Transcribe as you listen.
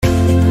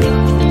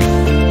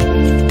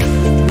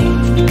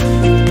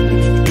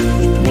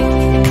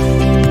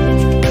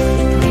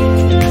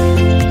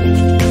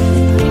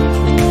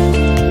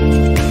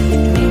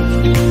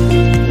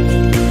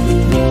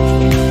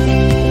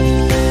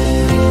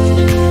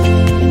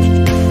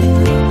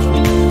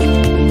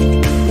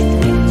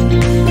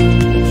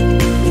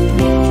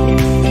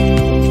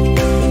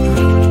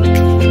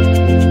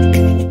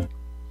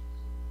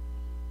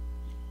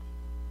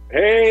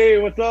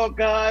up,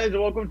 guys?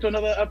 Welcome to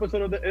another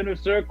episode of the Inner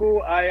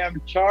Circle. I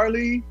am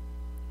Charlie,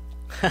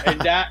 and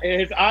that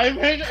is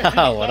Ivan.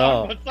 What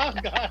up? What's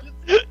up, guys?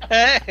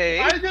 Hey.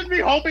 I just be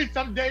hoping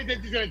someday that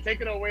he's gonna take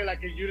it away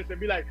like in unison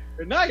and be like,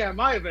 and I am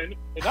Ivan,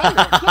 and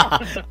I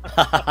am Sean.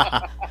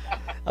 I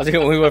was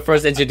thinking when we were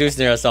first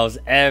introducing ourselves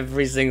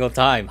every single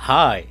time.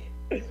 Hi,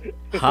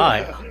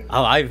 I'm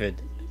Ivan.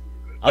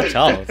 I'm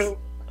Charles.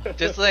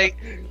 Just like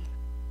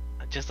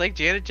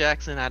Janet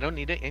Jackson, I don't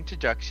need an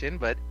introduction,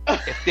 but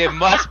if there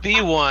must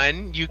be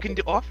one, you can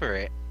offer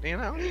it. You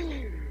know,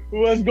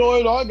 What's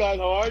going on, guys?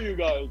 How are you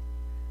guys?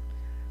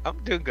 I'm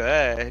doing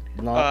good.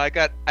 No. I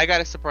got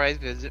a surprise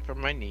visit from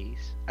my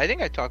niece. I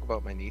think I talk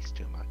about my niece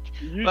too much.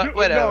 You But do,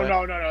 whatever.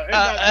 No. It's,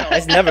 not, no.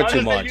 It's never I was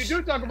too gonna say, much. You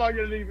do talk about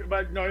your niece,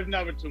 but no, it's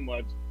never too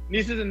much.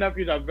 Nieces and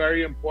nephews are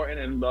very important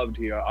and loved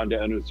here on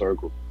the Inner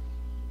Circle.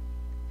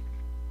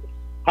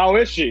 How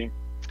is she?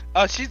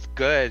 Oh, she's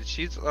good.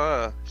 She's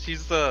something. She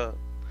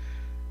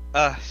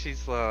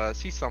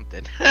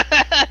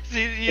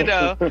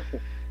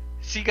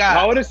got.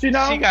 How old is she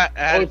now? She got.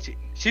 Oh,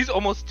 She's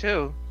almost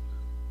 2.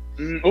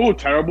 Oh,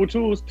 terrible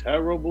twos.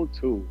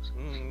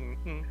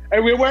 Mm-hmm.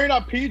 And we're wearing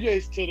our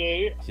PJs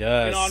today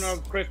Yes. in honor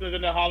of Christmas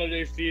and the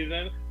holiday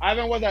season.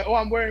 Ivan was like, "Oh,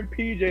 I'm wearing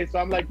PJs," so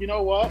I'm like, you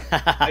know what?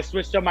 I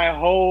switched up my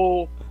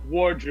whole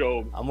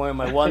wardrobe. I'm wearing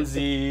my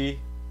onesie,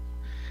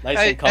 nice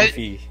Hey, and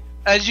comfy.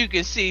 As you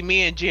can see,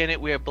 me and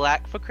Janet wear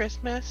black for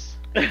Christmas.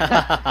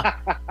 Mr.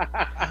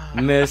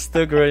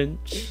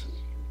 Grinch.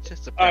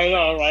 Just a I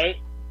know, right?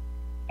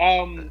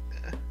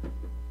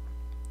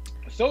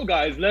 So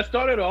guys, let's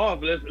start it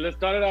off. Let's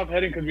start it off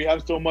heading because we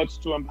have so much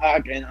to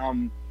unpack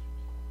and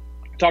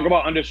talk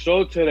about on the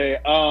show today.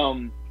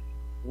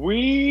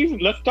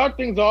 Let's start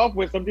things off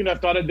with something that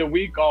started the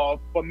week off.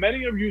 For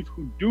many of you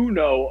who do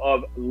know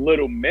of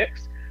Little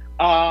Mix,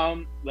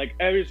 like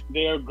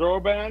their girl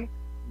band,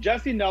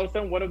 Jessie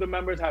Nelson, one of the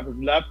members, has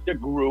left the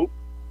group.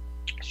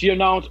 She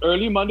announced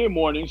early Monday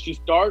morning. She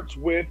starts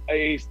with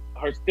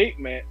her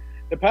statement.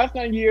 The past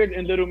 9 years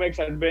in Little Mix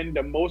has been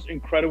the most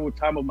incredible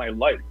time of my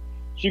life.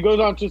 She goes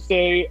on to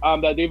say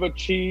that they've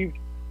achieved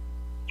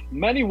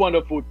many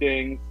wonderful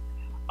things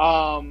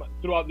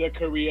throughout their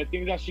career,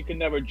 things that she could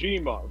never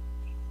dream of.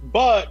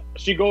 But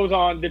she goes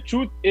on, the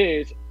truth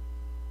is,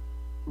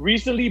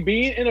 recently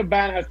being in a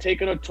band has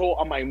taken a toll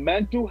on my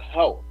mental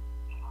health.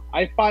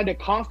 I find the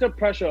constant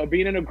pressure of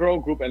being in a girl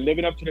group and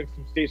living up to the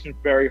expectations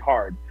very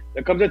hard.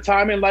 There comes a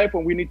time in life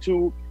when we need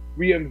to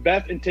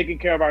reinvest in taking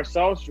care of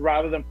ourselves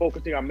rather than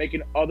focusing on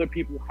making other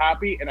people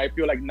happy. And I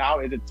feel like now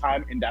is a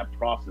time in that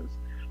process.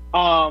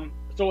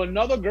 So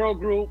another girl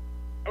group,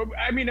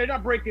 I mean, they're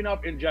not breaking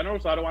up in general,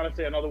 so I don't want to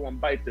say another one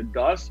bites the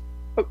dust.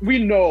 But we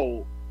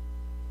know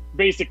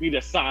basically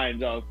the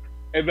signs of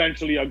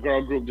eventually a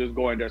girl group just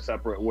going their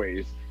separate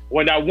ways.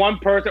 When that one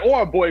person,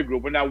 or a boy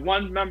group, when that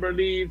one member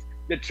leaves,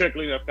 the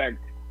trickling effect.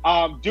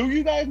 Do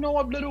you guys know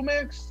of Little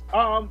Mix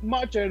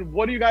much? And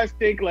what do you guys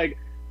think? Like,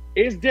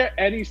 is there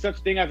any such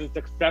thing as a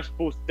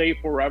successful stay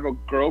forever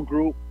girl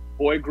group,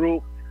 boy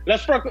group?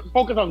 Let's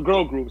focus on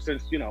girl group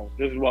since, you know,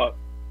 this is what's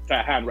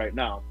at hand right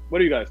now. What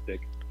do you guys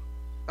think?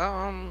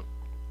 No.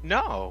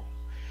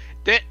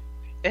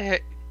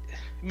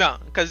 No,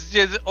 because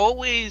there's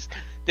always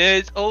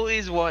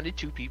 1 or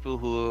 2 people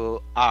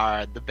who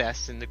are the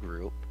best in the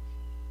group,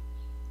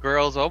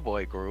 girls or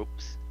boy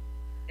groups.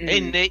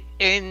 And they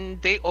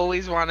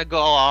always want to go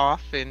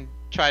off and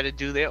try to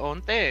do their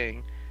own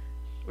thing,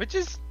 which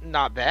is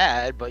not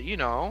bad, but you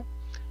know,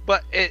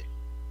 but it,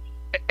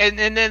 and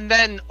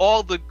then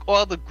all the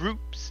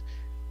groups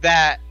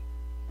that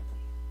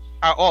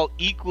are all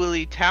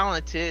equally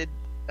talented,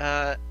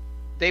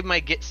 they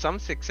might get some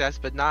success,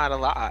 but not a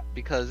lot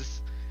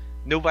because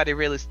nobody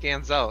really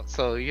stands out.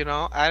 So you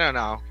know, I don't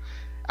know.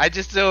 I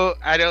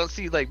don't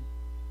see like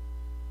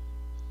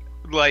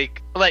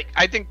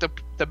I think the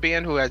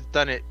band who has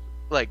done it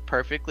like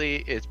perfectly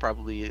is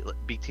probably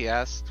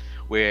BTS,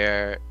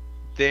 where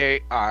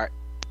they are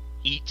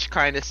each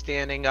kind of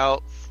standing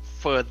out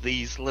for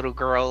these little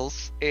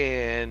girls,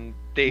 and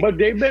but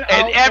they've been out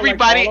and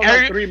everybody for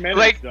like 3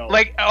 minutes, though.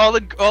 like all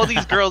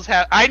these girls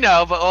have, I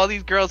know, but all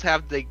these girls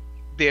have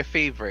their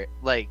favorite,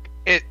 but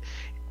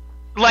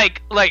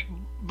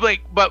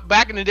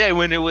back in the day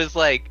when it was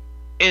like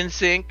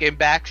NSYNC and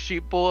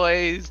Backstreet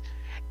Boys,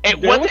 it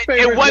wasn't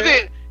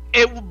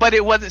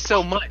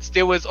so much.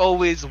 There was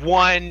always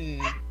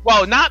one.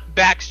 Well, not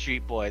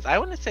Backstreet Boys. I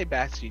wouldn't say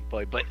Backstreet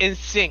Boy, but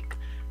NSYNC.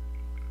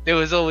 There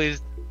was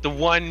always the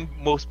one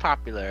most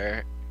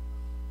popular.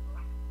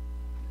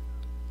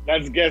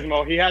 That's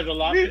Gizmo. He has a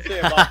lot to say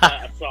about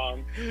that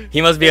song.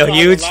 He must be a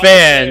huge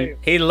fan.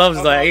 He loves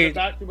about that. the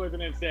Backstreet Boys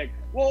and NSYNC.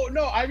 Well,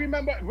 no, I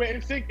remember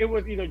with NSYNC it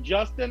was either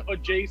Justin or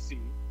JC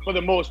for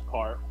the most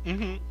part.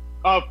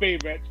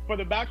 Favorites. For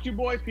the Backstreet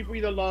Boys, people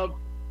either loved.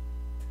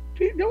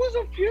 There was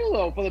a few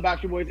though for the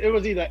Backstreet Boys. It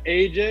was either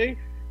AJ,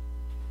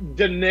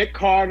 Nick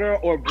Carter,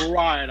 or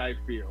Brian. I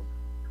feel.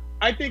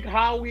 I think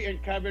Howie and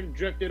Kevin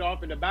drifted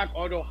off in the back.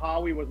 Although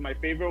Howie was my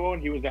favorite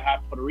one, he was the half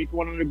Puerto Rican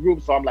one in the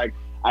group. So I'm like,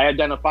 I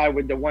identify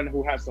with the one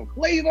who has some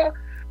flavor.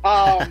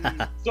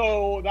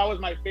 So that was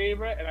my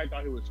favorite, and I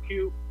thought he was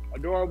cute,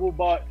 adorable.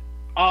 But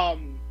I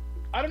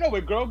don't know,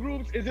 with girl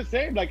groups, it's the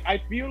same. Like I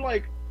feel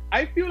like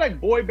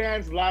boy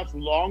bands last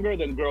longer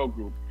than girl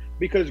groups.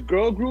 Because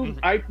girl groups,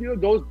 I feel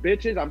those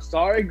bitches, I'm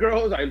sorry,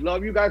 girls, I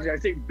love you guys. I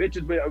say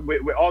bitches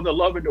with all the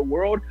love in the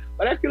world,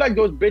 but I feel like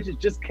those bitches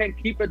just can't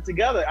keep it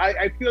together.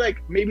 I feel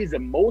like maybe it's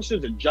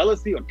emotions or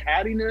jealousy or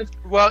cattiness.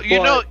 Well,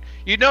 you know,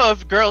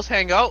 if girls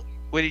hang out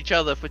with each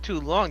other for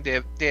too long,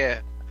 they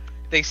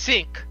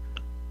sink,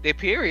 their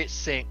periods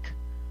sink.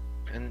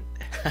 And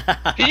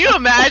can you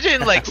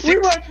imagine, like, we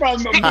went from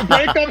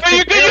breakups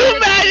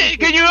to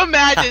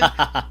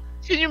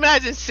Can you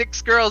imagine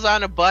 6 girls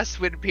on a bus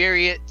with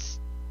periods?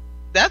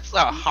 That's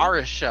a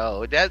horror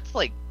show. That's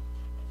one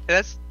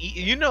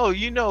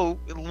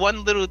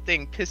little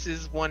thing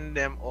pisses one of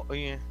them.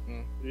 Yeah.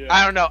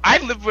 I don't know. I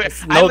live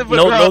with girls.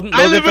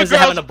 No difference than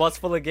having a bus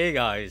full of gay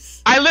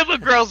guys. I live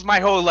with girls my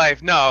whole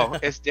life. No,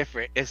 it's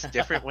different. It's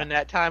different when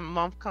that time of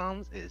month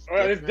comes. It's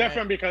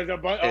different because a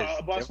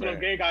bus full of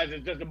gay guys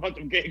is just a bunch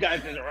of gay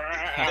guys.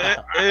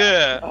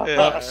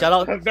 Shout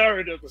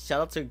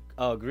out to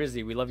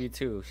Grizzly. We love you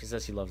too. She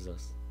says she loves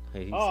us.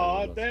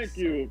 Thank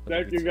you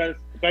guys.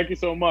 Thank you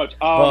so much.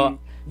 On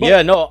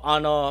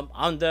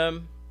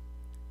them.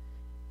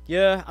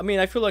 Yeah, I mean,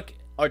 I feel like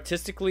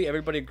artistically,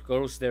 everybody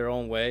goes their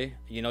own way.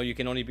 You know, you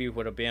can only be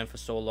with a band for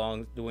so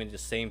long doing the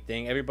same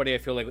thing. Everybody, I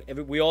feel like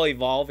we all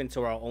evolve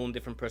into our own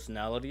different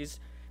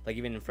personalities. Like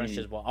even in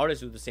friendships, well,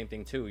 artists do the same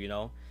thing too. You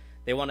know,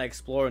 they want to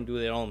explore and do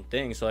their own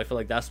thing. So I feel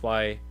like that's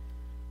why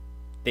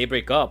they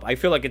break up. I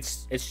feel like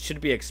it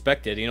should be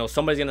expected. You know,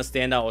 somebody's gonna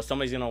stand out or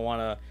somebody's gonna want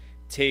to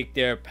take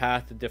their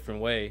path a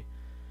different way,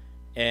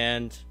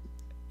 and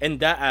in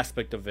that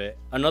aspect of it,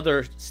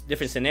 another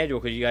different scenario,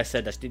 because you guys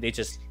said that they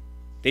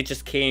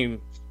just came,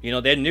 you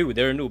know, they're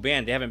a new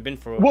band, they haven't been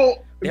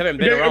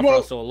around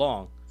for so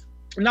long.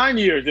 9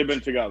 years they've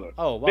been together.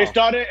 Oh wow. They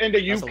started in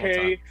the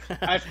UK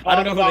as part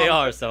I don't know who they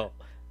are, so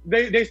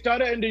they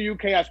started in the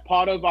UK as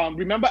part of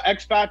remember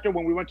X Factor?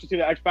 When we went to see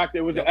the X Factor,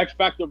 it was the X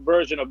Factor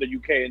version of the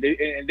UK, and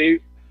they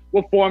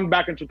were formed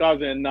back in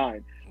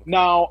 2009.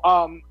 Now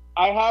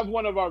I have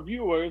one of our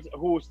viewers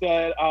who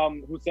says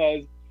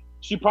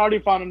she probably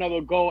found another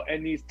goal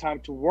and needs time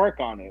to work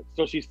on it.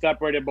 So she's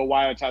separated, but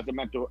Wyatt has a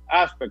mental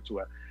aspect to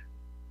it.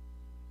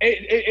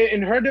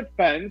 In her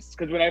defense,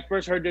 because when I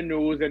first heard the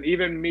news, and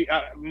even me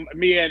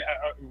and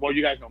well,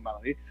 you guys know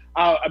Melanie.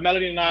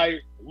 Melanie and I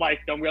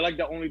like them. We're like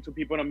the only 2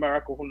 people in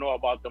America who know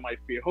about them, I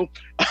feel.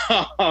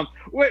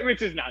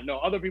 Which is not. No,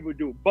 other people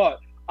do. But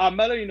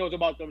Melanie knows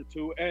about them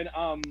too. And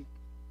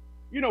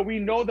you know, we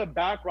know the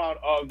background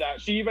of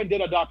that. She even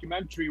did a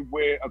documentary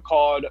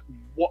called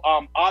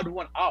Odd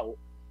One Out,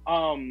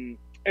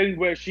 and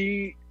where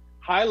she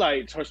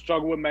highlights her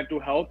struggle with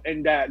mental health,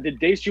 and that the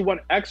day she won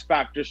X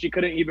Factor, she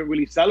couldn't even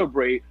really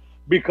celebrate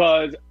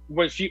because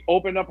when she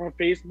opened up her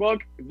Facebook,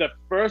 the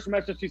first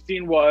message she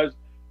seen was,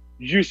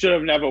 "You should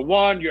have never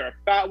won. You're a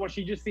fat one."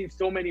 She just seen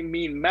so many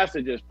mean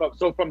messages.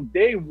 So from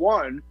day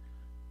one,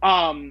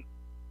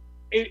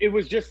 it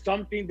was just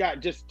something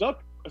that just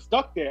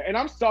stuck there. And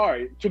I'm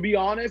sorry, to be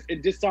honest,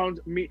 it just sounds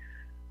mean.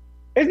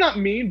 It's not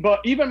mean, but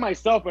even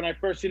myself, when I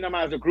first seen them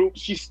as a group,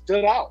 she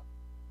stood out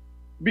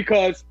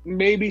because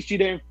maybe she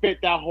didn't fit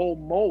that whole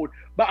mold.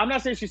 But I'm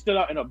not saying she stood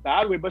out in a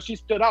bad way, but she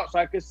stood out, so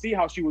I could see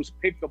how she was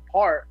picked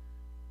apart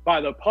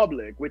by the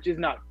public, which is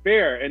not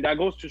fair. And that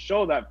goes to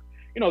show that,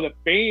 you know, the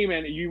fame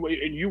and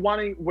you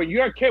wanting, when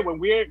you're a kid, when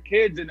we're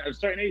kids in a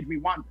certain age, we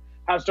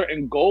have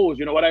certain goals,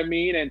 you know what I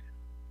mean? And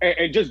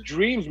just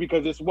dreams,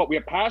 because it's what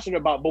we're passionate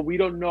about, but we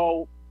don't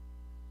know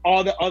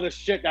all the other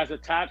shit that's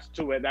attached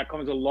to it that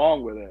comes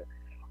along with it.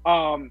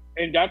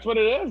 And that's what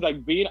it is.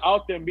 Like being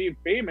out there and being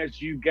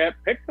famous, you get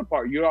picked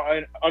apart.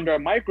 You're under a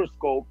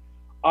microscope.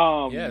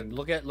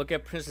 Look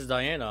at Princess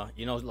Diana.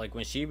 You know, like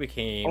when she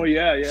became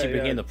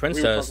became the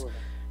princess,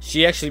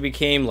 she actually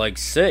became like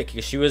sick.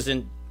 She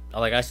wasn't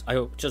like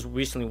I just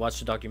recently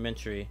watched a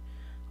documentary.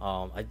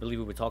 I believe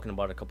we were talking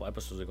about it a couple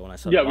episodes ago, and I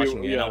started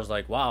watching it, and I was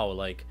like, wow,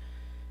 like.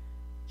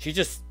 She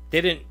just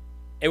didn't.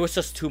 It was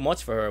just too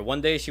much for her.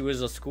 One day she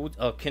was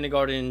a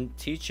kindergarten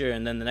teacher,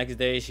 and then the next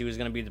day she was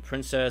gonna be the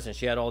princess, and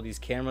she had all these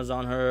cameras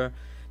on her.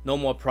 No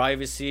more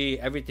privacy.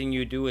 Everything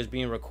you do is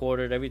being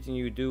recorded. Everything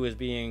you do is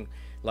being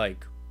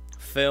like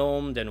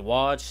filmed and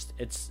watched.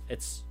 It's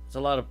a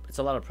lot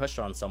of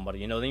pressure on somebody.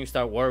 You know. Then you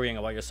start worrying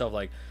about yourself,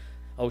 like,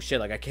 oh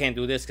shit, like I can't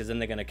do this because then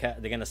they're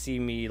gonna see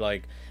me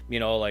like, you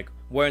know, like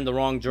wearing the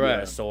wrong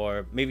dress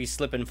or maybe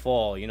slip and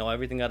fall. You know,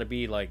 everything got to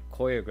be like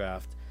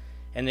choreographed.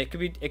 And it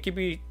could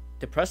be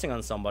depressing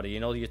on somebody. You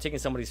know, you're taking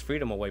somebody's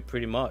freedom away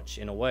pretty much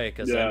in a way,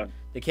 because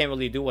they can't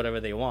really do whatever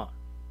they want.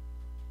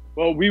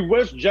 Well, we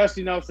wish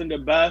Jessie Nelson the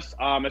best,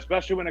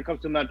 especially when it comes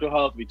to mental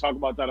health. We talk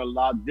about that a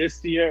lot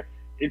this year.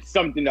 It's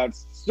something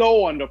that's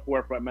so on the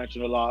forefront,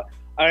 mentioned a lot.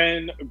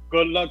 And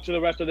good luck to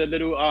the rest of the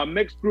Little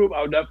Mix group.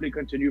 I'll definitely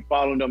continue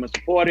following them and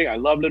supporting. I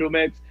love Little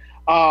Mix.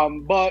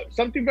 But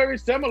something very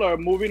similar,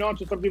 moving on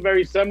to something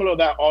very similar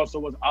that also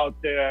was out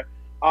there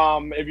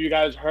If you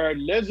guys heard,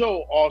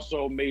 Lizzo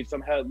also made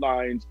some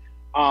headlines.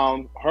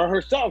 Her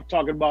herself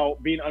talking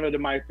about being under the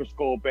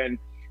microscope and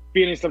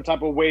feeling some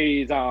type of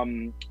ways.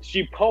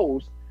 She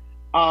posed.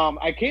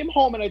 I came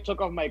home and I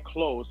took off my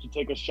clothes to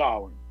take a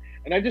shower,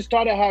 and I just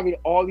started having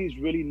all these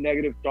really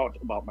negative thoughts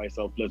about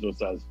myself. Lizzo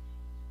says.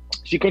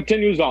 She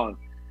continues on,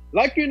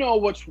 like you know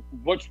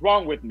what's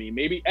wrong with me,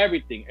 maybe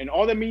everything, and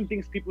all the mean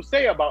things people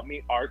say about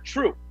me are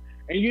true.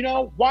 And you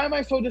know, why am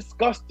I so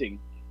disgusting?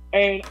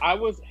 And I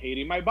was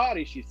hating my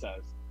body, she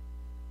says.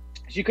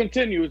 She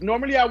continues,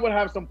 normally I would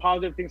have some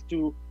positive things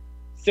to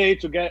say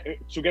to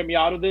get me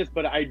out of this,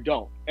 but I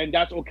don't. And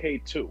that's okay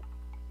too.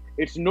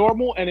 It's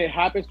normal and it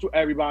happens to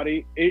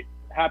everybody. It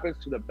happens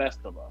to the best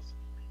of us.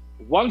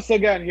 Once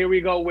again, here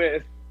we go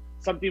with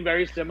something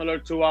very similar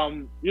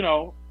to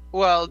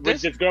well,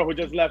 this girl who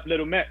just left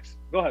Little Mix.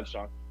 Go ahead,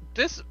 Sean.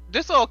 This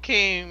all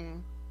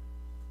came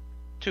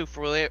to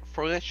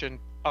fruition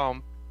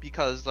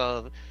because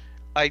of,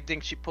 I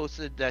think she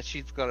posted that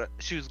she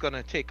was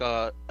gonna take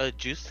a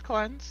juice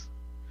cleanse,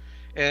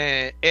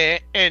 and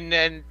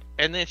then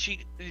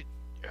she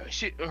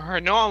got her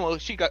normal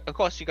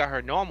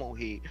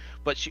hate,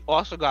 but she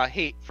also got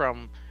hate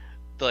from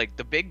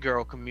the big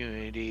girl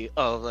community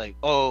of like,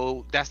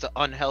 oh, that's an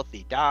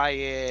unhealthy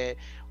diet,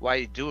 why are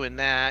you doing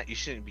that, you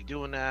shouldn't be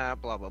doing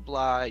that, blah blah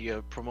blah,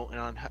 you're promoting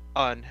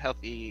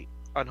unhealthy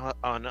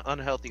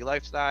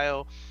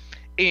lifestyle,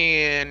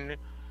 and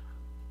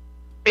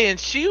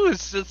she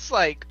was just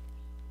like,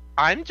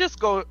 I'm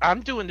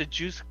doing the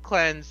juice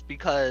cleanse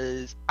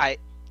because I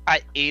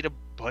ate a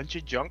bunch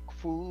of junk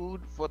food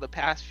for the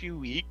past few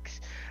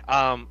weeks.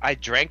 I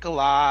drank a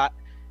lot.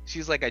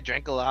 She's like, I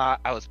drank a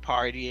lot. I was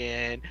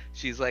partying.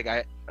 She's like,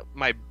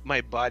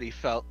 my body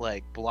felt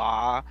like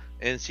blah.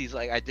 And she's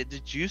like, I did the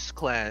juice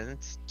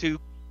cleanse to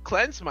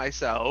cleanse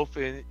myself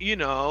and,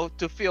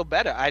 to feel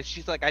better.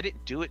 She's like, I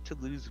didn't do it to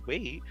lose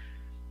weight.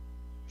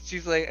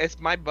 She's like, it's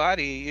my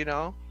body, And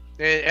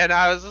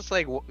I was just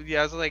like,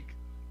 yeah, I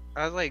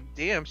was like,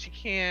 damn, she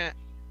can't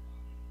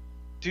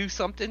do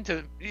something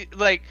to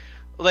like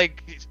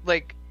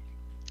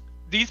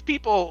these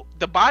people,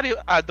 the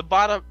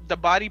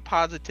body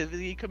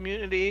positivity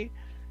community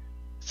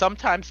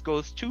sometimes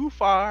goes too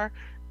far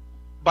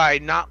by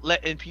not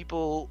letting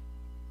people,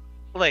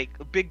 like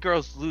big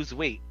girls, lose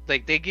weight.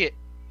 Like they get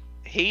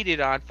hated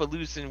on for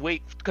losing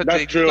weight because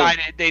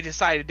they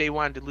decided they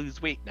wanted to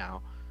lose weight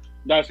now.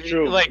 That's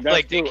true.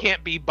 They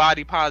can't be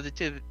body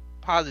positive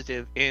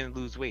and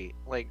lose weight.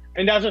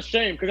 And that's a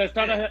shame because I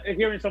started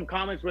hearing some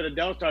comments when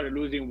Adele started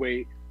losing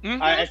weight.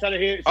 Mm-hmm. I started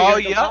hearing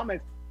some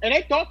comments. And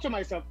I thought to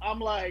myself, I'm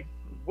like,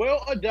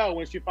 will Adele,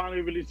 when she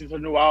finally releases her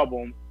new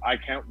album, I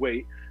can't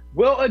wait,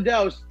 will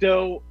Adele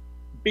still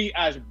be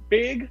as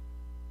big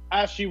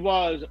as she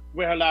was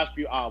with her last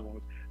few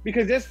albums?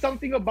 Because there's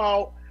something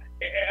about,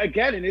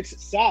 again, and it's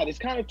sad, it's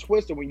kind of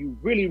twisted when you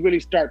really, really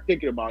start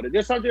thinking about it.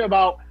 There's something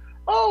about,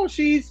 oh,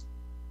 she's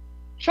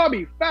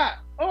chubby, fat,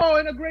 oh,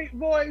 and a great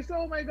voice,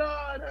 oh my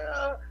God.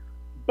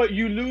 But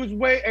you lose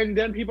weight, and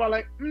then people are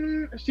like,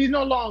 she's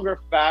no longer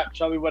fat,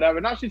 chubby, whatever.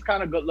 Now she's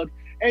kind of good looking.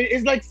 And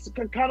it's like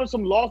kind of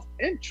some lost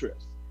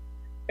interest.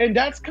 And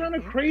that's kind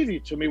of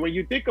crazy to me when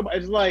you think about it.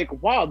 It's like,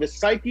 wow, the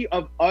psyche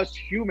of us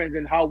humans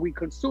and how we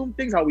consume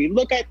things, how we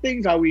look at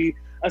things, how we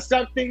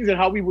accept things, and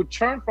how we would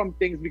turn from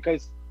things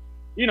because,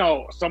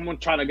 someone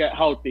trying to get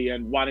healthy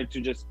and wanted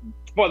to just,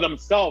 for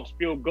themselves,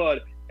 feel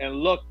good and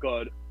look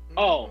good.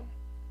 Oh,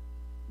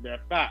 they're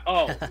fat.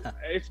 Oh,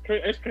 it's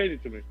crazy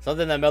to me.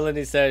 Something that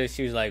Melanie said,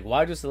 she was like,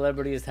 why do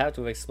celebrities have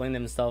to explain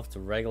themselves to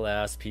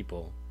regular-ass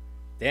people?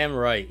 Damn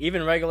right.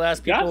 Even regular-ass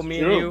people, that's me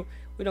true. And you,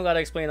 we don't got to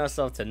explain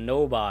ourselves to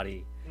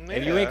nobody. Yeah.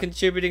 If you ain't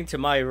contributing to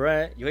my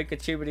rent, you ain't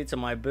contributing to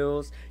my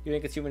bills, you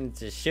ain't contributing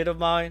to shit of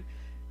mine,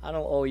 I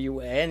don't owe you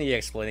any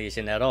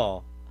explanation at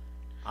all.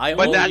 I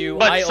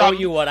owe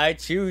you what I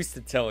choose to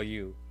tell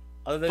you.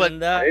 Other than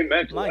that,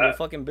 mind your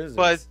fucking business.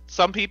 But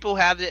some people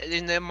have it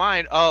in their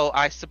mind, oh,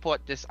 I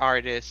support this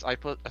artist, I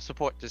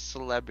support this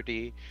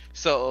celebrity,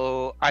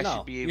 so I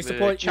should be able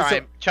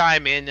to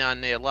chime in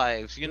on their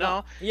lives,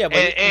 know? Yeah,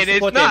 but you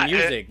support their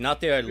music,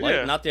 not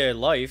their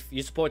life.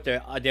 You support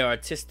their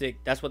artistic,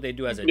 that's what they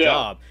do as a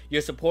job.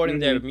 You're supporting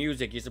their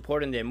music, you're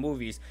supporting their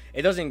movies.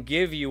 It doesn't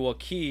give you a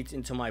key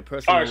into my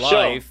personal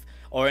life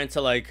or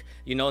into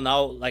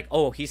now,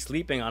 oh, he's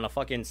sleeping on a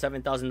fucking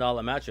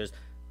 $7,000 mattress.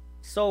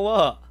 So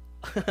what?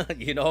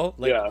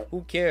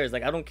 Who cares? I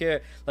don't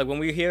care. When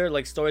we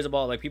hear stories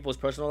about people's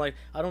personal life,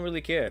 I don't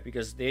really care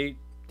because they're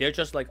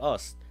just like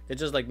us. They're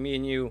just like me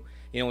and you.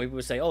 When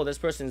people say, oh, this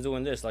person's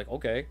doing this,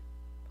 okay,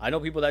 I know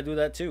people that do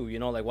that too.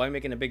 Why are you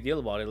making a big deal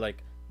about it?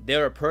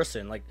 They're a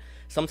person.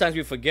 Sometimes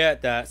we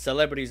forget that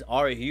celebrities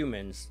are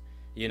humans.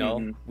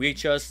 We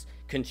just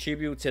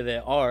contribute to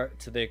their art,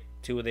 to their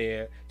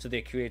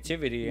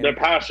creativity, and their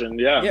passion.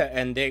 Yeah,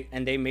 and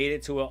they made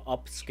it to an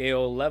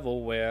upscale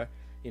level where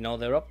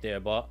they're up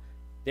there, but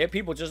they're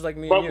people just like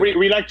me. But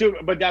we like to.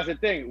 But that's the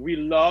thing. We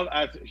love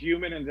as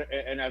human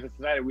and as a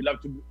society, we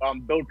love to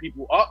build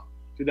people up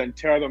to then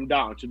tear them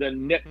down, to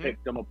then nitpick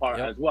them apart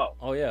as well.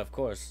 Oh yeah, of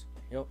course.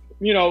 Yep.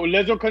 You know,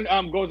 Lizzo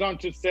goes on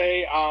to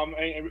say,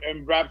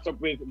 and wraps up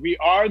with, "We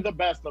are the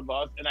best of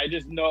us, and I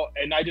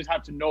just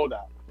have to know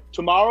that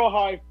tomorrow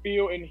how I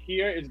feel in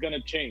here is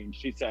gonna change,"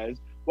 she says,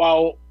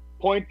 while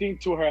pointing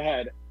to her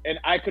head, "and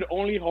I could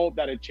only hope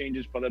that it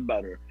changes for the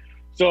better."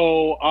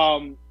 So,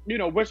 you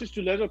know, wishes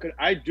to Lizzo, because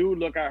I do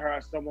look at her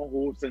as someone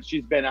who, since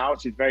she's been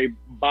out, she's very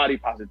body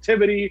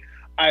positivity.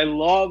 I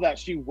love that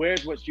she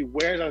wears what she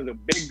wears as a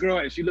big girl,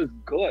 and she looks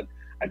good.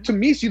 And to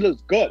me, she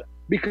looks good,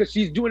 because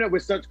she's doing it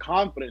with such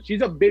confidence.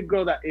 She's a big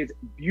girl that is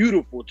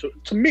beautiful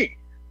to me,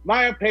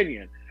 my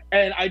opinion.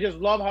 And I just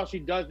love how she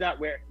does that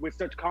with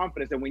such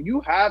confidence. And when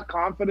you have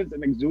confidence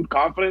and exude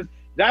confidence,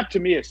 that to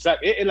me is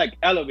it like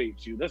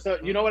elevates you.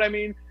 You know what I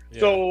mean? Yeah.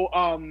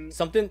 So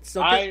something.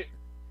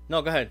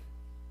 No, go ahead.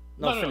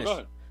 No, finish. Go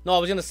ahead. No, I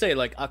was gonna say,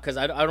 like, because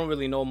I don't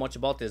really know much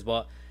about this,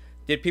 but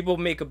did people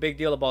make a big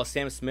deal about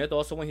Sam Smith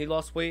also when he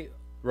lost weight?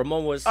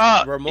 Ramon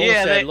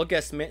said, "Look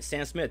at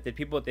Sam Smith." Did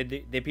people?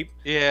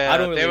 Yeah, I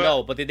don't really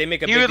know, but did they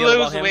make a big deal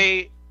about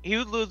him? He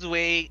would lose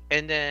weight,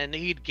 and then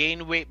he'd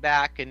gain weight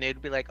back, and they'd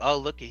be like, "Oh,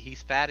 look,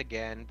 he's fat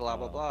again." Blah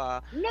blah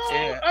blah.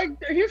 No,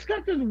 he's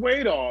kept his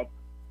weight off.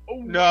 Oh.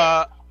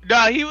 No,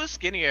 he was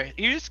skinnier.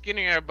 He was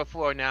skinnier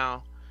before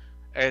now,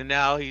 and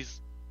now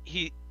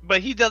but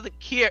he doesn't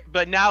care.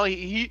 But now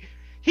he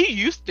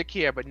used to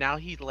care, but now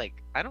he's like,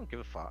 I don't give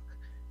a fuck.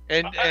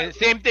 And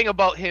same thing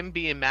about him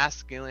being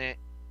masculine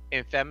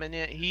and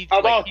feminine. He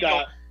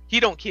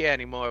don't care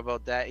anymore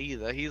about that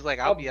either. He's like,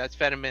 I'll be as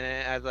feminine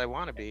as I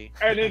want to be.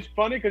 And it's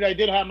funny because I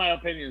did have my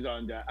opinions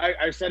on that.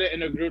 I said it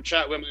in a group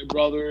chat with my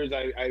brothers.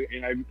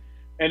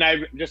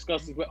 I've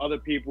discussed this with other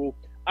people.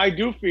 I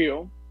do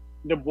feel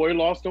the boy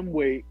lost some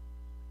weight.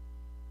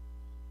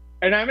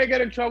 And I may get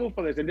in trouble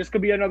for this, and this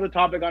could be another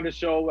topic on the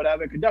show,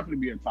 whatever. It could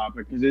definitely be a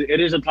topic, because it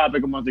is a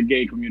topic amongst the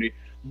gay community.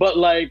 But,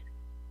 like,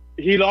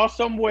 he lost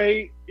some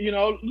weight, you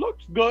know,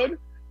 looks good,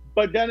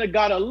 but then it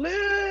got a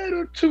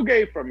little too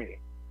gay for me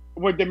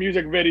with the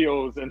music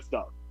videos and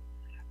stuff.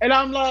 And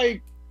I'm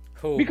like,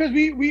 cool. Because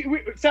we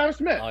Sam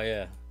Smith. Oh,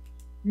 yeah.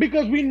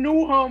 Because we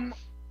knew him,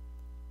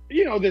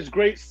 you know, this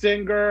great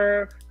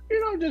singer, you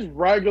know, just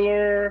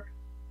regular,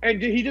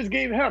 and he just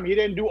gave him. He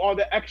didn't do all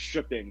the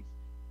extra things.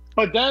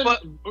 But then,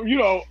 you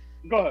know,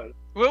 go ahead.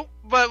 Well,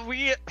 but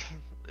we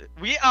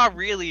are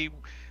really,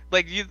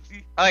 like,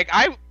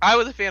 I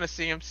was a fan of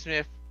Sam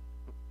Smith,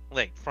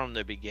 like, from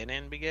the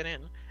beginning,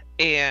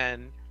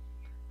 and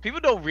people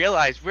don't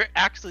realize we're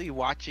actually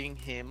watching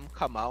him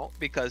come out,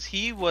 because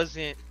he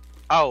wasn't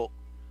out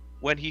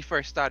when he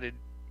first started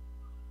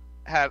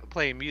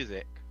playing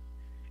music.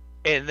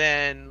 And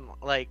then,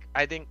 like,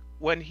 I think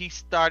when he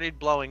started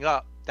blowing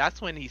up,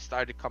 that's when he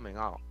started coming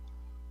out.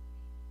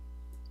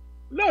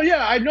 No,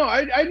 yeah, I know.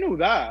 I knew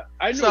that.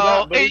 I knew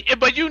that.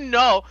 But you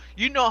know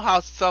how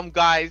some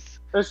guys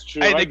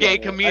in the gay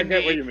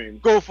community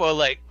go for,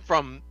 like,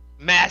 from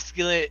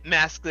masculine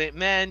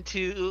men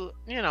to,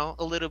 you know,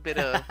 a little bit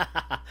of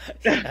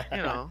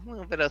a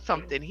little bit of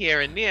something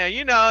here and there,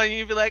 you know, and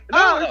you'd be like,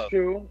 oh,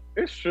 no,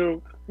 it's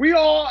true. We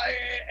all,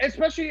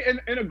 especially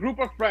in a group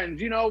of friends,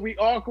 you know, we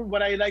all could,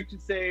 what I like to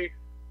say,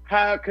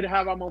 could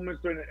have our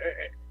moments during,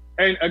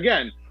 and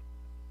again,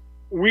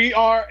 we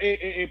are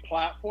a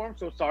platform,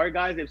 so sorry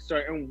guys if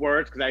certain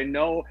words, because I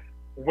know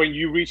when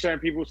you reach certain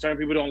people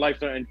don't like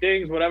certain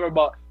things, whatever,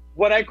 but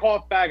what I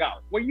call fag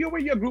out. When you're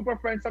with your group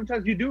of friends,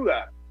 sometimes you do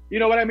that. You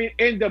know what I mean?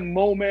 In the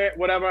moment,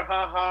 whatever,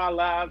 ha,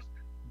 laughs.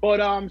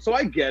 But, so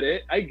I get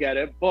it,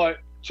 but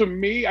to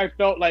me, I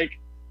felt a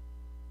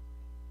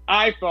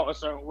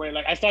certain way.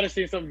 Like, I started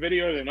seeing some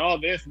videos and all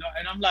this, and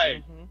I'm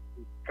like,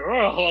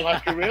 girl,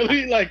 like,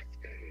 really? Like,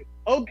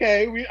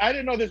 okay, I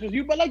didn't know this was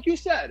you, but like you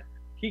said,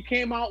 he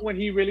came out when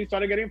he really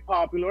started getting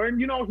popular, and,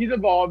 you know, he's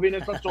evolving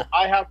and stuff, so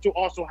I have to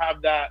also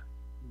have that,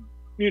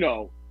 you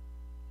know,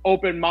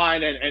 open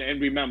mind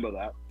and remember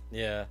that.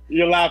 Yeah.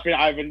 You're laughing,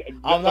 Ivan.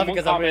 I'm laughing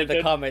because I'm reading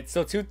the comments.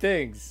 So, two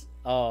things.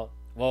 Well,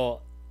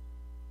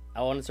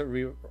 I wanted to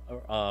read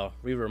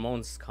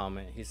Ramon's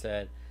comment. He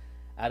said,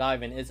 at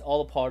Ivan, it's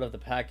all a part of the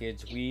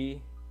package. We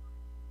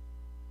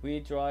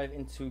drive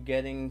into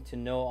getting to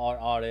know our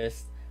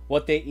artists,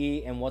 what they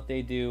eat and what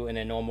they do in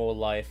a normal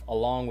life,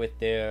 along with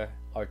their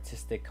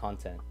artistic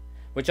content,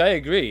 which I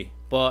agree.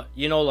 But,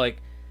 you know, like,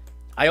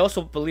 I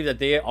also believe that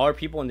they are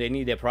people and they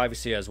need their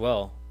privacy as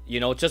well. You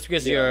know, just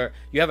because you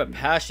have a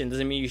passion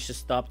doesn't mean you should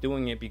stop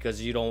doing it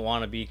because you don't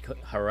want to be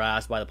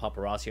harassed by the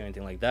paparazzi or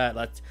anything like that.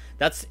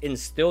 That's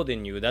instilled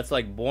in you. That's,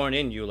 like, born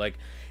in you. Like,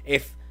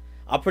 if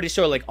I'm pretty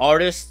sure, like,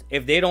 artists,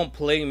 if they don't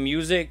play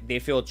music, they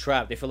feel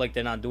trapped. They feel like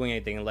they're not doing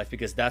anything in life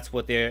because that's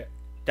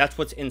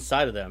what's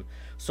inside of them.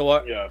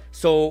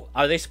 So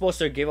are they supposed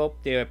to give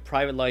up their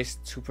private lives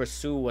to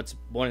pursue what's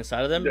born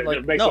inside of them? Yeah,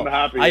 like, makes no. them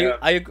happy.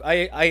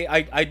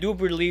 I do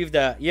believe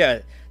that, yeah,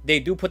 they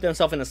do put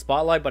themselves in the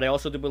spotlight, but I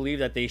also do believe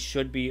that they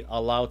should be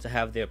allowed to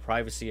have their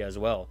privacy as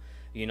well.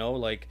 You know,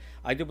 like,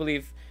 I do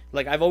believe,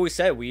 like I've always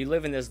said, we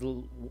live in this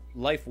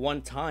life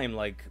one time.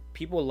 Like,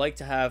 people like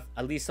to have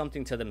at least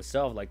something to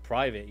themselves, like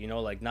private, you know,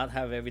 like not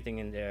have everything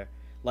in their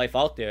life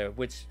out there,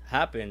 which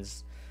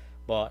happens.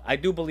 But I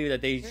do believe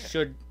that they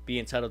should be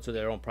entitled to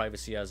their own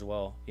privacy as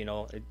well. You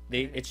know,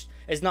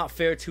 it's not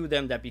fair to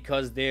them that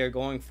because they're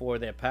going for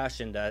their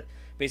passion that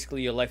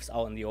basically your life's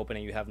out in the open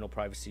and you have no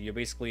privacy. You're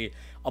basically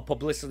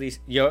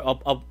you're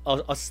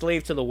a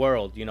slave to the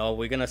world. You know,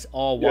 we're gonna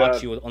all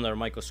watch you under a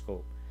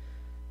microscope.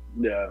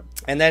 Yeah.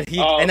 And then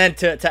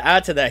to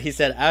add to that, he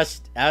said,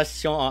 ask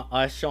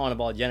Sean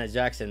about Janet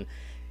Jackson.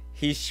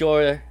 He's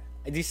sure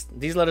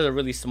these letters are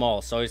really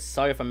small, so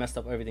sorry if I messed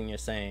up everything you're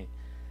saying.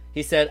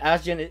 He said,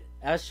 ask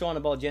Sean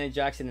about Janet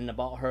Jackson and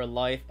about her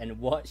life and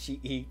what she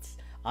eats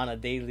on the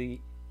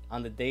daily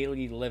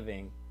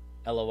living.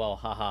 LOL,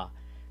 haha.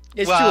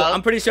 It's true.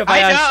 I'm pretty sure if I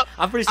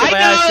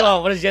asked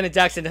Sean what is Janet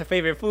Jackson's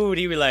favorite food,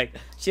 he'd be like,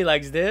 she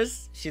likes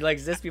this. She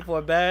likes this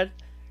before bed.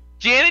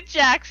 Janet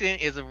Jackson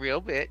is a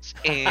real bitch,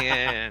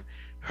 and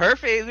her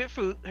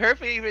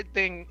favorite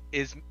thing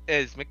is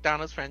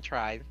McDonald's French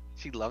fries.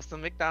 She loves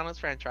some McDonald's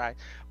French fries,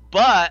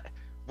 but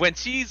when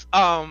she's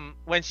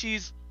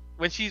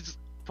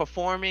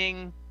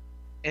performing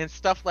and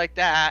stuff like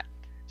that,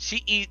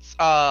 she eats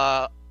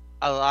a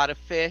lot of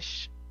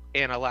fish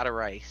and a lot of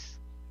rice,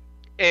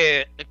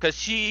 because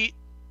she's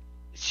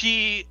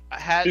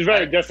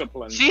very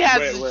disciplined. She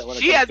has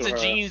the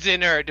genes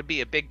in her to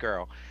be a big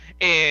girl.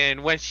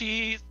 And when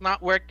she's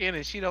not working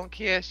and she don't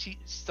care,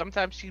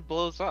 sometimes she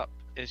blows up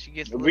and she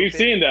gets. We've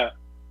seen that.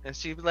 And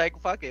she be like,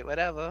 "Fuck it,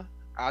 whatever.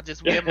 I'll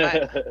just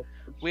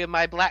wear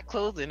my black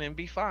clothing and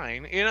be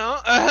fine," you know.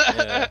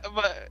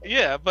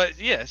 Yeah. but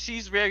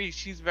she's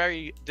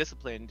very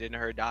disciplined in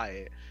her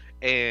diet,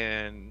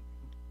 and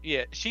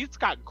she's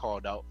gotten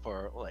called out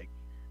for like.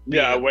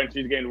 When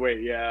she's gained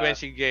weight. Yeah. When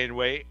she gained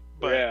weight.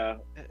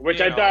 But, which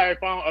I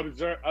found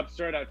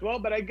absurd as well.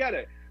 But I get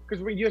it.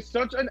 Because when you're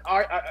such an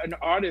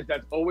artist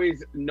that's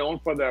always known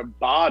for their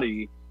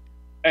body,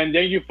 and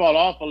then you fall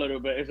off a little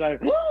bit, it's like,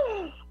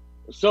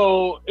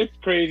 so it's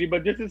crazy.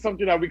 But this is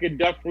something that we could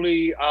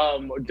definitely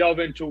delve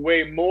into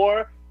way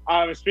more.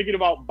 Speaking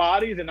about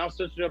bodies, and now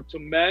switching up to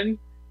men,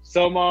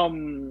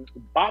 some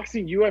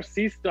boxing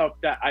UFC stuff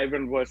that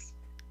Ivan was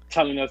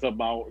telling us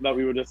about that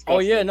we were discussing. Oh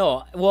yeah,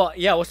 no, well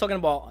yeah, I was talking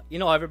about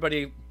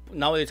everybody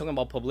now they're talking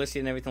about publicity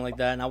and everything like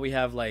that. Now we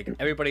have like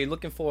everybody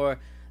looking for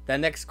that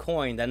next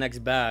coin, that next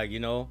bag, you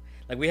know?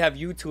 Like we have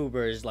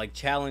YouTubers like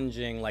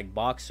challenging like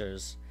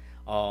boxers.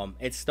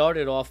 It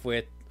started off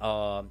with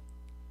this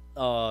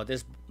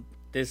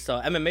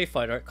MMA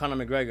fighter,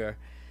 Conor McGregor,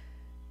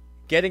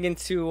 getting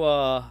into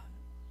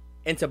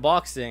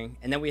boxing,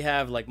 and then we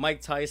have like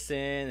Mike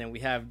Tyson, and we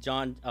have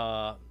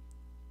the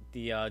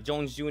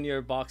Jones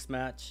Jr. box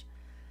match.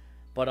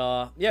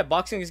 But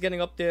boxing is getting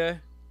up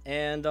there,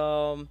 and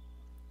I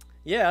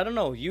don't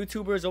know,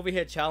 YouTubers over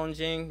here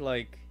challenging,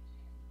 like,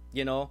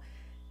 you know,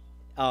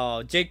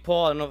 Jake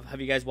Paul. I don't know. Have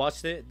you guys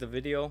watched the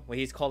video where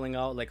he's calling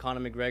out like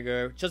Conor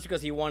McGregor just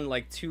because he won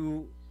like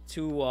two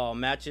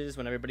matches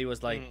when everybody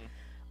was like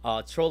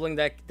trolling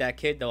that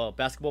kid, the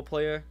basketball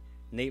player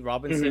Nate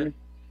Robinson.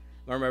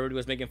 Mm-hmm. Remember, everybody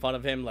was making fun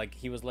of him, like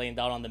he was laying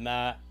down on the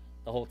mat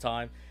the whole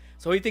time.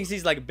 So he thinks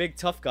he's like a big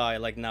tough guy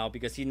like now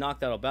because he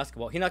knocked out a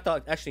basketball. He knocked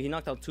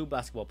out two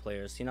basketball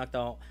players. He knocked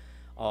out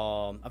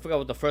I forgot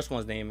what the first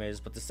one's name is,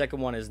 but the second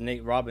one is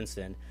Nate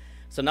Robinson.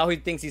 So now he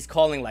thinks he's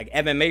calling like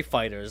MMA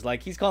fighters.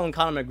 Like he's calling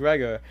Conor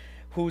McGregor,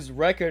 whose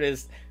record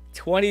is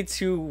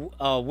 22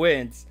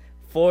 wins,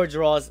 4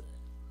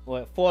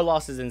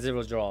 losses and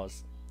 0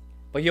 draws.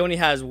 But he only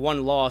has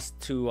 1 loss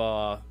to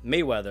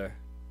Mayweather.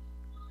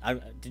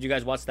 Did you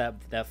guys watch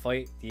that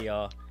fight?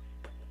 You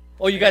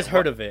guys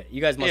heard of it. You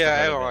guys must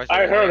have heard of it.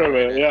 I heard of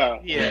it,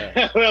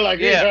 yeah.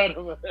 Heard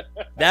of it.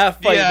 That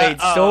fight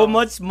made so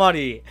much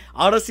money.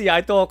 Honestly,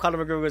 I thought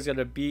Conor McGregor was going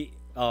to beat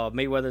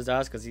Mayweather's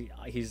ass because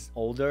he's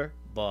older.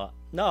 But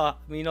no,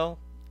 you know.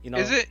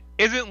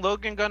 Isn't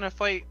Logan gonna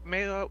fight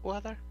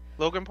Mayweather?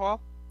 Logan Paul?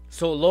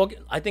 So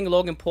I think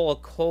Logan Paul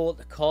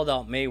called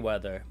out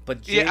Mayweather,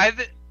 but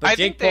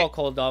Jake Paul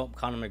called out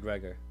Conor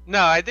McGregor.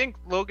 No, I think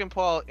Logan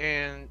Paul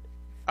and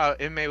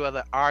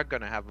Mayweather are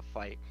gonna have a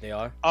fight. They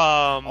are.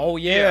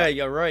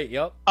 You're right.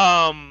 Yep.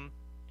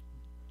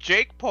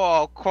 Jake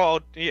Paul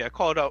called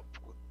out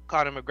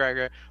Conor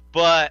McGregor,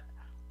 but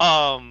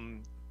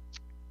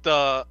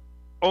the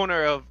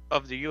owner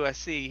of the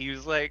UFC, he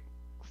was like,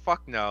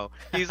 fuck no.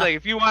 He's like,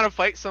 if you want to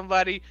fight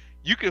somebody,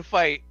 you can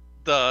fight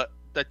the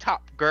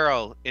top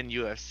girl in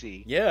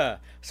UFC. Yeah.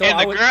 So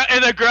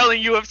the girl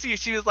in UFC,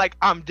 she was like,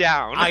 I'm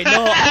down. I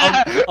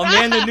know.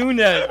 Amanda Nunes.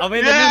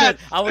 Nunes.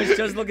 I was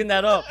just looking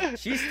that up.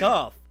 She's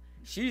tough.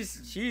 She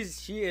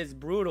is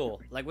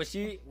brutal. Like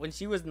when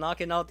she was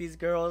knocking out these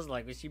girls,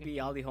 like when she beat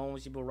Ali Holm,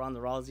 when she beat Ronda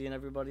Rousey and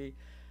everybody,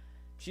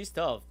 she's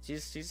tough.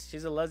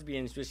 She's a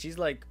lesbian. She's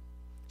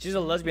a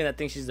lesbian that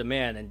thinks she's a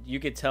man, and you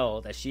could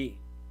tell that she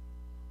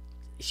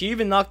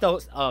even knocked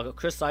out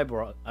Chris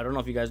Cyborg. I don't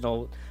know if you guys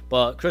know,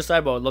 but Chris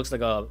Cyborg looks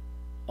like a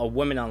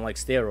woman on like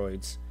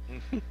steroids.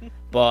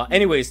 But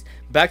anyways,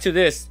 back to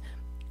this.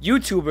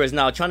 YouTubers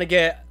now trying to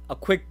get a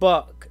quick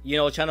buck, you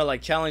know, trying to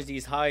like challenge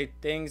these high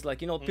things.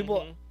 Like, you know,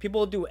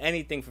 people do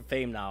anything for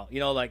fame now. You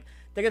know, like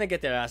they're gonna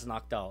get their ass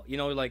knocked out. You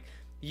know, like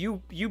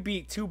you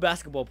beat 2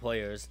 basketball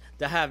players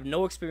that have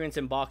no experience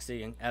in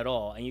boxing at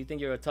all, and you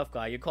think you're a tough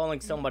guy. You're calling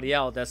somebody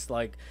out that's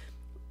like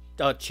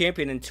a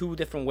champion in 2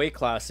 different weight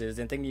classes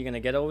and think you're gonna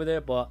get over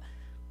there. But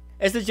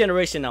it's the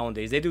generation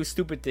nowadays. They do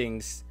stupid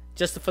things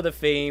just for the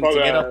fame to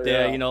get up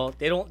there. You know,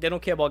 they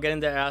don't care about getting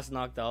their ass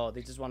knocked out.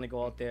 They just want to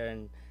go out there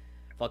and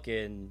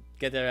fucking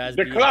get their ass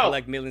beat and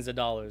collect millions of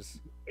dollars.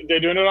 They're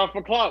doing it off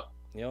for clout.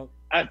 Yep.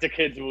 As the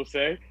kids will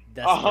say.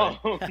 That's right.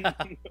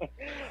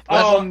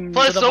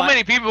 Plus, so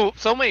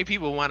many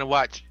people want to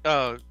watch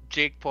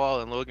Jake Paul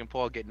and Logan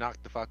Paul get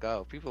knocked the fuck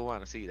out. People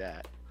want to see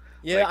that.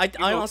 Yeah,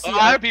 like, I don't see. A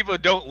lot of people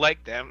don't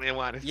like them and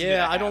want to see that.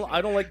 Yeah, I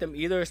happen. don't like them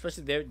either.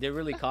 Especially they're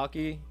really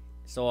cocky.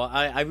 So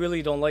I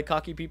really don't like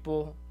cocky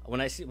people. When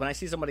I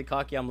see somebody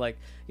cocky, I'm like,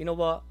 you know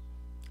what?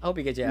 I hope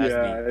you get your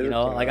ass beat. You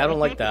know, like I don't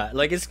like that.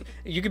 Like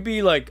you could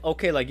be like,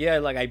 okay, like yeah,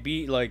 like I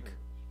beat like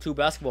 2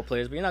 basketball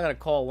players, but you're not gonna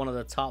call one of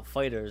the top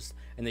fighters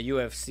in the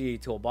UFC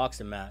to a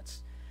boxing match.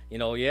 You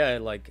know, yeah,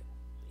 like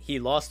he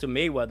lost to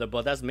Mayweather,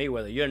 but that's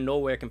Mayweather. You're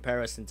nowhere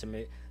comparison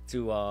to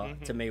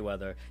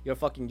Mayweather. You're a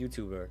fucking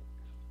YouTuber.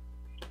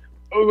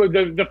 Oh,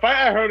 the fight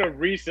I heard of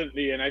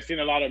recently, and I've seen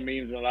a lot of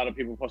memes and a lot of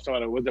people post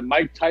on it, was the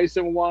Mike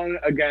Tyson one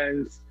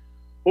against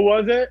who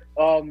was it?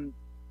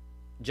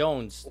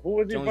 Jones. Who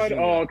was he fighting?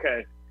 Oh,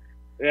 okay.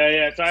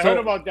 Yeah. So I heard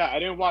about that. I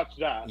didn't watch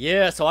that.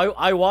 Yeah, so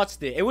I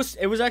watched it. It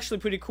was actually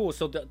pretty cool.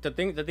 So the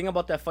thing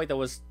about that fight that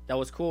was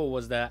cool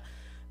was that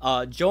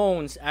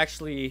Jones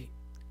actually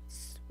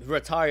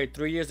retired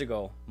 3 years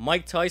ago.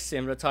 Mike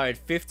Tyson retired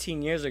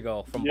 15 years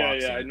ago from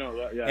boxing. Yeah, I know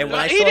that. Yeah. And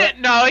when he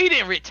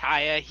didn't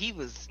retire.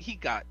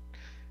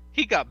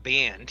 He got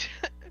banned.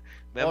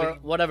 Or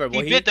whatever.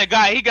 He bit the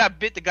guy. He got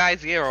bit the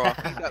guy's ear off.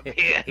 He got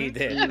banned. He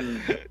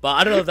did. But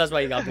I don't know if that's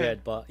why he got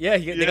banned. But yeah,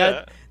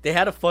 they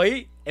had a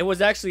fight. It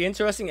was actually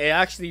interesting. It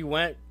actually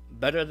went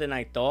better than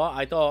I thought.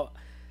 I thought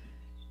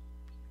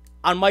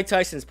on Mike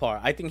Tyson's part,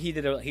 I think he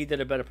did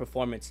a better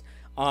performance.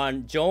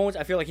 On Jones,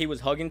 I feel like he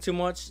was hugging too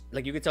much.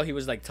 Like you could tell he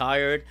was like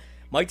tired.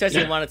 Mike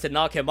Tyson wanted to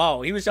knock him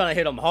out. He was trying to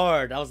hit him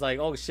hard. I was like,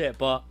 oh shit.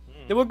 But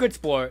they were good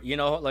sport. You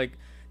know, like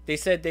they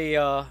said they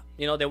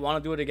they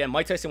want to do it again.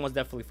 Mike Tyson wants to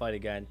definitely fight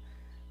again.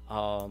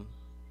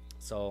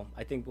 So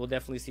I think we'll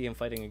definitely see him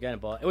fighting again.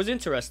 But it was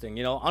interesting,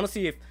 you know.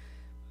 Honestly, if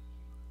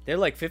they're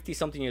like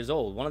 50-something years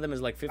old, one of them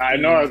is like 50. I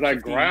know, it's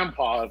like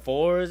grandpa.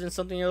 4s and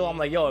something years old. I'm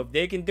like, yo, if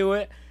they can do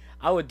it,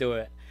 I would do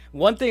it.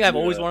 One thing I've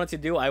always wanted to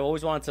do, I've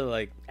always wanted to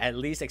like at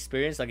least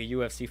experience like a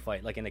UFC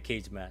fight, like in a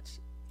cage match.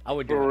 I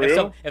would do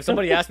it. If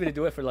somebody asked me to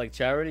do it for like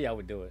charity, I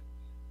would do it.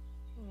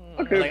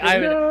 Okay, like I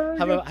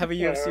would have a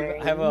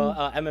UFC, have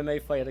a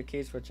MMA fight at a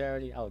cage for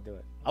charity. I would do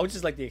it. I would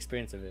just like the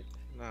experience of it.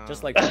 No.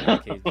 Just like fighting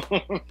in a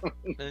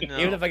cage. No.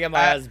 Even if I get my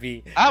ass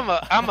beat.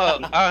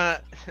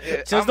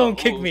 Just don't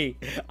kick me.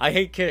 I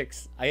hate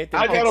kicks. I hate the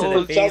kicks. I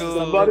gotta protect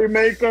the money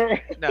maker.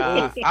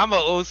 Nah, I'm an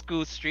old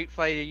school street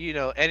fighter. You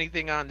know,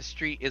 anything on the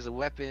street is a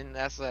weapon.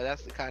 That's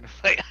the kind of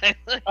fight I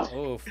like.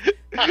 Oh,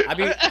 have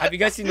you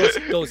guys seen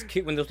those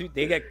kick when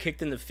they get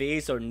kicked in the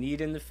face or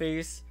kneed in the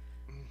face?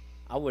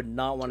 I would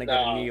not want to get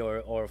a knee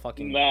or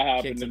fucking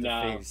kicked in the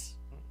face.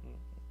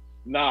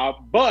 Nah,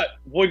 but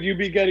would you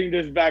be getting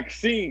this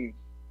vaccine?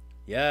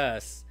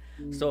 Yes.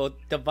 So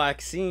the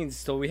vaccines.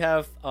 So we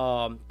have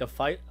the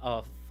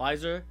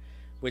Pfizer,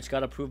 which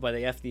got approved by the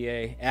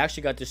FDA. It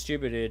actually got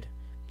distributed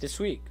this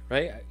week,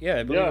 right? Yeah,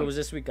 I believe it was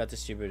this week got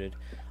distributed.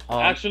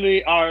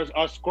 Actually,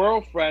 our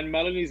squirrel friend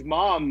Melanie's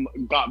mom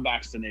got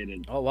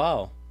vaccinated. Oh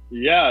wow.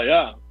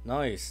 Yeah.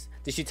 Nice.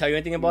 Did she tell you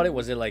anything about it?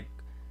 Was it like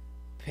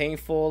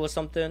painful or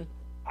something?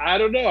 I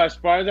don't know. As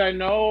far as I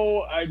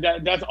know,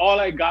 that's all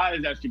I got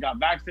is that she got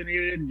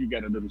vaccinated. You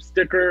get a little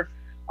sticker.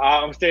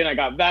 I'm saying I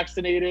got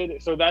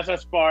vaccinated. So that's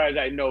as far as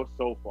I know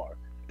so far.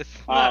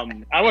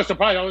 I was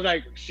surprised. I was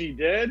like, she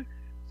did?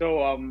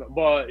 So,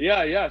 but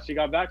yeah, she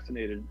got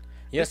vaccinated.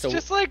 Yeah, it's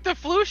just like the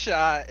flu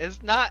shot.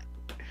 It's not.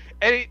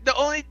 And the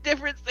only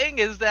different thing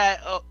is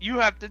that you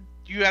have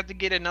to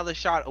get another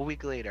shot a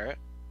week later.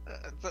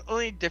 It's the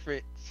only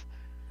difference.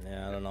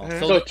 Yeah, I don't know.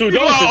 So 2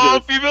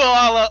 dosages. People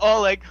are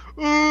all like,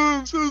 oh,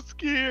 I'm so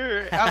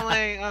scared. I'm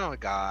like, oh my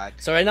god.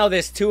 So right now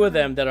there's 2 of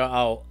them that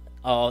are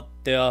out.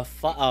 The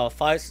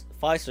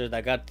Pfizer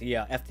that got the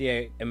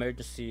FDA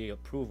emergency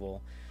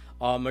approval.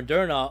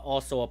 Moderna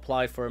also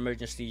applied for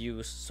emergency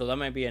use, so that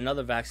might be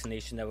another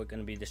vaccination that we're going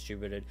to be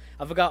distributed.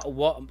 I forgot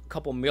what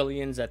couple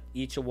millions that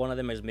each one of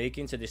them is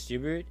making to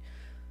distribute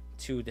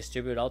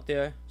out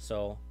there.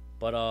 So,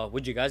 but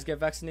would you guys get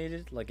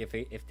vaccinated? Like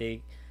if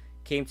they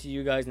came to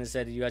you guys and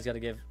said you guys got to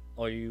give,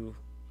 or you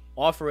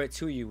offer it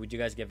to you, would you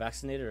guys get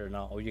vaccinated or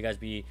not? Or would you guys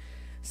be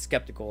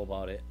skeptical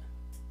about it?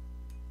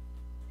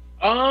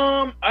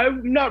 I'm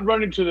not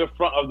running to the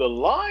front of the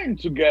line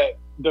to get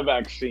the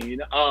vaccine.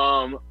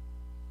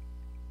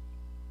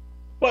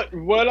 But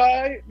would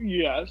I?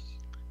 Yes.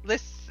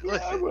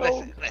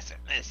 Listen.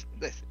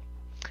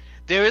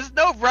 There is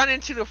no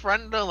running to the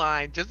front of the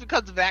line. Just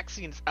because the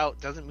vaccine's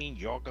out doesn't mean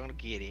you're gonna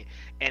get it.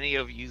 Any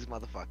of you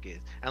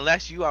motherfuckers,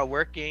 unless you are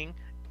working,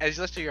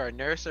 unless you're a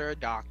nurse or a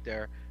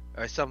doctor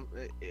or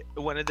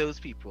one of those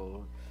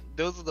people.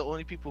 Those are the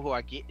only people who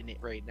are getting it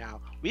right now.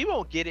 We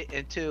won't get it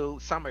until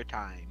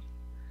summertime.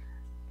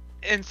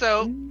 And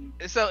so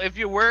if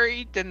you're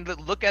worried, then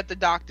look at the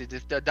doctors.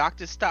 If the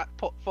doctors stop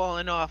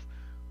falling off,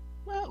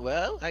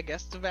 well, I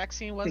guess the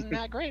vaccine wasn't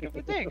that great of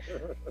a thing.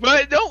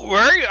 But don't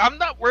worry, I'm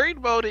not worried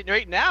about it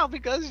right now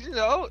because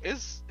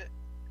it's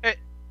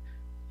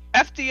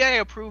FDA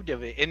approved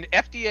of it, and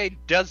FDA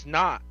does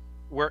not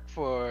work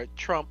for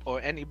Trump or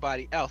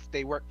anybody else.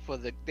 They work for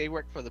the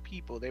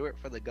people. They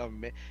work for the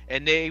government,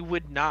 and they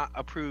would not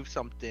approve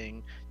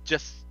something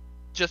just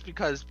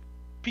because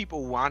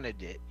people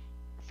wanted it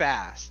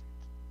fast.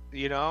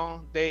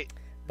 By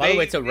the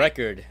way, it's a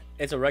record.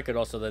 It's a record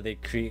also that they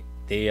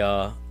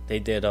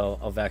did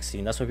a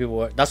vaccine. That's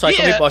why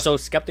some people are so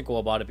skeptical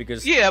about it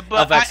because a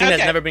vaccine has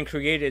never been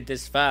created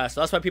this fast.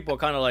 So that's why people are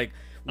kind of like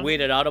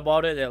weirded out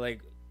about it. They're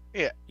like,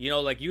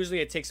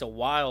 usually it takes a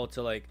while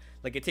to like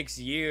it takes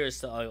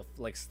years to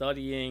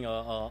studying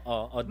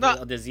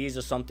a disease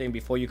or something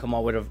before you come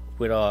out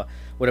with a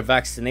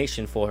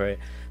vaccination for it.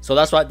 So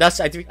that's why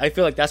I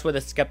feel like that's where the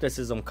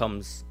skepticism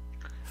comes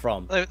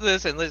from.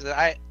 Listen.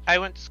 I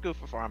went to school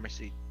for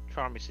pharmacy,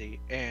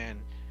 and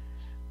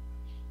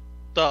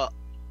the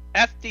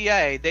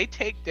FDA they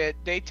take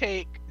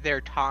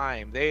their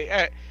time.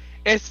 They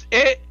just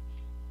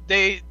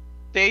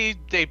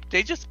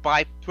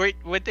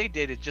what they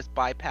did is just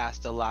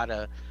bypassed a lot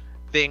of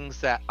things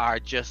that are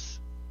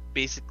just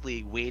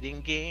basically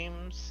waiting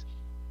games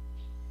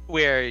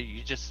where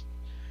you just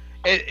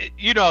they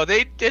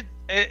did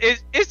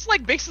it's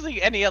like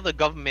basically any other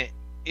government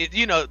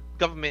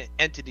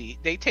entity.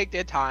 They take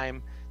their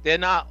time. They're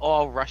not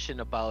all rushing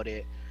about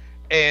it,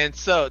 and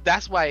so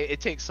that's why it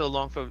takes so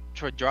long for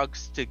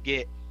drugs to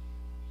get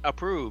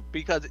approved,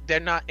 because they're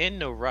not in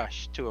no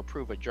rush to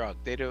approve a drug.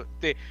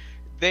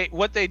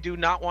 What they do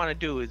not want to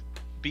do is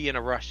be in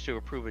a rush to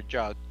approve a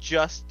drug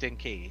just in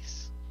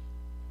case.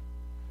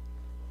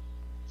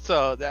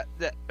 So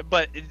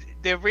but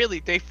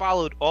they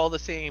followed all the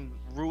same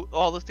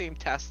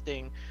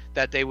testing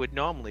that they would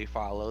normally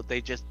follow.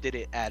 They just did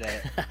it at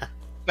a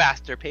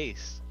faster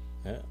pace.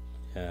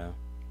 Yeah,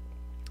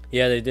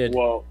 they did.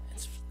 Well,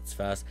 it's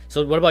fast.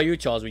 So what about you,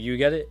 Charles? Will you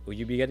get it? Will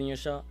you be getting your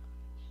shot?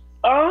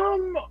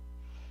 Again,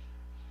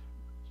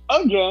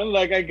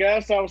 I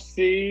guess I'll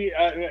see.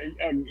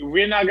 I'm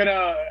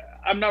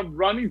not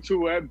running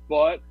to it,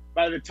 but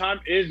by the time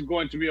it's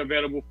going to be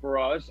available for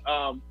us,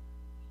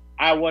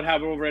 I would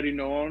have already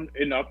known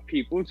enough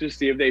people to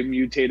see if they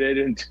mutated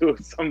into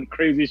some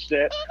crazy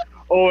shit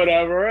or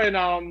whatever. And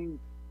I'm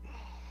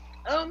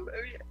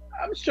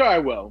sure I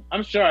will.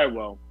 I'm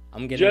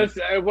getting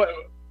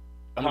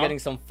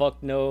some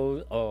fuck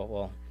nose. Oh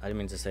well, I didn't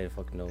mean to say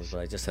fuck nose, but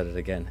I just said it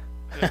again.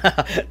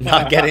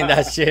 Not getting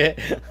that shit.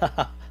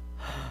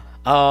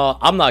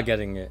 I'm not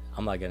getting it.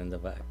 I'm not getting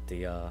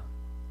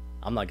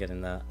I'm not getting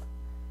that.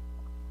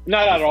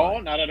 Not at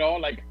all. Not at all.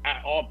 Like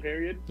at all.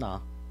 Period. Nah.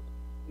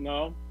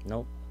 No.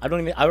 Nope. I don't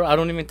even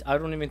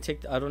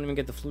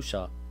get the flu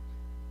shot.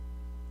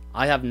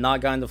 I have not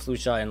gotten the flu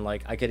shot in I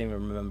can't even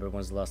remember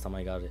when's the last time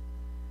I got it.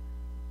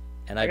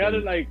 And I got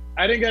it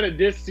I didn't get it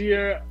this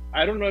year.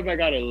 I don't know if I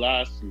got it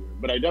last year,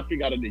 but I definitely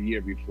got it the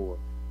year before.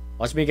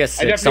 Watch me get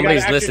sick.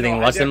 Somebody's listening.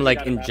 Watch them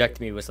inject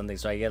me with something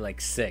so I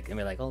get sick and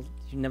be like, "Oh,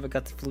 you never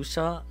got the flu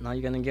shot? Now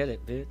you're gonna get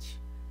it, bitch."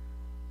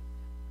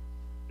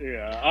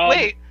 Yeah.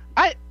 Wait,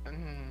 I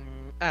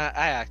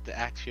have to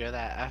ask you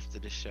that after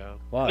the show.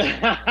 What?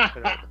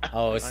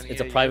 Oh,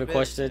 it's a private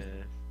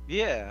question.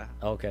 Yeah.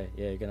 Okay.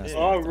 Yeah, you're gonna.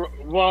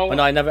 Well. But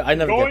no, I never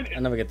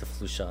get the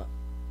flu shot,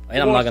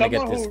 and I'm not gonna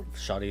get this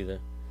shot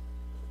either.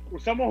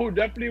 Someone who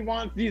definitely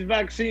wants these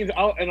vaccines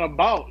out and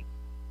about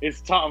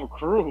is Tom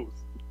Cruise.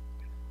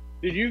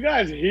 Did you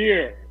guys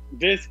hear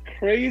this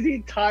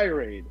crazy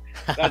tirade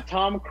that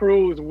Tom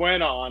Cruise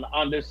went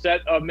on the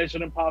set of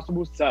Mission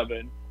Impossible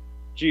 7?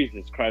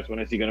 Jesus Christ, when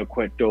is he gonna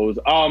quit those?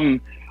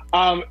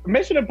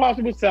 Mission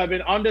Impossible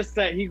 7, on the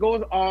set, he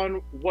goes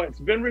on what's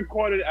been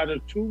recorded as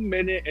a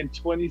 2-minute and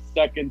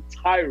 20-second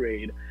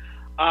tirade,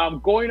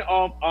 going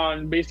off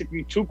on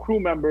basically 2 crew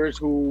members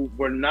who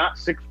were not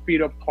 6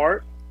 feet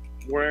apart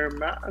wearing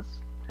masks.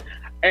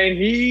 And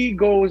he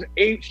goes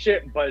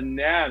apeshit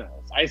bananas.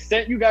 I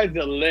sent you guys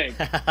the link.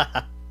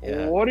 Yeah.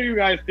 What do you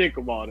guys think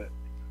about it?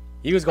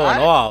 He was going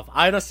off.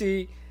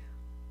 Honestly,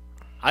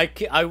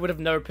 I would have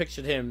never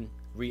pictured him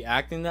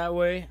reacting that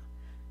way.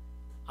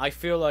 I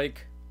feel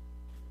like,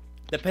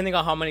 depending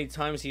on how many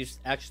times he's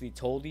actually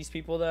told these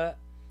people that,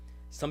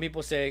 some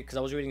people say, because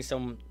I was reading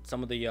some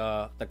of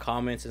the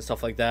comments and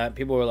stuff like that,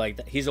 people were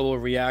like, he's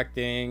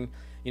overreacting.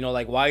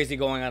 Why is he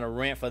going on a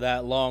rant for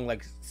that long,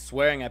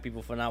 swearing at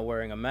people for not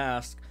wearing a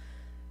mask?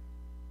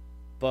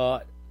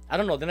 But I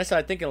don't know. Then I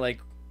started thinking,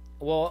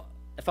 well,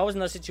 if I was in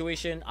that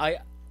situation,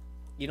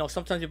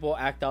 sometimes people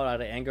act out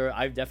of anger.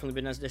 I've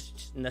definitely been in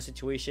that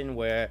situation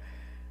where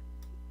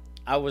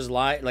I was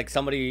lying,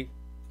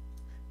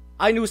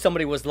 I knew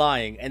somebody was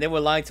lying, and they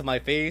were lying to my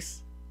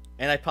face,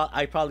 and I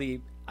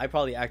probably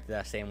acted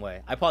that same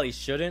way. I probably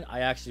shouldn't. I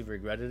actually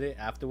regretted it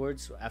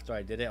afterwards. After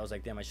I did it, I was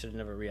like, damn, I should have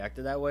never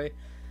reacted that way.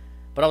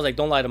 But I was like,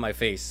 don't lie to my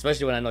face,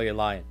 especially when I know you're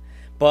lying.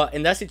 But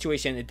in that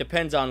situation, it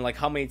depends on like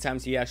how many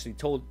times he actually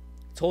told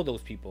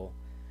those people.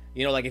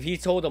 You know, like if he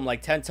told them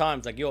like 10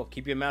 times, like, yo,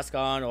 keep your mask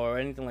on or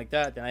anything like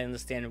that, then I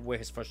understand where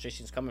his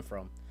frustration is coming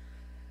from.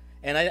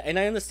 And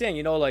I understand,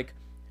 you know, like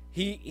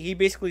he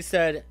basically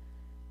said,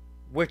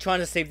 we're trying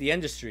to save the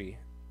industry,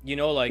 you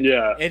know, like,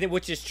 yeah,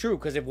 which is true,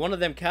 because if one of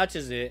them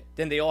catches it,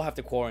 then they all have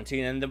to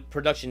quarantine and the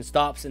production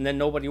stops and then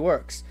nobody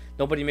works,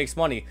 nobody makes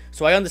money.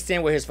 So I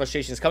understand where his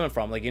frustration is coming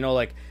from. Like, you know,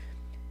 like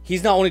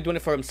he's not only doing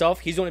it for himself,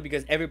 he's doing it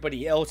because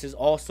everybody else is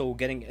also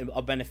getting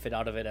a benefit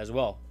out of it as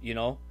well, you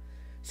know.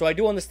 So I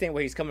do understand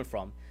where he's coming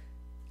from.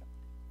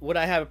 Would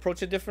I have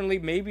approached it differently?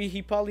 Maybe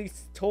he probably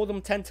told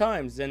them 10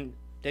 times, and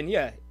then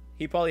yeah,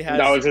 he probably has.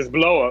 That was his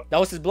blow up. That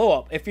was his blow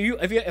up. If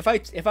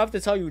I have to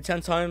tell you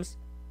 10 times,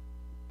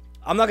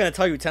 I'm not gonna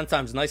tell you 10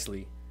 times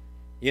nicely.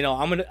 You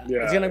know,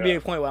 it's gonna be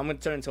a point where I'm gonna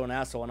turn into an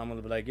asshole and I'm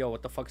gonna be like, yo,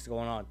 what the fuck is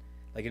going on?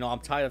 Like, you know,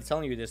 I'm tired of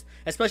telling you this,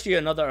 especially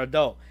another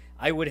adult.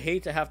 I would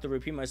hate to have to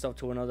repeat myself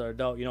to another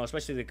adult, you know,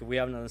 especially like if we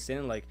have an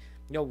understanding, like,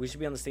 yo, we should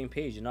be on the same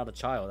page. You're not a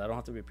child. I don't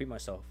have to repeat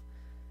myself,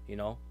 you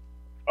know.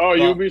 Oh,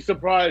 you'll be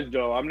surprised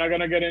though. I'm not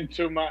gonna get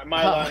into my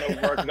line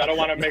of work because I don't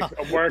want to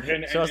mix work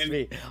and trust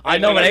me. I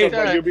know,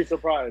 but you'll be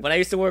surprised. When I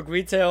used to work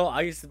retail,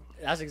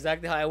 that's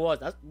exactly how I was.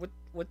 That's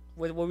what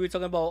we were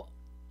talking about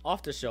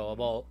off the show,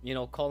 about, you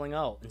know, calling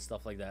out and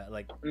stuff like that.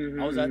 Like,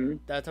 I was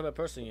that type of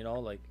person, you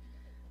know, like,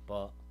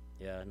 but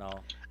yeah, no,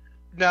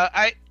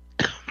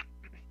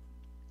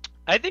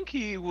 I think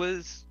he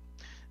was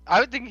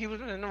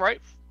in the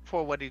right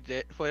for what he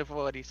did, for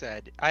what he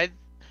said.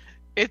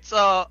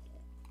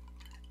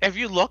 If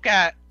you look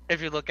at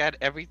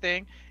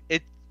everything,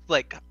 it's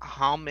like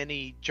how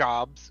many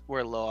jobs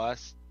were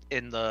lost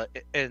in the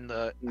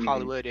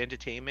Hollywood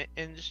entertainment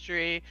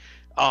industry.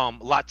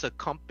 Lots of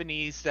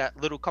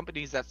little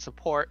companies that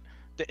support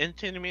the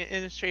entertainment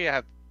industry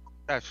have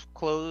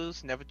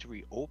closed, never to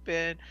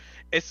reopen.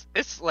 It's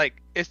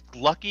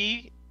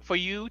lucky for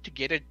you to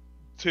get it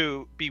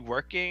to be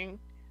working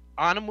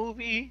on a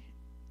movie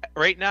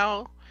right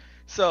now.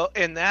 So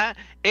in that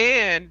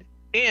and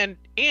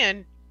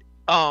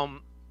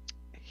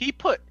he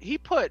put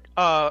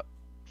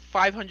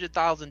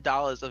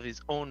 $500,000 of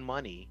his own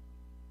money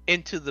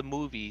into the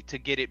movie to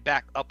get it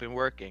back up and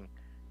working.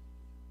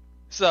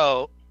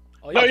 So,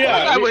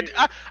 I would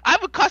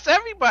cuss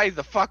everybody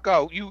the fuck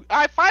out.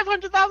 I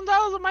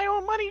 $500,000 of my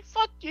own money.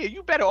 Fuck you.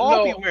 You better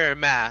all be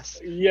wearing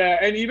masks. Yeah,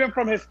 and even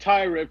from his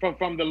tirade,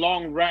 from the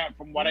long rant,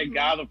 from what I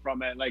gather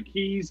from it, like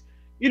he's,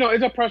 you know,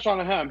 it's a pressure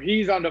on him.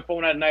 He's on the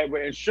phone at night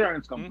with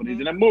insurance companies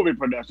and a movie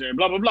production, and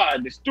blah blah blah,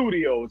 and the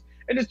studios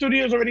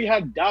already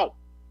had doubt,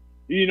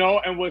 you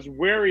know, and was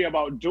wary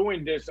about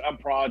doing this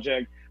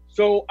project.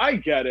 So I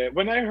get it.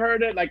 When I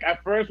heard it, like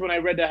at first when I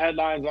read the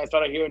headlines and I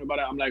started hearing about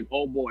it, I'm like,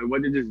 oh boy,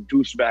 what did this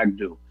douchebag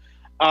do?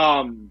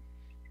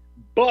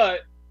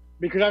 But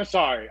because I'm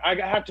sorry, I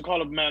have to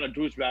call a man a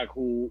douchebag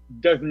who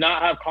does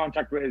not have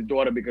contact with his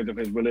daughter because of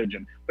his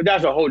religion. But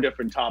that's a whole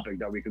different topic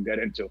that we could get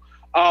into.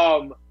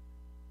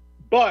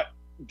 But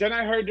then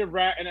I heard the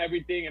rant and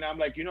everything, and I'm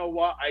like, you know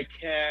what? I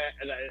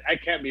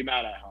can't be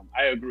mad at him.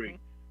 I agree.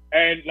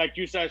 And like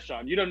you said,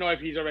 Sean, you don't know if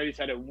he's already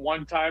said it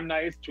 1 time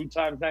nice, 2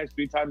 times nice,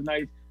 3 times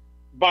nice.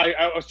 By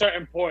a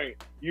certain point,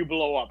 you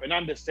blow up, and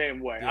I'm the same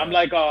way. Yeah. I'm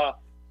like a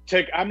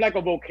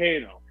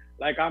volcano.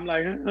 Like I'm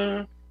like,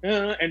 and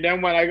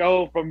then when I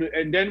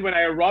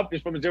erupt,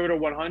 it's from 0 to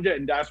 100,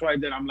 and that's why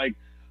then I'm like,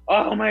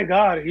 oh my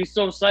god, he's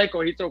so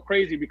psycho, he's so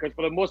crazy. Because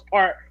for the most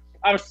part,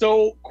 I'm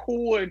so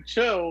cool and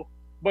chill,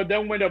 but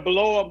then when the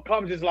blow up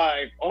comes, it's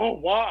like, oh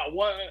wow,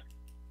 what?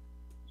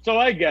 So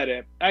I get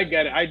it. I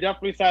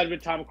definitely sided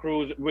with Tom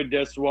Cruise with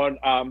this one.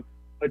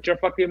 Put your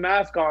fucking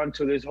mask on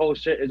till this whole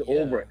shit is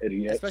over,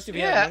 idiot. Especially if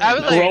he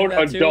has grown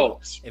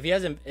adults. If he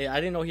hasn't, I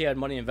didn't know he had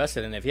money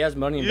invested in it. If he has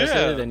money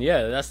invested in it, then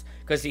that's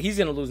because he's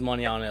gonna lose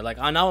money on it. Like,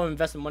 now I'm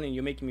investing money and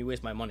you're making me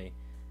waste my money.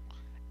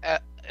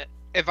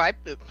 If I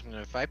put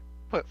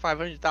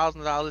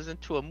 $500,000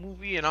 into a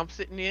movie and I'm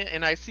sitting there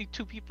and I see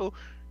 2 people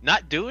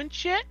not doing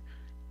shit,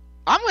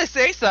 I'm gonna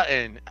say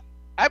something.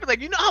 I'd be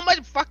like, you know how much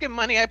fucking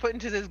money I put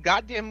into this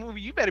goddamn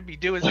movie? You better be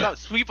doing stuff.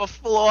 Sweep a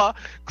floor,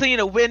 clean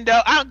a window.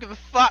 I don't give a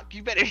fuck.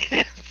 You better be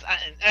something.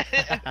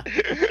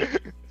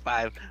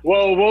 5.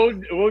 Well,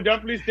 we'll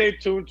definitely stay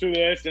tuned to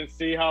this and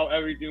see how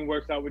everything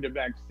works out with the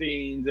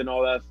vaccines and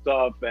all that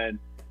stuff. And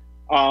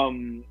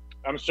I'm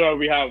sure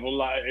we have a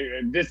lot.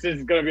 This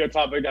is going to be a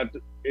topic that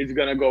is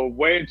going to go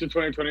way into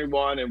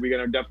 2021, and we're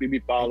going to definitely be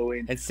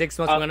following. In 6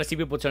 months, we're going to see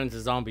people turn into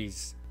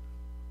zombies.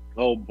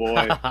 Oh,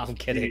 boy. I'm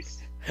kidding.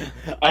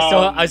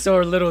 I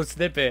saw a little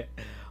snippet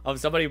of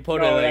somebody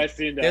put it. Like, I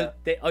seen that.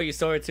 You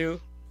saw it too?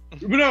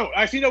 No,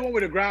 I seen that one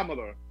with a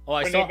grandmother.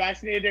 When they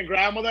vaccinated their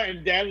grandmother,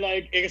 and then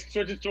like it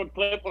switches to a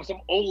clip of some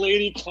old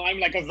lady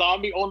climbing like a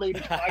zombie old lady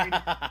climbing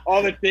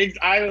all the things.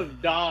 I was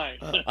dying.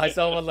 I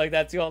saw one like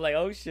that too. I'm like,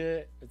 oh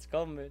shit, it's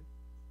coming.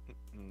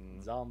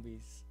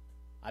 Zombies.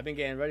 I've been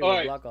getting ready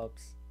with Black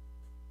Ops.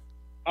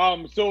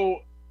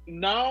 So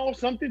now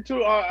something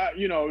to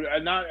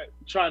not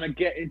trying to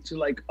get into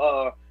like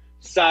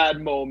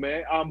sad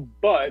moment.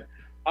 But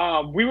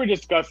we were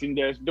discussing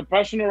this.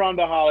 Depression around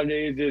the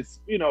holidays is,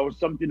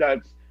 something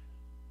that's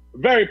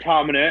very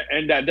prominent,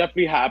 and that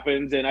definitely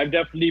happens. And I've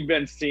definitely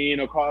been seeing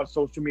across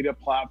social media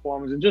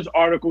platforms and just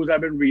articles I've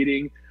been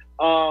reading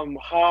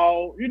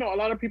how, a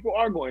lot of people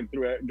are going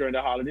through it during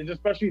the holidays,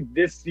 especially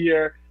this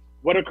year.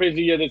 What a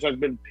crazy year this has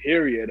been,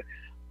 period.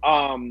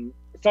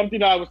 Something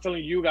that I was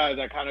telling you guys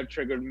that kind of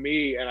triggered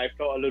me, and I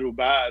felt a little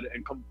bad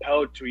and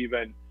compelled to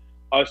even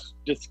us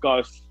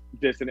discuss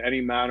this in any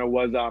manner,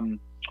 was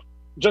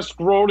just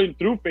scrolling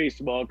through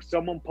Facebook.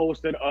 Someone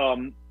posted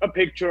a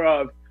picture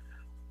of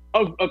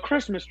a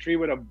Christmas tree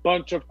with a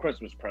bunch of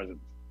Christmas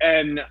presents,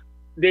 and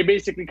they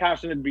basically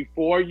captioned it,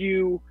 before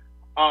you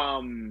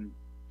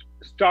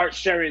start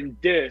sharing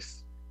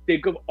this,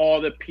 think of all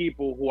the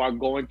people who are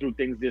going through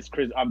things this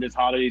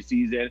holiday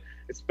season,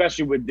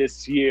 especially with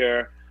this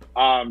year,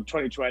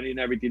 2020, and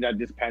everything that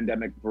this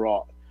pandemic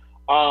brought.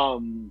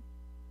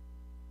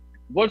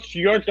 What's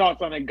your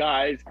thoughts on it,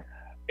 guys?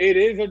 It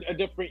is a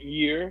different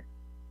year.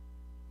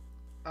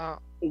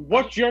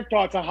 What's your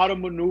thoughts on how to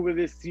maneuver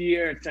this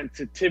year and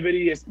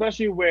sensitivity,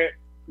 especially with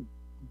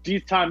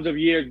these times of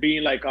years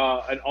being like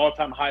an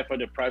all-time high for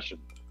depression?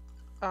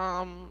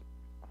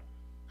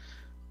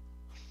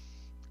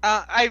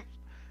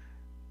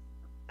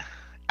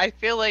 I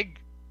feel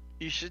like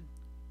you should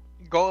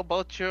go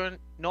about your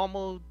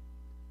normal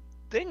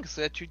things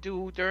that you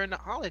do during the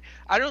holiday.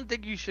 I don't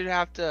think you should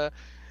have to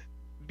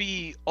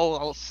be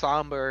all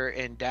somber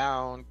and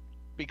down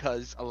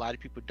because a lot of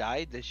people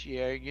died this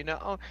year.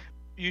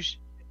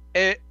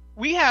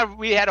 We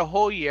had a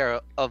whole year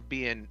of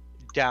being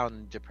down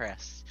and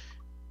depressed.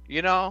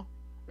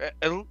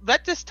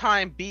 Let this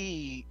time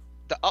be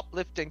the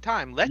uplifting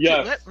time. Let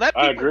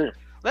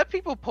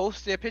people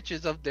post their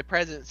pictures of their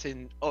presents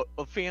and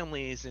of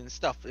families and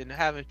stuff and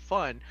having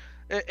fun.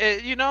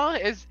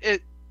 It's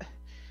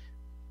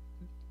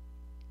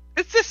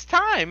this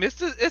time. It's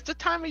the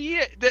time of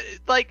year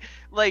that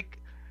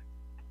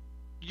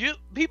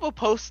people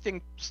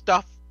posting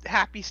stuff,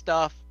 happy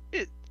stuff.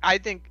 I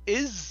think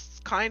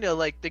is kind of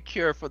like the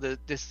cure for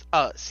this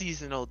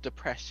seasonal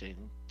depression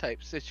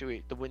type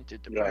situation, the winter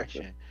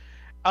depression.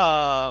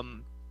 Yeah.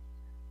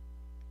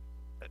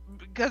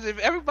 Because if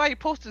everybody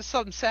posted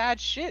some sad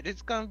shit,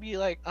 it's gonna be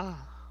like, no,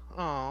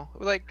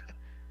 I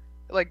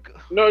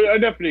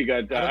definitely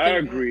got that. I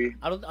agree.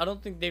 I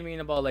don't think they mean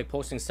about like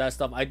posting sad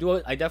stuff. I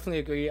definitely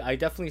agree. I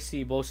definitely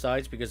see both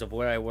sides because of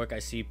where I work. I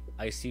see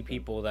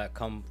people that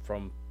come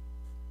from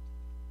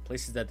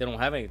places that they don't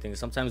have anything.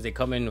 Sometimes they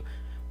come in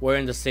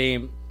wearing the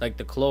same, like,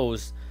 the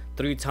clothes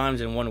 3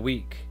 times in 1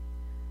 week,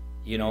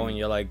 and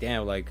you're like,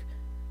 damn, like,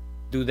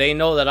 do they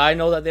know that I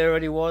know that they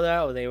already wore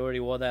that, or they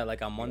already wore that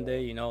like on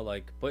Monday,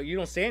 but you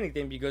don't say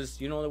anything because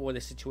you know what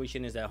the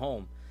situation is at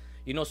home,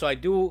 so I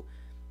do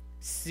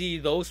see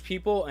those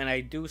people, and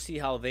I do see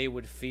how they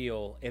would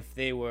feel if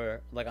they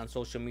were like on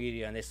social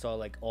media and they saw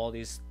like all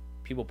these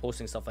people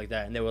posting stuff like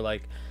that, and they were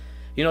like,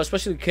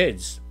 especially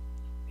kids,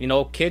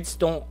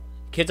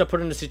 kids are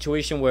put in a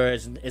situation where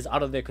it's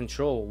out of their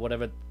control,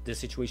 whatever the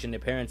situation their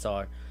parents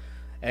are.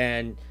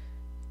 And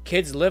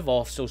kids live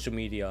off social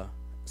media.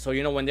 So,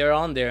 when they're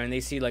on there and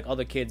they see, like,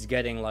 other kids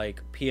getting,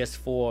 like,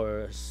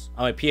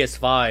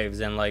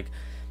 PS5s and, like,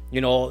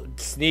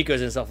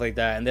 sneakers and stuff like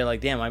that. And they're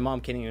like, damn, my mom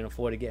can't even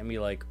afford to get me,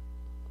 like,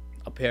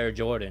 a pair of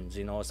Jordans,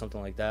 or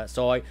something like that.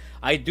 So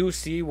I do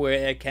see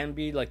where it can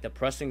be, like,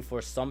 depressing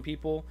for some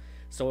people.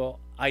 So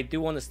I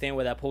do understand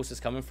where that post is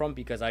coming from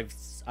because I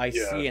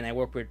see and I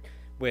work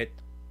with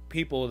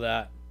people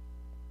that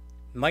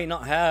might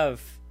not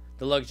have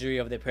the luxury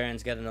of their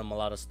parents getting them a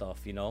lot of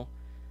stuff,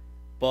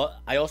 but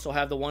I also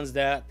have the ones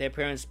that their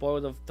parents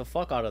spoil the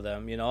fuck out of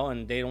them,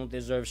 and they don't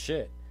deserve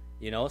shit,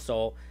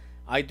 so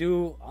I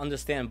do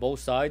understand both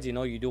sides.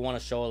 You do want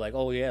to show like,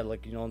 oh yeah,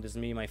 like, this is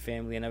me, my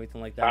family, and everything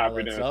like that,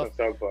 happiness all that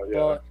stuff.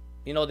 But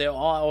there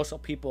are also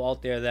people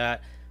out there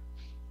that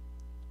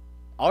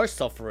are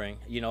suffering,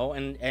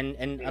 and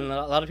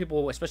a lot of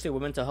people, especially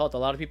with mental health, a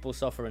lot of people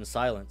suffer in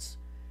silence.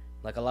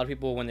 Like, a lot of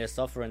people, when they're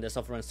suffering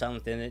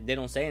silent, and they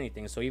don't say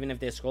anything. So even if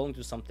they're scrolling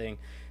through something,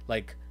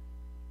 like,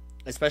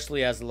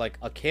 especially as like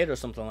a kid or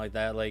something like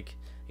that, like,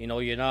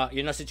 you're not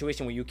in a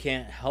situation where you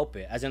can't help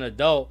it. As an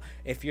adult,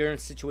 if you're in a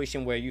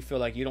situation where you feel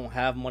like you don't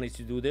have money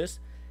to do this,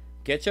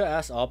 get your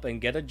ass up and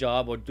get a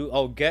job, or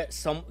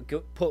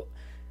put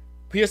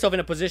yourself in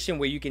a position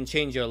where you can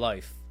change your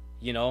life.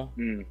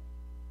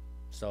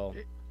 So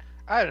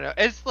I don't know.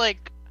 It's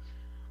like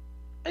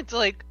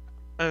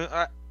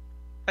I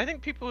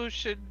think people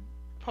should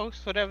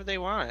post whatever they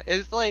want.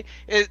 It's like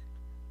it's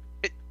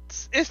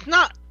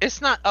not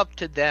up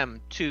to them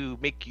to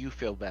make you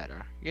feel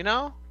better,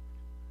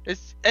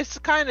 it's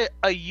kind of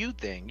a you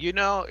thing,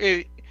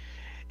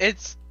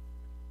 it's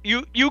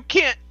you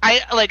can't.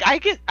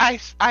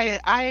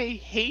 I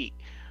hate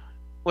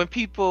when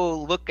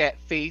people look at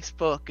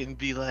Facebook and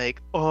be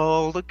like,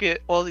 oh, look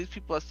at all these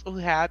people are so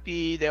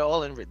happy, they're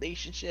all in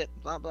relationship,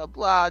 blah blah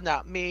blah,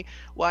 not me,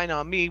 why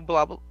not me,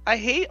 blah blah. I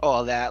hate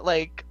all that.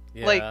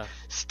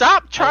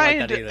 Stop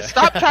trying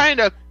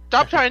to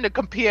stop trying to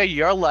compare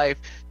your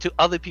life to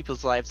other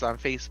people's lives on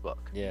Facebook.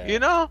 Yeah. You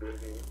know?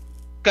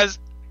 Because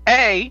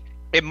A,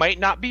 it might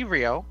not be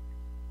real.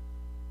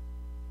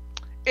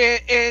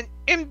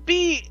 And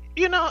B,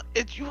 you know,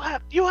 you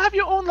have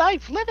your own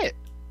life. Live it.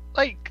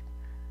 Like,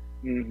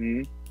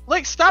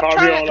 like stop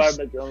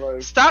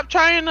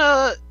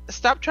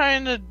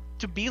trying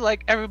to be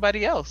like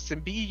everybody else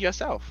and be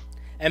yourself.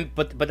 And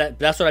but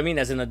that's what I mean.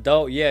 As an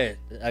adult, yeah,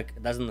 like,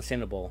 that's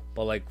understandable.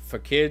 But like for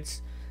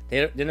kids,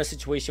 they're in a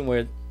situation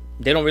where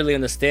they don't really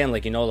understand.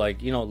 Like,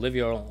 live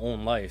your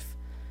own life.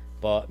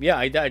 But yeah,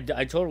 I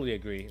totally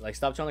agree. Like,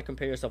 stop trying to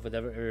compare yourself with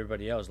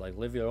everybody else. Like,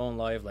 live your own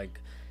life. Like,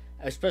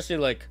 especially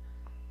like,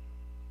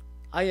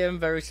 I am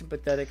very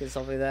sympathetic and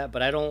stuff like that.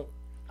 But I'm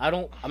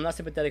not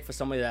sympathetic for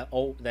somebody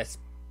that's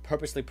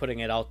purposely putting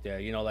it out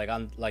there. You know, like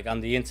on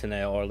the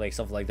internet or like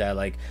stuff like that.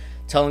 Like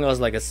telling us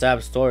like a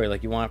sad story.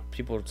 Like you want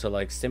people to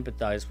like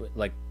sympathize with,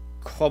 like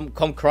come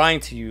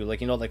crying to you.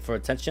 Like, like for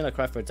attention, a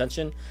cry for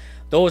attention.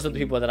 Those are the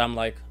people that I'm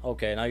like,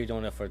 okay, now you're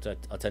doing it for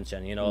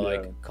attention.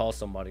 Like call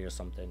somebody or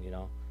something.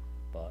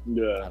 But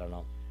I don't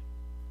know.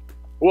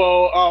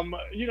 Well,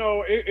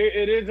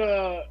 it is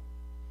a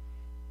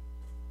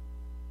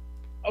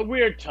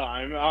weird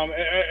time.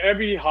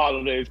 Every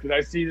holidays, because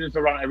I see this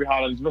around every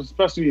holidays,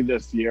 especially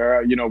this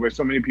year. Where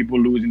so many people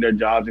losing their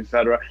jobs,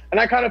 etc. And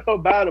I kind of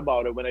felt bad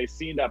about it when I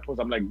seen that post.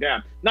 I'm like,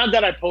 damn. Not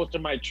that I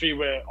posted my tree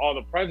with all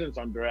the presents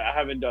under it. I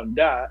haven't done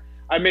that.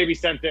 I maybe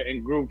sent it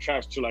in group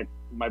chats to like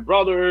my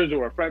brothers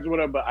or friends or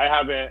whatever, but I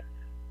haven't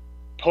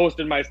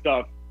posted my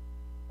stuff.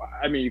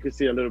 I mean, you can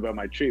see a little bit of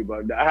my tree,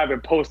 but I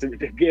haven't posted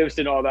the gifts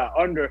and all that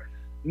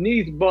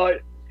underneath.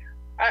 But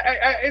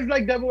it's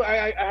like devil.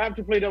 I have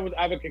to play devil's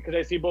advocate because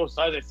I see both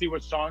sides. I see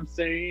what Sean's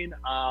saying,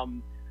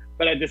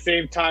 but at the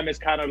same time, it's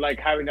kind of like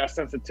having that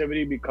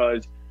sensitivity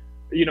because,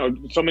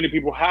 so many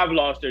people have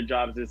lost their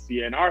jobs this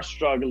year and are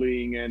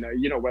struggling, and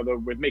whether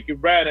with making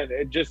rent and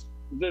it just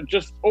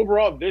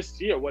overall this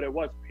year, what it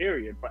was,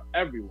 period, for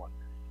everyone.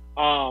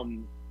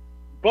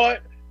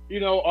 But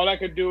all I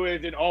could do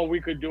is, and all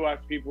we could do as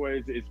people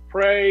is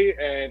pray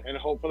and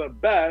hope for the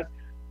best,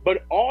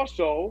 but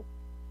also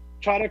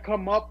try to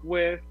come up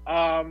with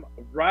acts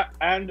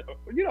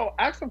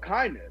of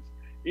kindness.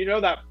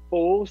 That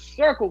full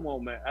circle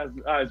moment,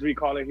 as we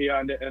call it here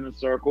in the inner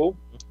circle.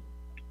 It's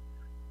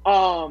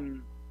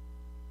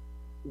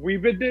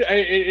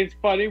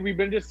funny. We've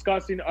been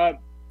discussing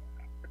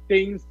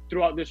things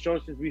throughout the show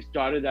since we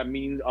started that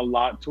means a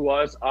lot to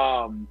us.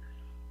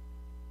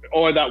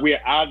 Or that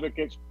we're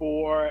advocates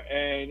for.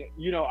 And,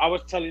 I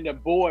was telling the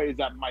boys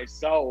that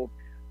myself,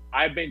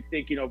 I've been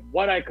thinking of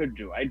what I could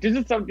do. This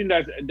is something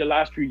that the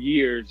last few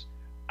years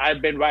I've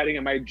been writing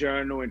in my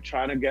journal and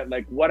trying to get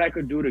like what I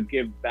could do to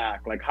give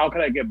back. Like, how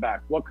could I give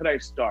back? What could I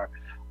start?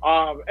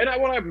 And I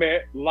want to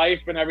admit,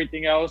 life and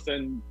everything else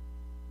and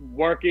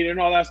working and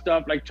all that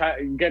stuff, like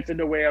gets in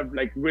the way of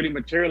like really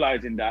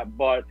materializing that.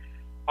 But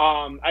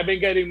I've been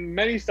getting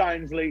many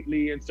signs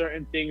lately and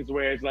certain things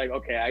where it's like,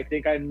 okay, I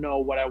think I know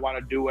what I want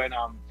to do. And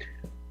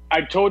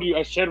I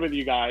shared with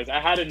you guys, I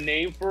had a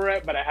name for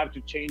it, but I have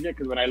to change it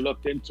because when I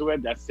looked into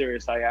it, that's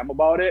serious I am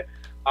about it.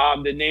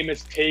 The name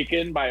is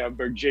taken by a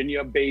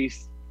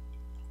Virginia-based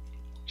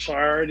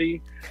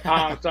charity.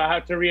 So I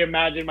have to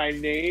reimagine my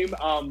name.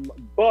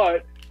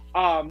 But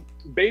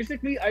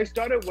basically,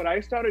 what I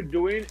started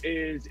doing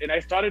is, and I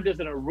started this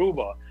in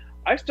Aruba,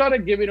 I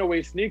started giving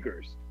away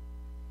sneakers.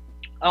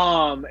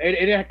 And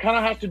it kind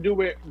of has to do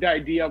with the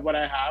idea of what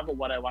I have or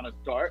what I want to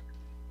start.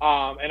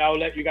 And I'll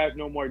let you guys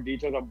know more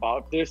details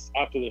about this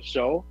after the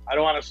show. I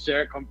don't want to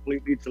share it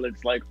completely till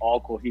it's like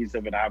all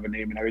cohesive and I have a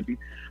name and everything.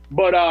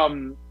 But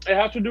it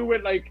has to do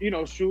with like,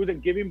 shoes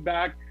and giving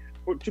back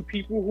to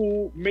people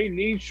who may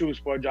need shoes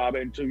for a job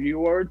interview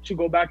or to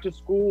go back to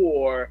school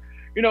or,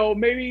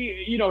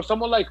 maybe,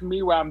 someone like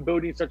me where I'm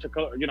building such a,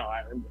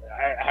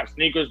 I have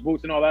sneakers,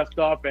 boots and all that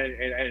stuff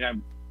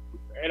and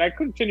I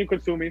continue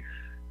consuming.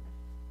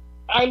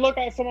 I look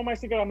at some of my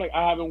sneakers, I'm like,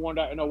 I haven't worn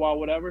that in a while,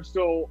 whatever.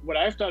 So what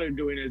I started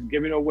doing is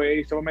giving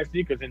away some of my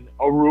sneakers. In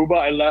Aruba,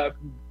 I left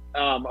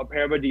a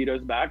pair of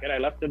Adidas back, and I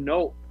left a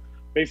note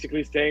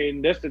basically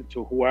saying, listen,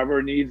 to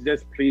whoever needs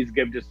this, please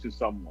give this to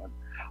someone.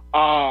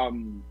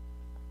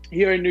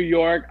 Here in New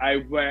York, I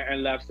went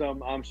and left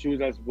some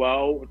shoes as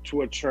well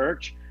to a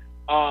church.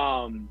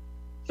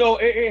 So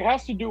it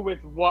has to do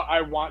with what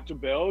I want to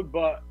build,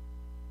 but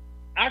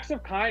acts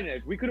of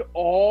kindness, we could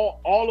all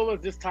of us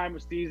this time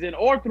of season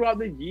or throughout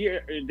the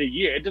year,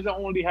 it doesn't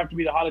only have to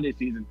be the holiday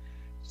season.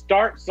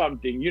 Start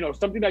something,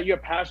 something that you're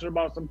passionate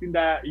about, something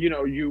that,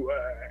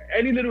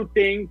 any little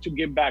thing to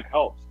give back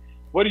helps.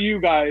 What do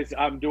you guys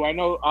do? I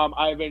know,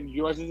 Ivan,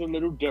 yours is a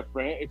little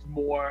different. It's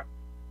more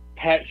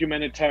pet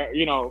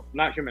humanitarian,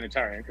 not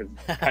humanitarian because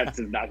pets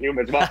is not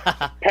humans, but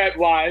pet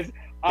wise.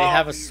 They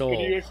have a soul. Can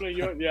you explain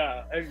yours?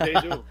 Yeah,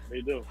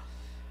 they do.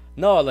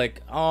 No,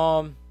 like,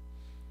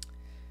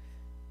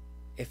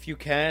 if you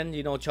can,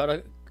 try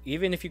to,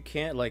 even if you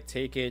can't, like,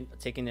 taking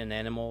an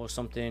animal or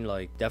something,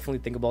 like, definitely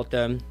think about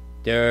them.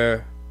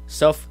 They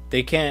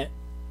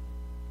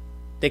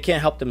they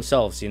can't help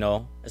themselves, you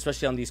know,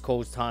 especially on these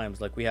cold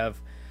times. Like we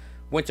have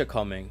winter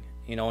coming,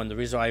 you know, and the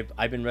reason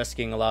I've been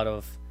rescuing a lot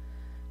of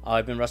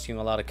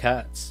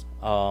cats,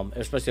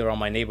 especially around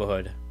my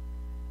neighborhood,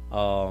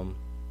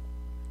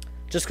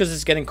 just because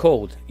it's getting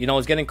cold. You know,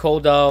 it's getting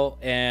cold out,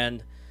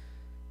 and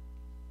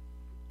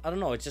I don't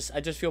know. I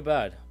just feel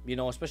bad, you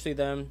know, especially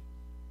them.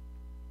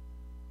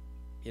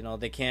 You know,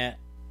 they can't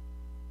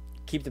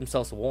keep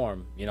themselves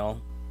warm. You know,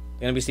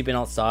 they're gonna be sleeping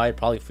outside,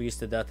 probably freeze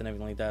to death and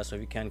everything like that. So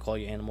if you can, call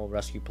your animal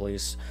rescue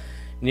police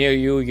near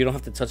you. You don't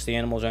have to touch the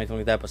animals or anything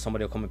like that, but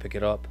somebody will come and pick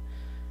it up.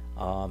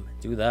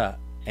 Do that.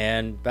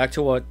 And back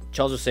to what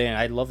Charles was saying,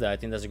 I love that. I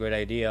think that's a great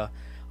idea.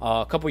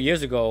 A couple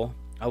years ago,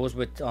 I was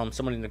with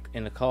somebody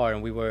in the car,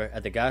 and we were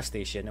at the gas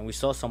station, and we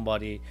saw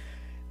somebody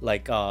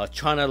like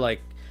trying to,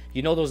 like,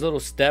 you know, those little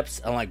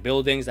steps on like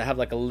buildings that have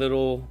like a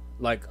little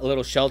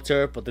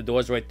shelter, but the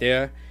door's right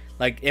there.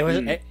 Like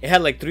it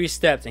had like 3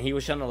 steps, and he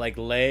was trying to like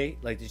lay,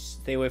 like, to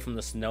stay away from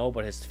the snow,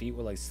 but his feet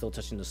were like still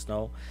touching the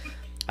snow.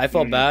 I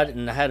felt bad,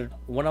 and I had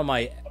one of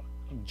my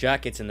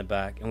jackets in the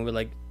back, and we were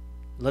like,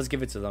 let's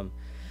give it to them.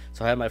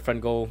 So I had my friend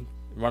go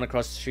run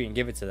across the street and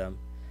give it to them.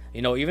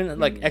 You know, even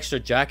like extra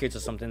jackets or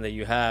something that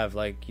you have,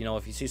 like, you know,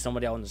 if you see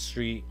somebody out on the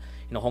street,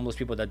 you know, homeless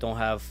people that don't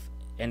have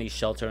any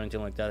shelter or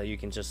anything like that, that you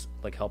can just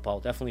like help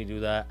out, definitely do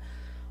that.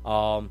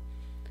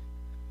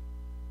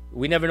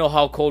 We never know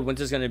how cold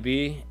winter's gonna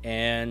be,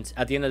 and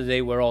at the end of the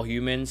day, we're all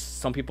humans.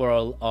 Some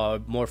people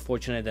are more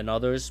fortunate than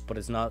others, but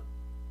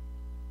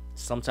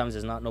sometimes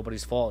it's not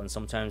nobody's fault, and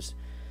sometimes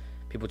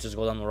people just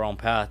go down the wrong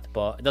path.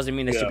 But it doesn't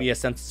mean it should be a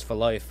sentence for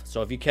life.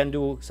 So if you can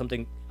do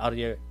something out of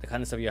the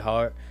kindness of your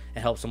heart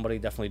and help somebody,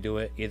 definitely do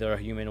it, either a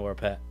human or a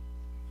pet.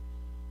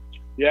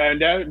 Yeah,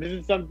 and this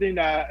is something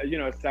that, you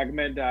know, a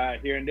segment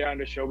here and there on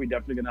the show we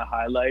definitely gonna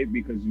highlight,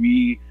 because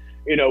we,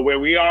 you know, where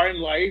we are in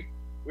life,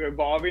 we're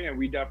evolving, and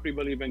we definitely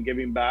believe in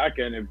giving back.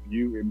 And if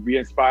we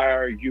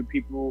inspire you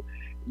people,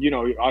 you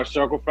know, our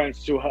circle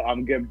friends to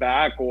give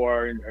back,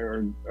 or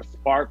a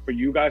spark for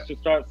you guys to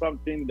start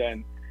something,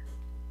 then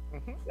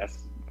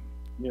that's,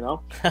 you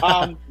know.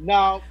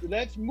 Now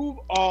let's move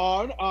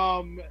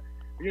on.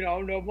 You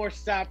know, no more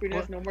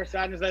sappiness, no more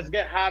sadness. Let's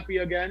get happy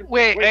again.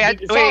 Wait.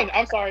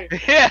 I'm sorry.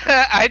 Yeah,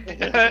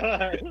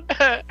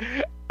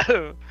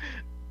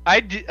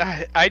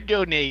 I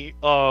donate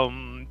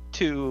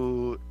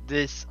to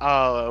this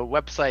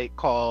website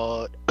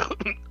called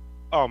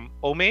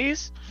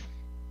Omaze.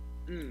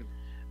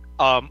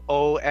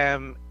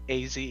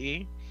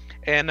 OMAZE,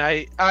 and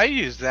I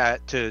use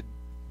that to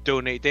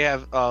donate. They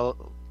have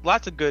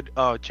lots of good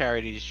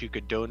charities you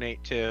could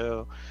donate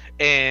to,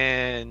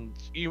 and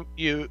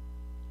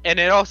and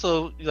it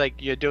also,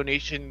 like, your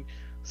donation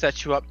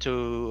sets you up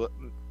to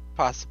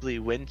possibly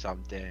win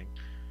something.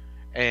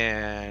 But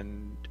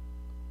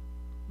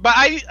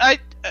I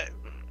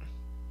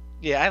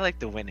like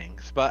the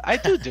winnings, but I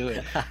do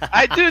it.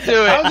 I do it.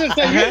 I was just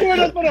saying, you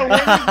doing it for the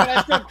winnings, but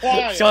I still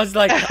quiet. Sean's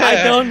like,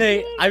 I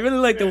donate. I really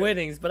like the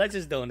winnings, but I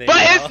just donate. But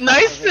it's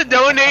nice to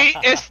donate.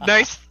 It's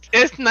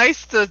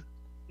nice to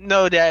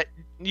know that,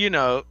 you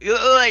know,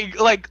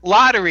 like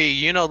lottery.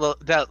 You know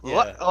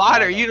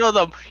lottery. You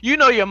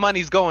know your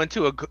money's going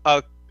to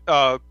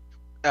a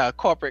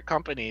corporate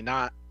company,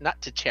 not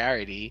to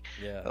charity.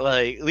 Yeah.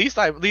 Like at least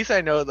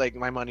I know, like,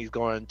 my money's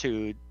going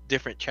to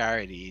different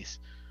charities.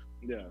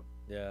 Yeah.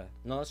 Yeah,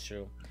 no, that's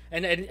true,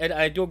 and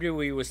I do agree with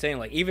what you were saying.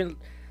 Like, even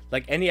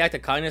like any act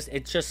of kindness,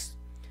 it's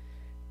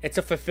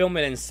a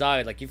fulfillment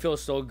inside. Like, you feel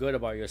so good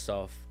about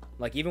yourself.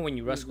 Like, even when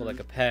you rescue like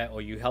a pet,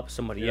 or you help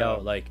somebody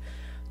out, like,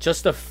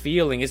 just the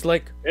feeling. It's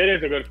like, it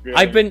is a good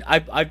feeling.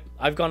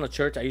 I've gone to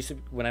church.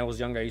 When I was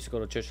younger, I used to go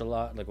to church a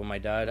lot. Like with my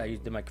dad, I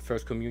did my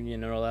first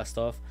communion and all that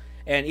stuff.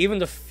 And even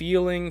the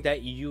feeling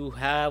that you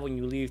have when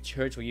you leave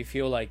church, where you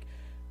feel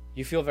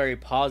very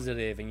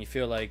positive, and you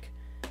feel like.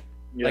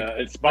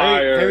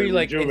 Inspired, very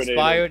like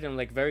inspired, and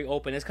like very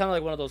open. It's kind of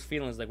like one of those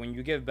feelings, like when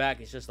you give back,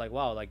 it's just like,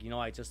 wow, like, you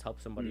know, I just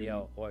helped somebody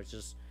out, or it's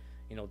just,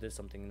 you know, did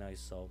something nice.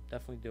 So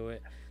definitely do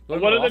it.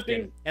 One of the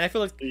things, and I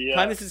feel like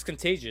kindness is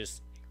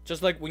contagious.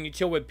 Just like when you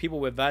chill with people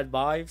with bad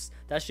vibes,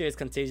 that shit is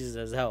contagious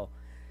as hell.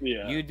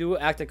 Yeah. You do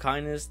act of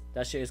kindness,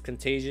 that shit is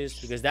contagious,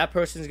 because that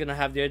person's gonna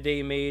have their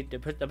day made.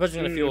 That person's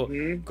gonna feel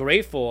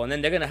grateful, and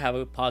then they're gonna have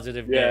a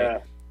positive day.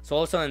 So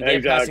all of a sudden,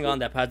 they're passing on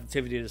that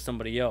positivity to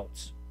somebody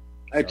else.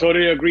 I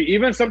totally agree.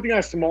 Even something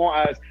as small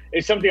as,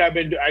 it's something I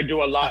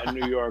do a lot in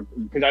New York,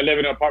 because I live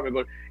in an apartment.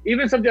 But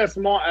even something as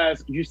small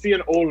as, you see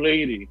an old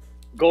lady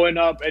going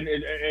up in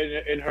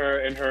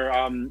her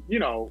you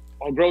know,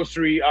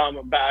 grocery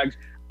bags.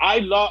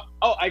 I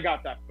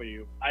got that for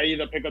you. I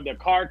either pick up their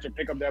carts or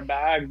pick up their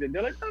bags, and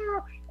they're like,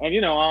 oh. And, you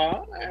know,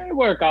 I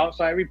work out,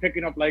 so I be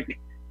picking up like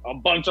a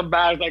bunch of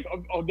bags, like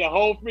of the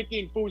whole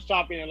freaking food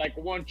shopping in like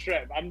one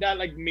trip. I'm that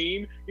like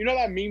meme. You know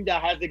that meme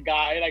that has the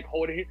guy like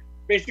holding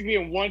basically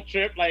in one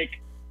trip,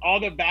 like all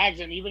the bags,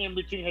 and even in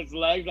between his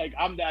legs, like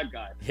I'm that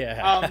guy.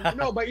 Yeah.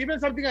 No, but even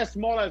something as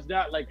small as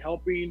that, like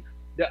helping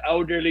the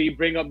elderly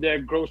bring up their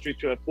groceries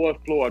to a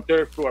 4th floor,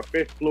 3rd floor,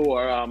 5th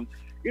floor,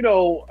 you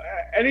know,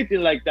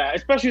 anything like that,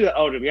 especially the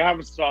elderly. I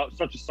have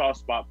such a soft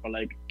spot for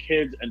like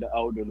kids and the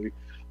elderly.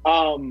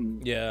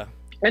 Yeah.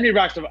 Any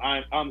acts of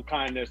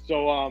kindness.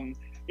 So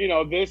you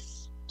know,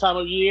 this time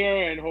of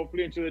year and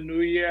hopefully into the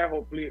new year,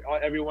 hopefully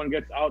everyone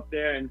gets out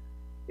there and,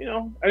 you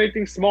know,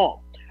 anything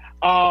small.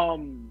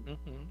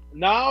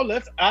 Now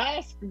let's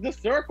ask the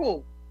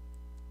circle.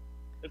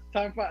 It's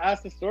time for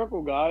Ask the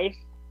Circle, guys.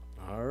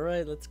 All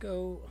right, let's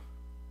go.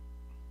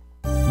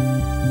 We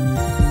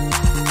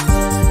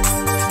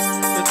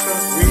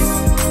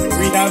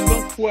have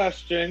some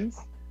questions.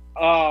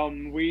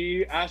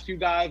 We asked you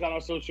guys on our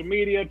social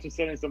media to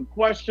send in some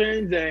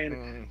questions,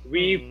 and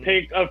we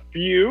picked a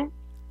few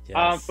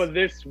for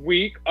this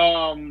week.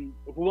 Who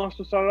wants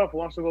to start off? Who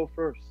wants to go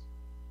first?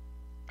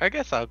 I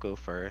guess I'll go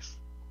first.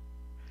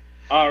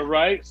 All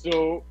right.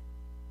 So,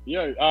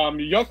 yeah.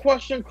 Your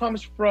question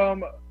comes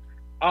from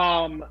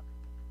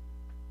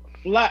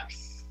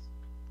Flex.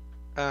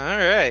 All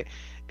right.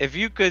 If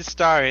you could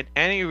star in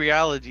any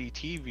reality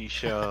TV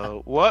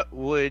show, what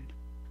would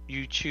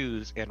you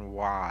choose and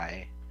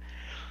why?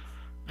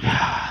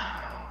 Not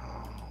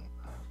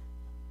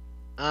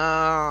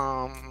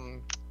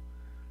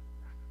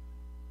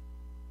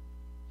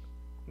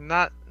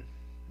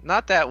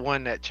that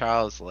one that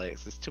Charles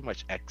likes. It's too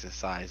much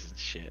exercise and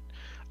shit.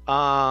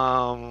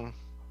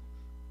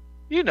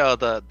 You know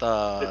the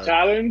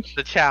challenge.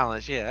 The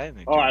challenge, yeah.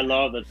 I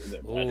love it.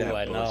 I know.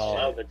 I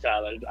love the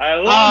challenge. I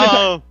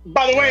love it.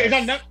 By the way, it's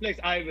on Netflix,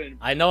 Ivan.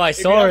 I know. I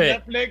saw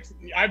it. Netflix.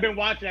 I've been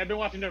watching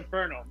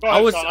Inferno.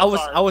 I was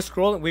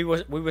scrolling. We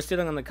were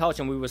sitting on the couch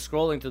and we were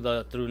scrolling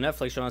through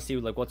Netflix trying to see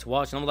like what to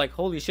watch. And I'm like,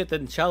 holy shit, the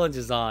challenge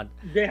is on.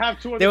 They have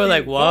two. They were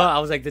like, what? I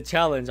was like, the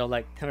challenge. I was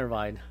like, never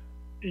mind.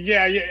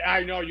 Yeah.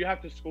 I know. You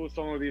have to school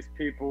some of these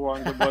people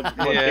on what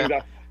things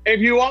are. If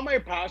you want my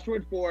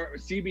password for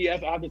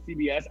CBS, I have the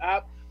CBS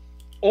app.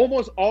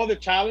 Almost all the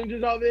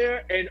challenges are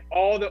there, and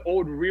all the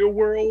old Real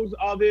Worlds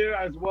are there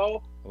as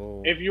well.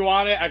 Oh. If you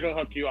want it, I can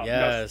hook you up.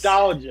 Yes.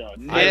 Nostalgia.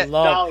 I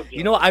love.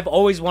 You know, I've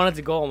always wanted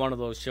to go on one of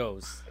those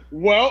shows.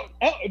 Well,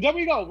 there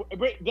we go.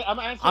 I'm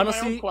answering my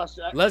own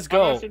question. Let's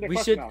go. We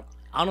should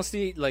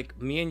honestly, like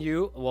me and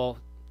you. Well,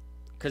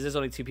 because there's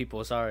only two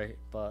people. Sorry,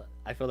 but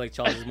I feel like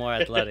Charles is more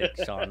athletic.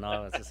 Sean,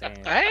 no, it's the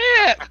same.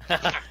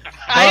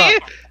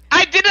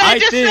 I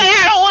just say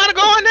I don't want to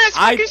go on that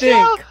I think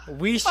show?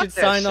 We should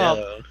sign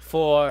up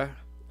for.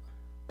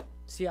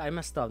 See, I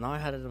messed up. Now I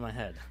had it in my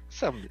head.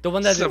 The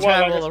one that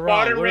travel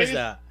around. What is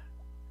that?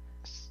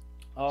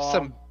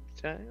 Let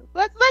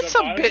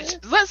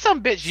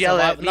some bitch yell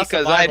at me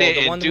because I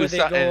didn't do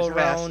something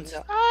around.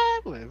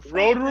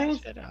 Road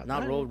rules?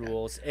 Not road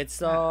rules.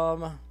 It's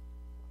I'll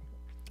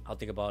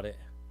think about it.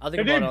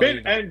 They've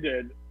been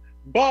ended,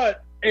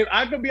 but if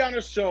I could be on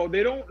a show,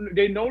 they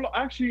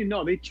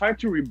tried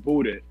to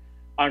reboot it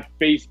on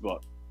Facebook,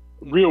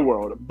 Real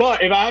World.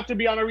 But if I have to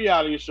be on a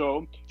reality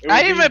show,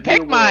 I didn't even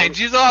pick mine.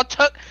 You all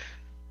took.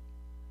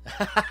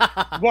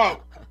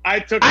 Well, I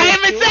took. I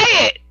didn't even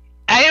say it.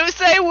 I didn't even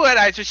say what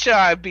I should show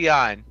I'd be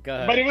on. Go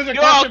ahead. But it was a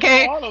question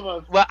for all of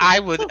us. Well, I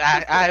was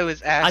asked. I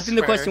think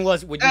the question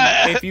was, would you,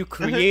 if you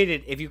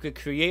could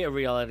create a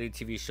reality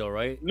TV show,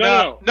 right?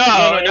 No.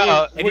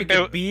 If you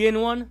could be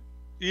in one.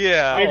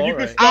 Yeah. If you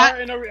could star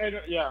in a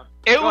yeah.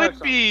 It would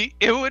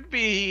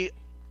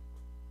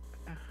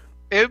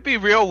be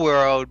Real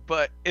World,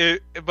 but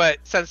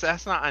since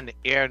that's not on the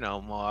air no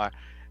more,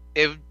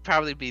 it would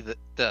probably be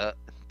the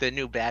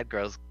new Bad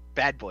Boys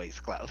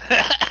Club.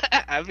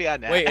 I'll be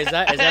on that. Wait, is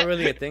that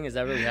really a thing? Is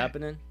that really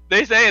happening?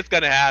 They say it's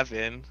gonna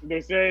happen.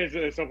 They say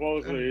it's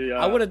supposedly.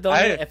 I would have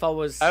done it if I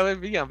was. I would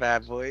be on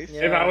Bad Boys.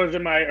 Yeah. If I was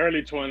in my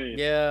early 20s.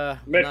 Yeah.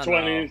 Mid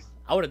 20s.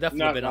 I would have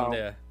definitely been on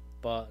there.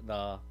 But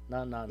no.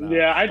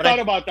 Yeah, I thought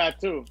about that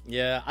too.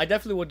 Yeah, I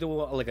definitely would do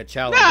like a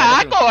challenge.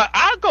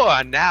 I'll go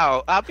on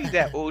now. I'll be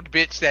that old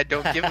bitch that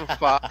don't give a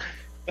fuck.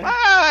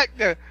 Fuck.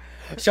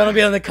 Sean will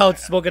be on the couch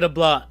smoking a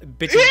blunt.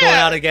 Bitches going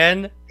out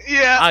again.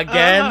 Yeah.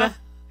 Again.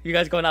 You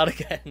guys going out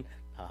again.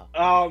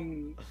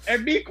 And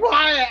be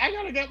quiet. I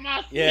gotta get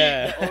my sleep.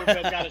 Yeah.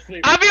 Gotta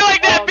sleep. I'll be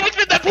like that bitch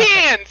with the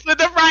pans, with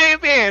the frying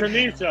pan.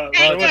 Tanisha.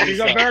 She's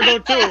a Virgo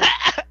too.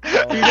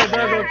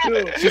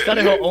 She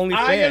started her OnlyFans.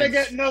 I gotta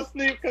get no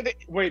sleep.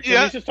 Wait,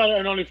 Tanisha started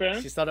an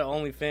OnlyFans? She started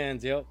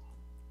OnlyFans, yep.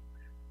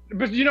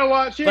 But you know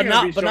what? But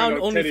now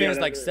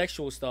OnlyFans like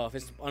sexual stuff.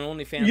 It's on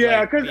OnlyFans.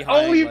 Yeah, because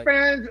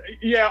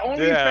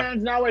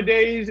OnlyFans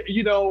nowadays,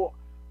 you know,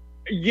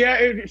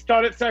 it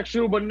started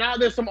sexual, but now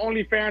there's some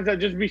OnlyFans that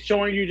just be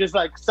showing you just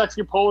like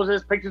sexy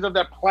poses, pictures of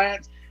their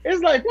plants.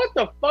 It's like, what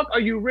the fuck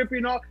are you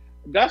ripping off?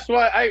 That's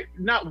why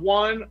not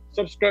one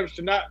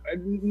subscription,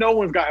 no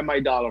one's gotten my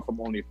dollar from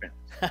OnlyFans.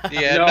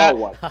 Yeah, no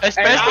one.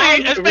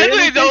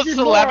 Especially those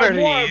celebrities.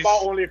 More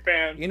about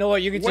OnlyFans. You know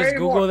what? You can just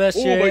Google that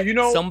shit.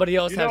 But somebody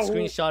else has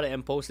screenshot it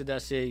and posted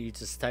that shit. You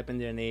just type in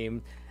their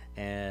name,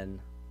 and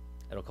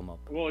it'll come up.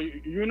 Well,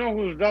 you know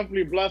who's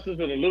definitely blessed us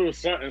with a little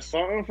something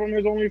from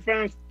his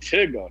OnlyFans?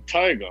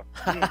 Tiger.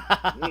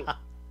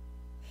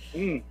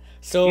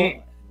 So,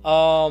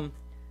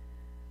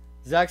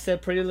 Zach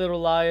said Pretty Little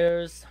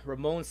Liars.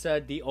 Ramon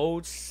said the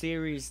old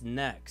series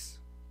next.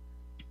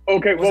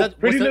 Okay, well,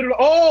 Pretty Little.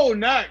 Oh,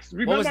 next.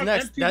 Remember what was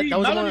next? That was the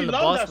one on the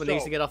bus when they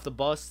used to get off the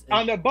bus.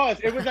 On the bus,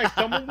 it was like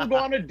someone would go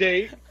on a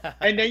date,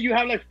 and then you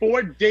have like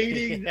 4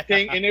 dating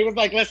thing, and it was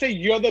like, let's say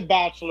you're the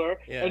bachelor,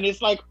 and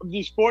it's like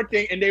these 4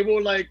 things, and they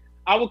will like,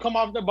 I will come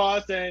off the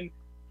bus, and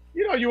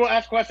you know, you will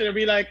ask questions and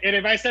be like, and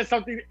if I said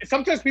something,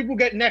 sometimes people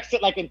get next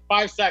it like in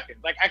 5 seconds.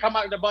 Like I come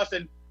out of the bus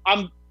and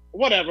I'm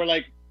whatever,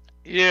 like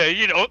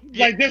you know,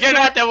 like this is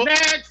not the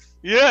next.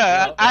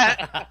 Yeah,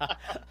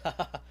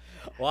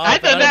 wow, I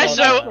thought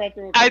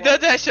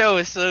that show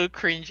was so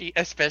cringy,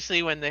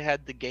 especially when they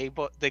had the gay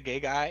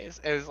guys.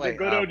 It was like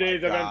the good old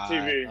days of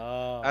MTV.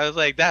 I was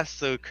like, that's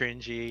so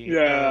cringy.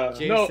 Yeah,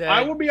 no,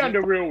 I would be on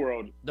the Real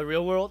World. The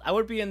Real World, I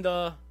would be in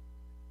the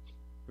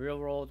Real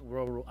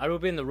World. I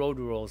would be in the Road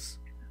Rules.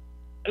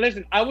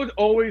 Listen, I was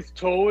always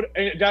told,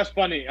 and that's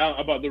funny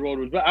about the Road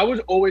Rules, but I was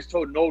always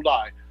told, no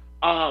lie,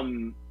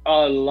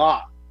 a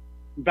lot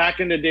back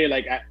in the day,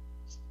 like at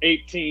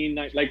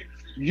 18, like.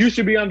 You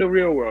should be on the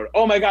Real World.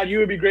 Oh my God, you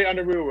would be great on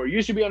the Real World.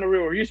 You should be on the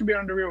Real World. You should be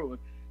on the Real World.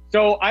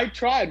 So I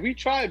tried. We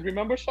tried.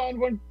 Remember, Sean?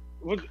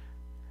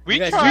 We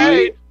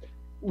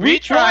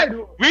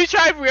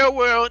tried Real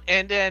World,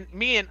 and then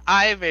me and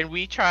Ivan,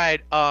 we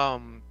tried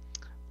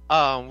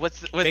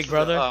what's Big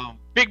Brother?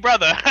 Big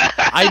Brother.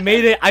 I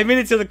made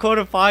it to the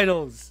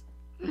quarterfinals.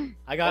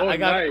 I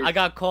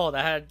got called.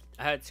 I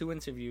had 2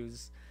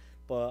 interviews,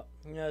 but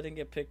I didn't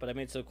get picked. But I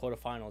made it to the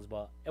quarterfinals.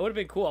 But it would have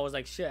been cool. I was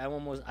like, shit, I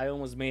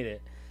almost made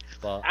it.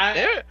 But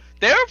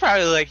they were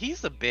probably like,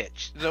 he's a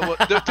bitch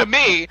to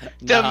me,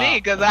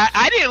 because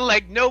I didn't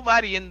like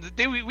nobody in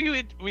the.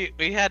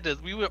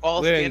 We were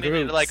all standing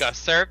in like a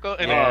circle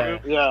in a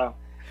group. Yeah.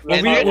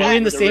 Were we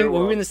in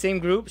the same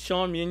group,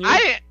 Sean, me and you?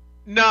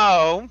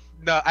 No,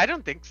 I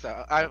don't think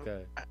so.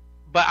 Okay.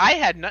 But I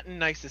had nothing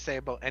nice to say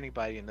about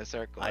anybody in the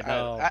circle. I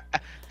know.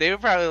 They were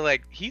probably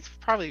like, he's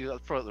probably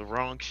for the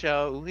wrong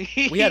show. We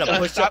had a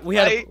push-up. We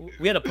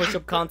had a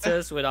push-up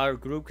contest with our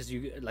group because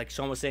you, like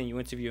Sean was saying, you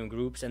interview in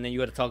groups, and then you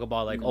had to talk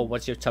about like, oh,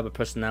 what's your type of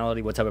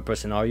personality? What type of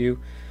person are you?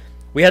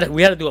 We had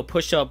to do a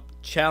push-up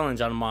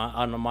challenge on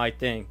my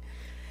thing,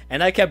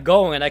 and I kept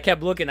going, and I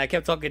kept looking, I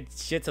kept talking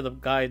shit to the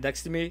guy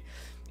next to me.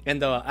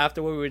 And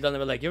after we were done, they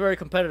were like, "You're very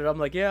competitive." I'm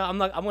like, "Yeah, I'm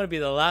gonna be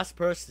the last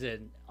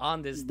person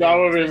on this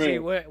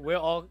thing. We're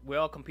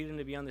all competing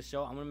to be on the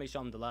show. I'm gonna make sure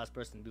I'm the last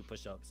person to do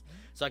push-ups."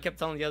 So I kept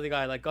telling the other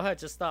guy, like, "Go ahead,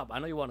 just stop. I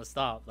know you want to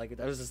stop." Like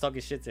I was just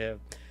talking shit to him.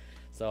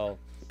 So,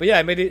 but yeah,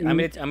 I made it. I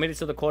made it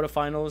to the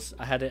quarterfinals.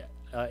 I had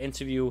an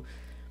interview.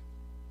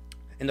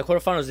 In the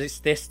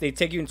quarterfinals, they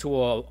take you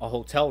into a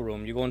hotel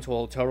room. You go into a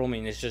hotel room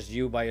and it's just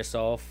you by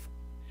yourself,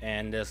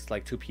 and there's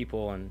like 2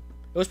 people, and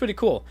it was pretty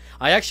cool.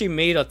 I actually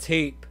made a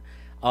tape.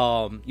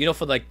 For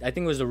like, I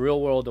think it was the Real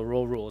World or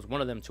Road Rules,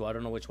 one of them 2. I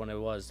don't know which one it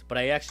was, but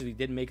I actually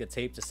did make a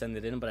tape to send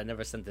it in, but I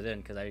never sent it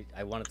in because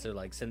I wanted to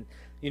like send.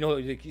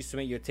 You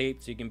submit your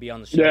tape so you can be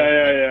on the show.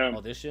 Yeah.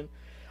 Audition.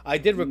 I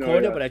did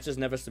record it, but I just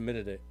never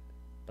submitted it.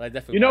 But I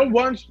definitely.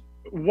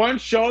 One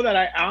show that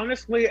I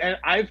honestly, and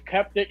I've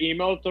kept the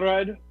email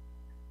thread,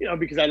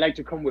 because I like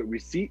to come with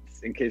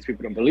receipts in case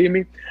people don't believe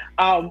me.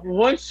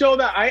 One show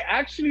that I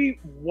actually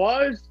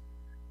was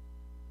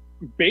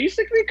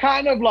basically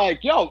kind of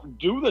like, yo,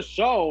 do the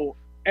show,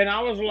 and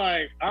I was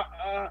like,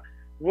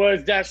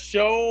 was that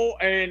show,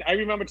 and I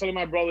remember telling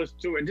my brothers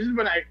too, and this is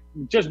when I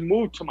just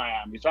moved to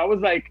Miami, so I was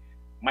like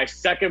my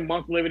 2nd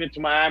month living into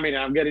Miami, and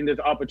I'm getting this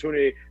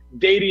opportunity,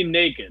 Dating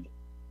Naked.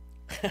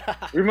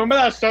 Remember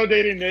that show,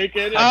 Dating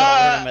Naked?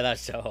 I remember that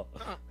show.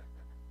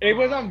 It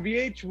was on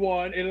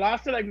VH1. It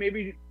lasted like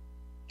maybe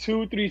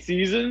 2-3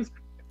 seasons,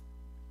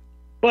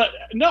 but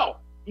no,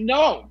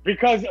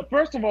 because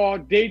first of all,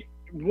 they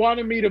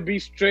wanted me to be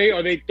straight,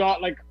 or they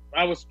thought like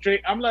I was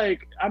straight. I'm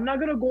like, I'm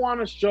not gonna go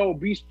on a show,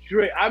 be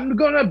straight. I'm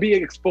gonna be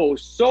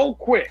exposed so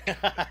quick.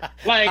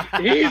 Like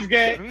he's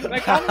gay.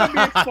 Like I'm gonna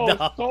be exposed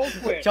so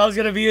quick. Charles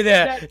gonna be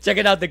there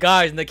checking out the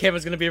guys, and the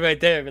camera's gonna be right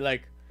there. Be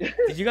like,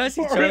 did you guys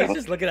see Charlie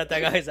just looking at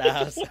that guy's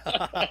ass?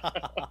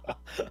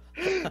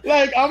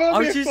 Like I'm gonna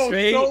be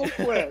exposed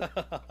so quick.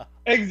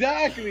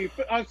 Exactly.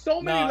 On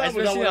so many levels.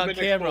 Especially on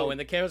camera, exposed. When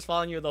the camera's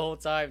following you the whole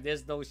time,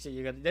 there's no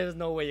shit. There's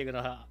no way you're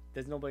gonna.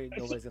 Nobody's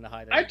gonna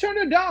hide it. I turned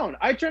it down.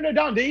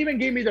 They even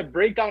gave me the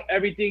breakdown,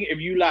 everything. If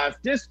you last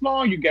this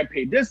long, you get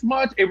paid this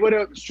much.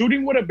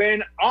 Shooting would have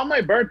been on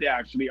my birthday,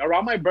 actually,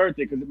 around my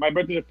birthday, because my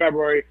birthday is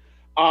February.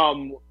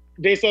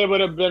 They said it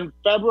would have been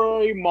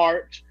February,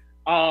 March,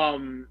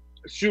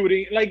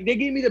 shooting. Like they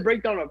gave me the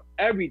breakdown of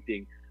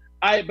everything.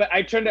 I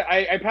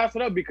passed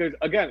it up because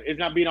again, it's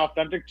not being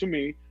authentic to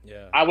me.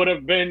 Yeah. I would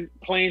have been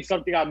playing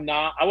something I'm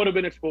not. I would have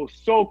been exposed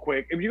so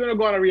quick. If you're gonna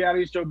go on a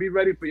reality show, be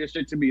ready for your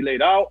shit to be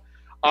laid out.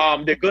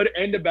 The good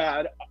and the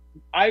bad.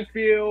 I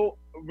feel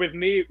with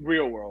me,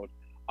 Real World,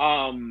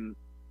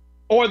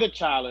 or the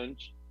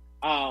challenge.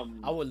 I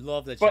would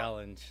love the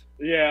challenge.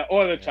 Yeah,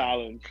 or the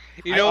challenge.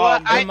 You know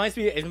what? It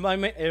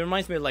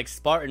reminds me of like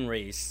Spartan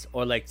Race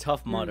or like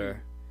Tough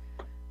Mudder.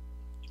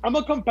 I'm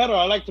a competitor.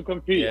 I like to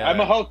compete. Yeah. I'm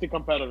a healthy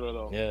competitor,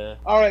 though. Yeah.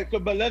 All right. So,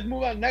 but let's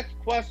move on. Next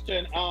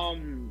question.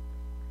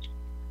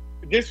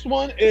 This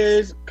one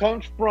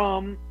comes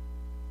from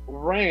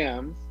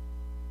Rams,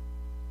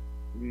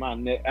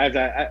 I'm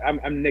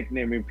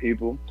nicknaming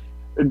people.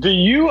 Do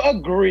you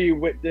agree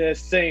with the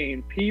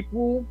saying,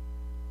 people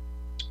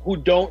who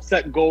don't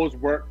set goals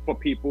work for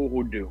people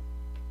who do?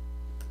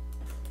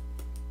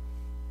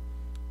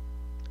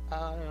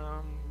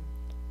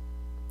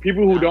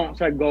 People who don't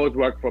set goals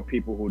work for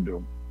people who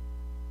do.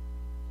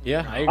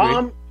 Yeah, I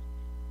agree.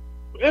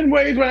 In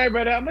ways when I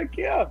read it, I'm like,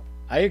 yeah.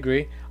 I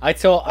agree. I'm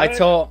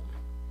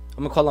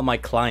gonna call them my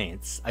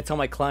clients. I tell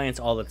my clients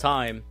all the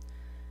time,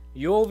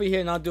 you're over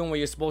here not doing what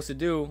you're supposed to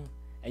do,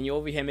 and you're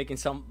over here making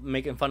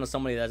fun of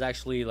somebody that's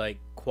actually like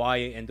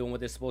quiet and doing what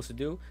they're supposed to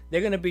do.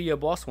 They're gonna be your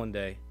boss one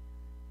day.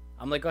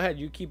 I'm like, go ahead,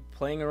 you keep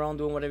playing around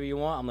doing whatever you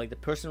want. I'm like, the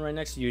person right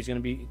next to you is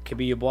could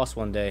be your boss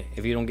one day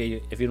if you don't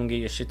get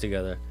your shit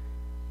together.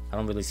 I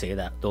don't really say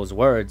those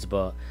words,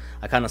 but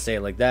I kind of say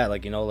it like that,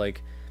 like, you know,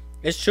 like,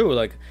 it's true.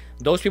 Like,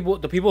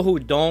 the people who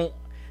don't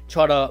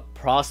try to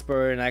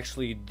prosper and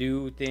actually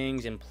do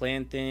things and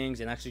plan things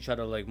and actually try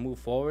to like move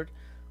forward,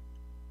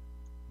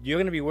 you're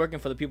gonna be working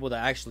for the people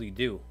that actually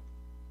do.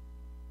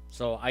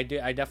 So I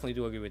definitely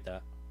do agree with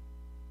that.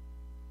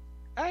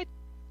 I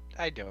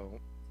don't.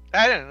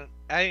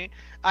 I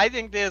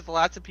think there's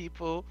lots of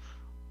people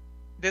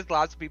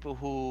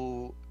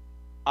who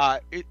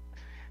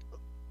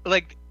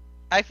like,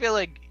 I feel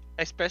like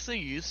especially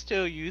used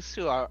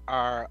to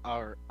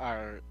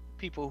are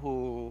people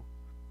who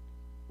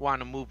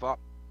want to move up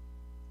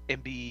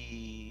and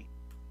be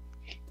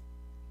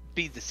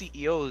the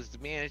CEOs, the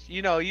managers.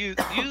 You know, you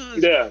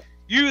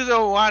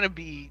don't want to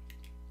be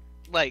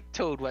like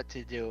told what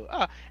to do.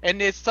 And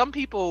there's some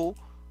people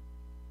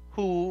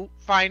who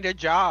find a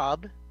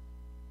job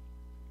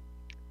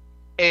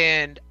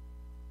and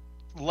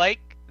like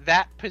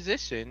that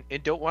position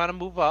and don't want to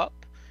move up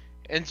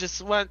and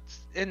just want,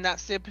 and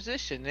that's their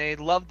position. They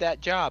love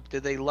that job.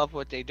 They love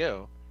what they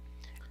do,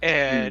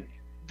 and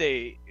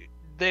they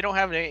don't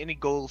have any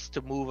goals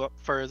to move up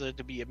further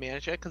to be a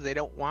manager because they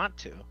don't want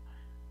to.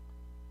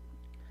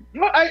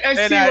 Well,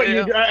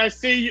 I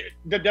see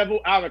the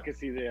devil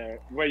advocacy there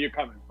where you're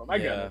coming from. I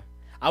get it.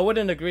 I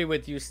wouldn't agree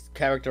with you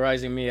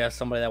characterizing me as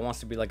somebody that wants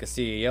to be like a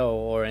CEO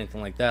or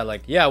anything like that.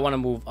 Like, yeah, I want to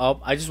move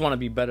up. I just want to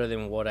be better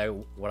than what I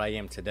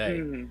am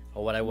today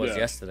or what I was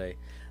yesterday.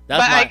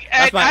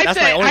 That's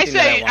my only thing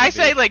that I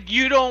say like,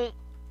 you're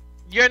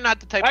not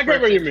the type of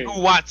person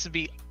who wants to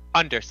be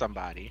under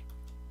somebody.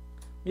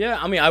 Yeah,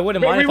 I mean, I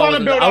wouldn't mind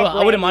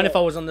if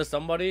I was under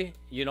somebody,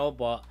 you know,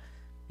 but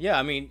yeah,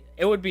 I mean,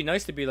 it would be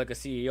nice to be like a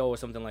CEO or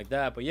something like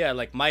that. But yeah,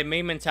 like, my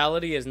main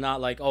mentality is not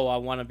like, oh,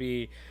 I'm gonna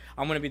be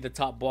the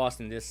top boss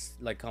in this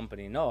like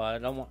company. No, I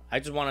don't want. I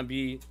just want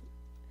to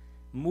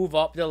move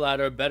up the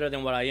ladder better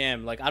than what I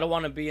am. Like, I don't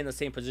want to be in the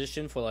same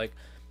position for like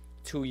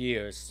 2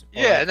 years.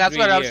 Yeah, and that's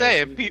what I'm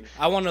saying.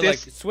 I want to like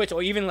switch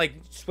or even like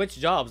switch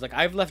jobs. Like,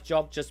 I've left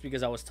jobs just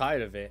because I was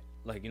tired of it.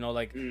 Like, you know,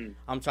 like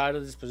I'm tired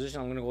of this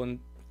position. I'm gonna go and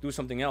do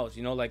something else.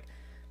 You know, like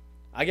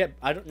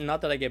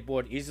not that I get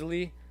bored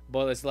easily,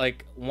 but it's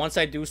like once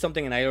I do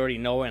something and I already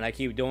know it and I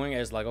keep doing it,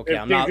 it's like, okay,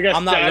 I'm not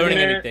learning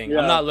anything. Yeah.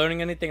 I'm not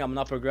learning anything. I'm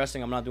not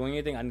progressing. I'm not doing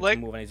anything. I need to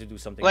move. I need to do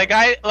something.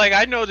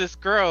 I know this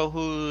girl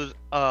who's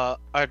a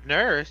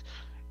nurse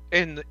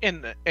in the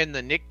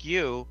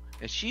NICU,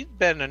 and she's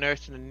been a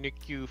nurse in the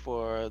NICU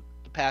for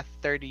the past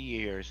 30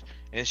 years,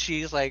 and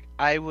she's like,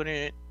 I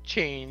wouldn't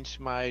change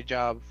my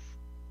job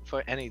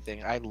for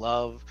anything. I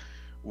love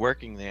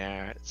working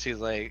there. She's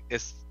like,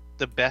 it's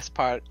the best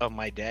part of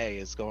my day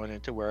is going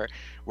into work,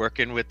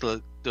 working with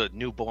the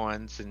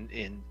newborns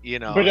and you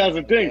know. But that's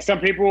the thing. Some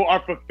people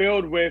are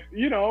fulfilled with,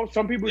 you know,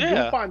 some people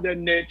do find their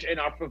niche and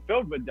are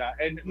fulfilled with that.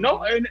 And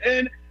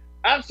and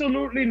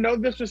absolutely no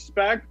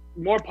disrespect,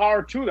 more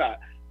power to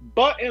that.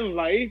 But in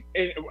life,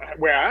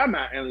 where I'm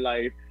at in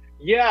life,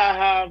 yeah, I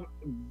have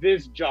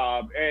this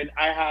job and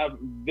I have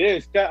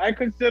this that I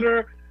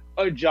consider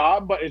a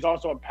job, but it's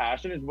also a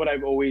passion. Is what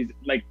I've always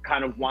like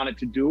kind of wanted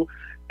to do.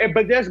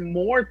 But there's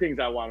more things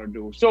I want to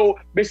do. So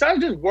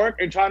besides just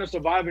work and trying to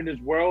survive in this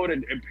world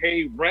and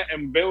pay rent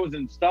and bills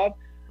and stuff,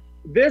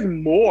 there's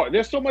more.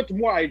 There's so much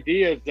more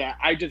ideas that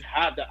I just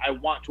have that I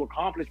want to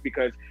accomplish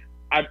because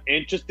I'm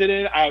interested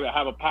in, I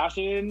have a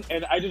passion in,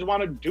 and I just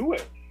want to do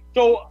it.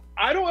 So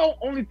I don't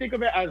only think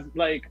of it as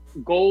like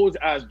goals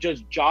as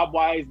just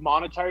job-wise,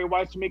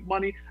 monetary-wise to make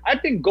money. I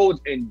think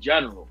goals in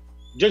general,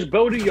 just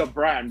building your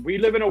brand. We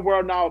live in a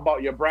world now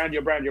about your brand.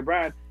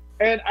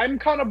 And I'm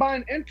kind of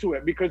buying into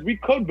it because we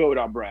could build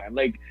our brand.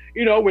 Like,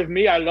 you know, with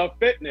me, I love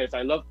fitness.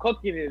 I love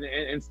cooking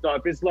and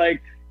stuff. It's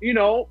like, you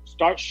know,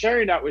 start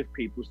sharing that with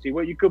people. See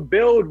what you could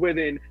build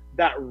within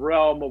that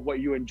realm of what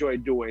you enjoy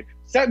doing.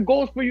 Set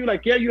goals for you.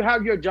 Like, yeah, you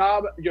have your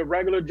job, your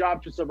regular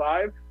job to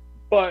survive,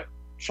 but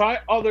try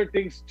other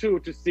things too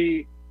to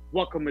see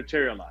what can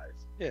materialize.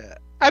 Yeah.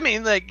 I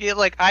mean,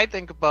 like I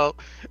think about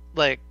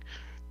like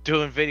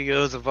doing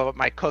videos about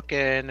my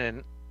cooking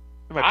and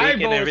my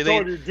bacon and everything.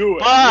 Told you to do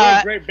it. But you're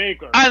a great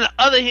baker. On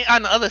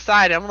the other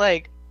side, I'm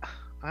like,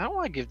 I don't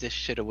want to give this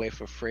shit away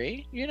for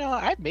free. You know,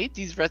 I made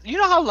these recipes. You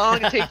know how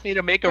long it takes me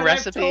to make a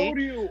recipe? I told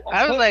you.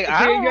 I was like,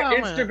 I don't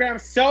want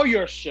Instagram, sell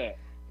your shit.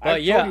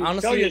 But yeah,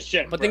 honestly,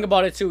 shit, but think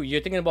about it too.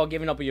 You're thinking about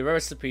giving up your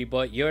recipe,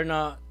 but you're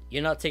not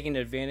taking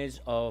advantage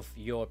of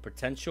your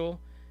potential.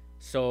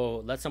 So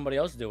let somebody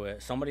else do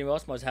it. Somebody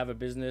else must have a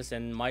business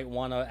and might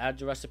want to add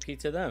your recipe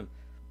to them.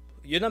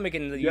 You're not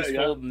making it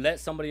useful. Yeah. Let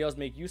somebody else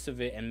make use of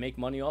it and make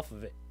money off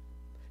of it,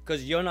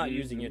 because you're not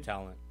using your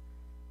talent.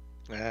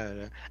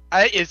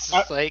 It's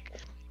like,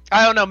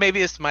 I don't know.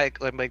 Maybe it's my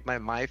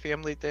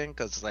family thing,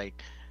 because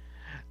like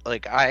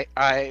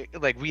I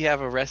like, we have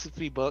a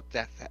recipe book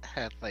that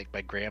had like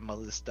my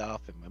grandmother's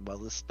stuff and my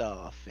mother's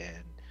stuff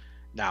and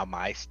now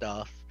my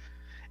stuff,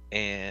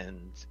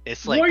 and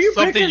it's like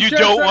something you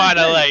don't want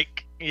to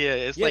like. Yeah,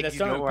 it's like you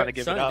don't want to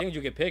give it up. Things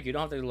you can pick. You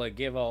don't have to like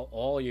give out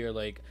all your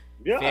like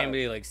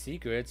family like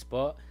secrets,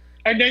 but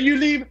and then you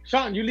leave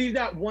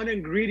that one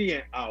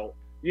ingredient out.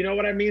 You know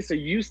what I mean? So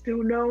you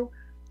still know,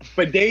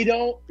 but they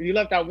don't. You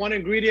left that one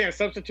ingredient and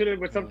substituted it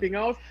with something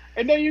else,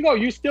 and there you go.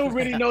 You still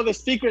really know the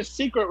secret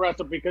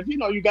recipe, because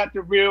you got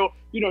the real.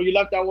 You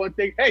left that one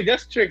thing. Hey,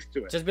 there's tricks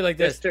to it. Just be like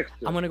this.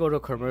 I'm gonna go to a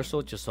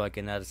commercial just so I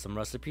can add some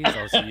recipes.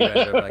 I'll see you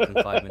guys back in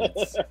 5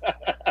 minutes.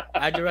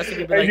 Add your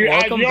recipe. Be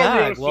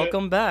like,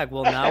 welcome back.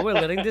 Well, now we're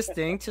letting this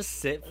thing just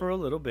sit for a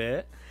little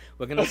bit.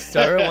 We're gonna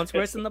stir it once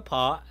it's in the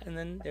pot, and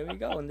then there we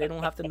go. And they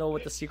don't have to know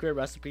what the secret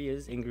recipe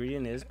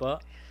ingredient is,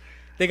 but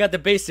they got the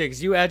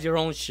basics. You add your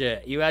own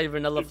shit. You add your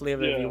vanilla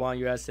flavor if you want.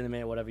 You add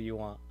cinnamon, whatever you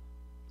want.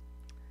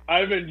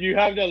 Ivan, you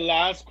have the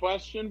last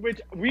question,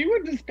 which we were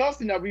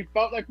discussing that we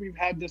felt like we've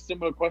had this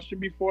similar question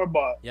before,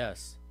 but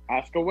yes,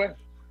 ask away.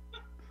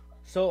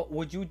 So,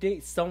 would you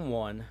date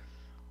someone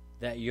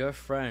that your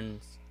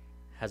friend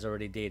has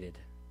already dated?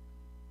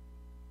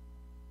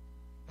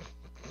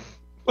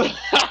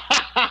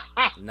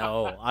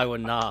 No, I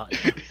would not.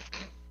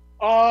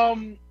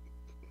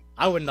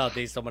 I would not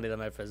date somebody that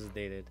my friends has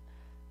dated.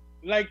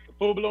 Like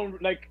full blown,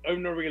 like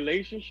in a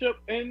relationship?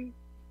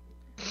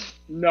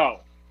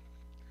 No.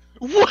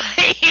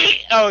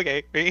 Wait.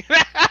 Okay.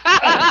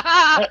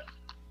 What?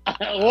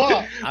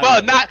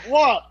 Well, not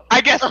what? I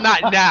guess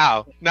not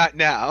now. Not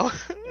now.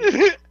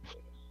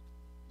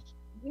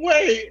 Wait.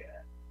 Wait.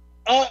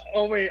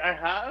 I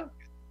have.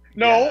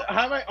 No. Yeah.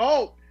 Have I?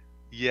 Oh.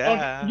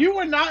 Yeah. You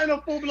were not in a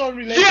full blown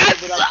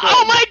relationship. Yes.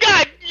 Oh my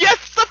God.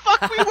 Yes, the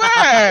fuck we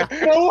were.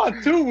 For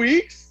what? 2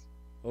 weeks?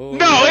 Oh.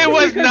 No, it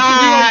was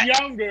not. You were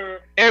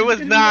younger. It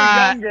was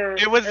not.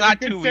 It was not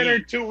 2 weeks. Consider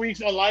 2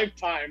 weeks a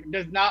lifetime.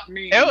 Does not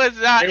mean. It was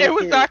not. It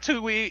was not 2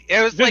 weeks.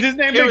 It was. Does like, his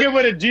name begin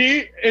with a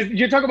G?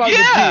 You're talking about the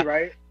G,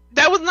 right?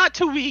 That was not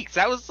 2 weeks.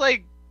 That was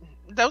like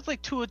 2 or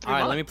 3 months. All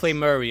right, let me play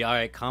Murray. All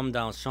right, calm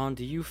down, Sean.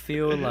 Do you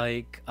feel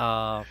like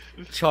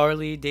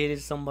Charlie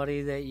dated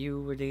somebody that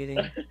you were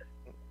dating?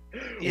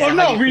 Yeah, well,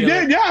 no, we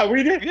did. Yeah,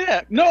 we did.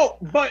 Yeah. No,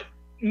 but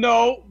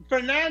no,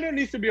 Fernando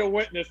needs to be a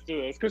witness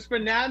to this, because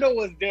Fernando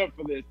was there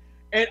for this.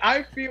 And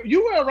I feel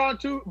you were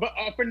around too, but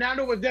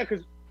Fernando was there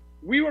because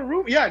we were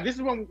root. Yeah, this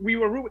is when we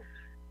were root.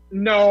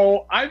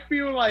 No, I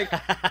feel like,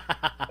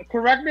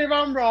 correct me if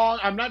I'm wrong.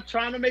 I'm not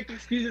trying to make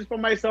excuses for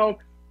myself,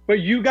 but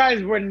you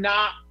guys were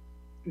not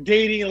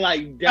dating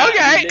like that.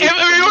 Okay, if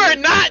we were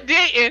not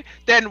dating,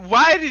 then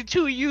why the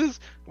three of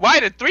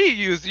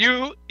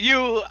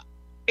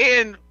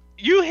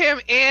you, him,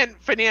 and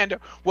Fernando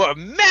were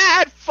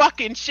mad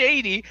fucking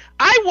shady.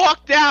 I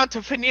walked down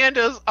to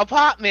Fernando's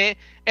apartment,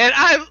 and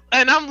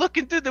I'm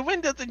looking through the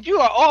windows, and you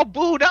are all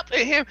booed up at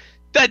him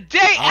the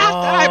day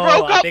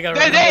after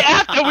the day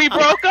after we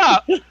broke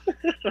up. And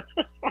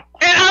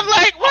I'm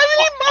like, what are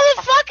these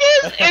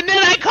motherfuckers? And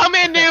then I come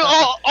in there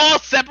all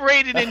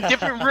separated in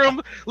different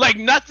rooms, like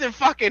nothing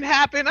fucking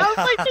happened. I was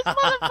like, this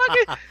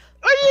motherfucker,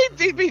 what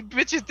do you think,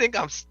 bitches think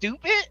I'm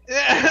stupid?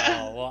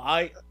 Well,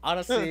 I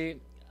honestly,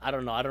 I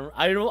don't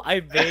know. I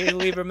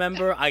vaguely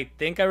remember. I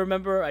think I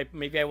remember.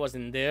 Maybe I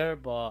wasn't there,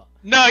 but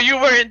no, you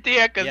weren't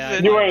there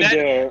you weren't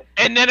there.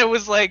 And then it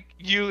was like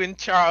you and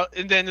Charles,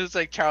 and then it was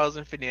like Charles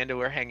and Fernando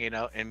were hanging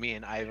out, and me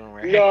and Ivan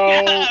were hanging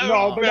out.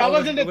 No, but that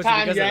wasn't the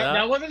time yet.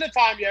 That wasn't the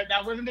time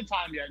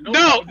yet.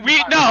 No,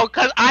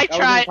 because I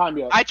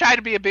tried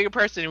to be a bigger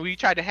person, and we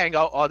tried to hang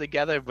out all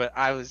together, but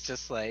I was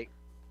just like,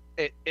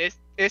 it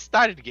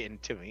started getting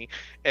to me,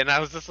 and I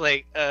was just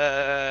like,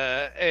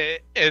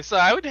 and so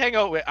I would hang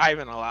out with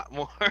Ivan a lot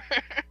more.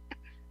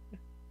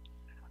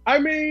 I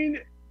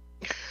mean,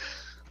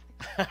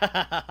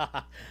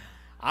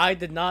 I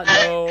did not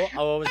know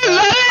what was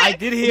that. I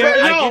did hear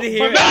in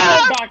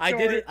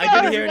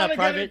a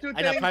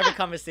private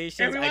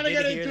conversation. I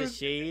did hear the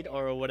shade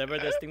or whatever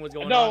this thing was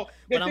going on.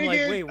 But I'm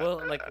like, wait,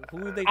 well, like,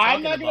 who are they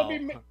talking about?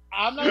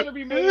 I'm not gonna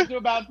be moving to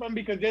a bad friend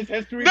because there's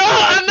history. No,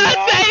 I'm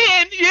not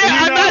saying. Yeah,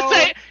 I'm not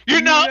saying.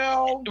 We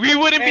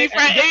wouldn't be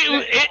friends.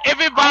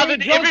 If it bothered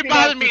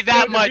me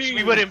that much,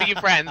 we wouldn't be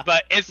friends.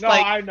 But it's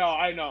like, I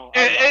know.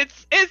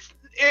 It's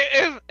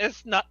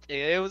not.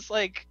 It was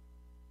like,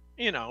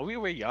 we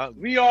were young.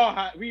 We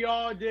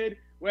all did,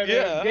 whether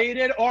it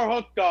dated or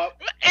hooked up.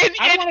 And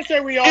I don't want to say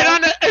we all.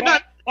 And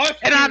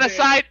on a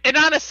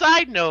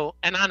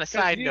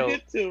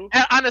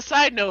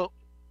side note,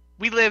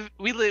 we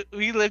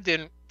lived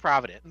in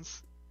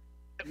Providence,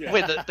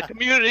 where the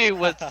community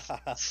was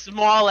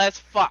small as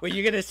fuck. Well,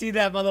 you're gonna see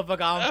that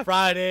motherfucker on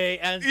Friday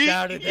and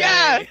Saturday.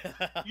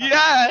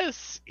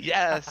 Yes.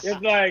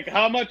 It's like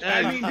how much?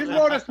 I mean, this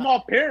world is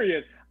small.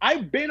 Period.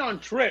 I've been on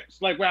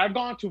trips like where I've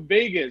gone to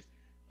Vegas,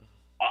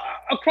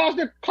 across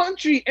the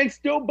country, and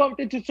still bumped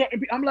into certain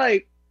people. I'm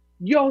like,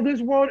 yo, this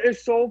world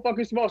is so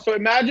fucking small. So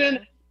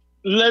imagine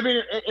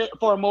living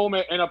for a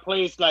moment in a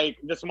place like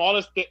the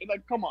smallest thing.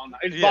 Like, come on,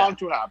 it's bound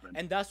to happen.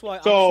 And that's why,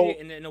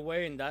 honestly, in a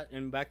way,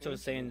 and back to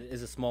saying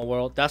it's a small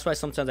world. That's why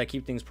sometimes I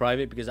keep things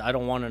private, because I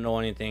don't want to know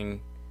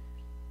anything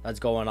that's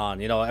going on.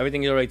 You know,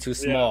 everything is already too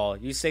small.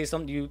 You say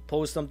something, you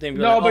post something.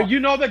 No, like, but you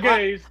know the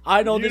gays.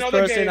 I know this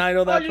person. I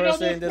know that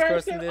person. This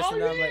person. This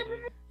and that. I'm like,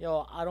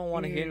 yo, I don't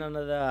want to hear none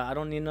of that. I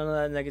don't need none of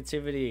that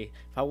negativity.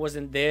 If I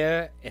wasn't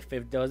there, if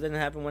it doesn't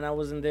happen when I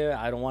wasn't there,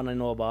 I don't want to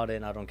know about it,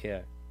 and I don't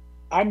care.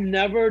 I'm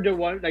never the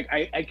one, like,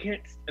 I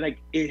can't, like,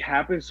 it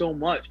happens so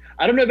much.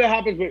 I don't know if it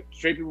happens with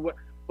straight people,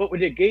 but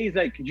with the gays,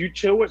 like, you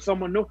chill with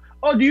someone new.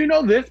 Oh, do you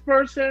know this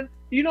person?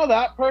 Do you know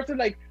that person?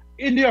 Like,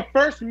 in their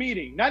first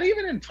meeting, not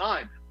even in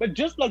time, but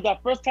just like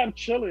that first time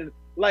chilling,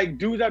 like,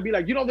 dudes that be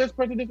like, you know this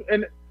person, this,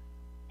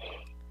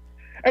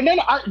 and then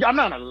I'm not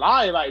gonna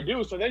lie if I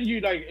do. So then you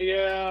like,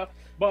 yeah,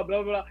 blah,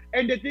 blah, blah.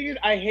 And the thing is,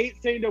 I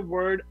hate saying the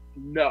word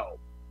no.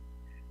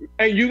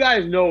 And you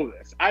guys know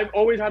this. I've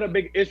always had a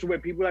big issue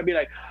with people that be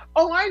like,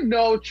 oh, I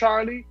know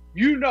Charlie.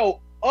 You know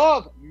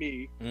of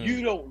me.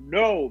 You don't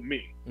know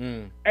me.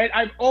 And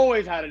I've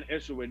always had an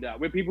issue with that.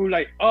 With people who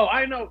like, oh,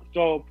 I know.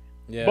 So,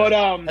 yeah. But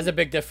that's a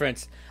big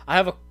difference. I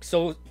have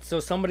so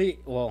somebody,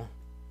 well,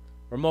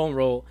 Ramon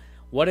wrote,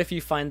 what if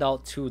you find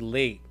out too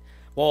late?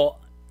 Well,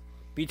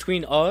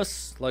 between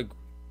us, like,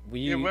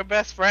 we're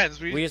best friends.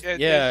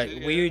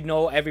 We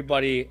know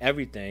everybody,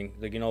 everything.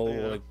 Like, you know,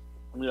 like,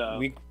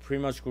 we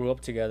pretty much grew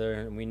up together,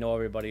 and we know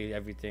everybody,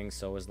 everything.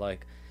 So it's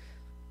like,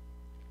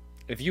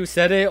 if you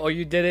said it or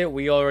you did it,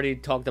 we already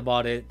talked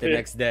about it the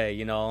next day,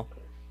 you know.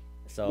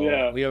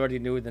 So we already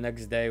knew the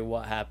next day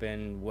what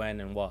happened, when,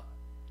 and what.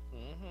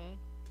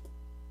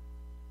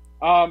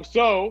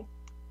 So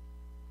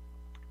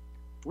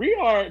we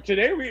are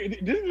today.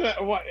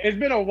 It's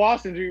been a while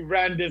since we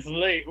ran this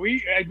late.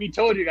 We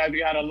told you guys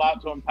we had a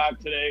lot to unpack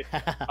today.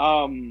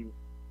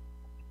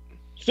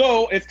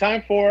 So it's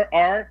time for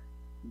our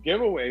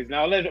giveaways.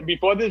 Now,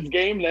 before this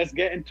game, let's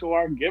get into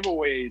our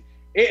giveaways.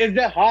 It is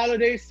the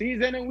holiday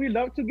season, and we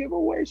love to give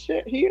away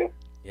shit here.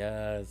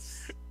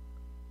 Yes.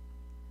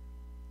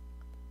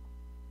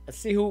 Let's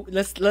see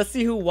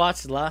who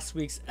watched last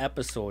week's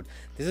episode.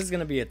 This is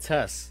gonna be a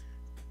test.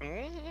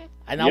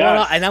 And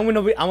I'm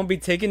gonna be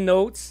taking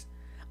notes.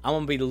 I'm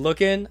gonna be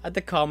looking at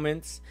the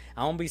comments.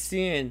 I'm gonna be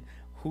seeing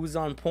who's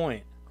on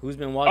point, who's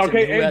been watching.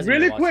 Okay, and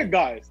really quick,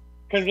 guys,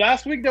 because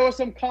last week there was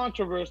some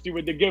controversy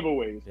with the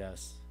giveaways.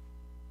 Yes.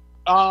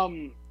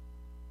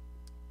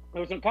 There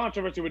was some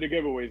controversy with the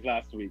giveaways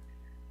last week.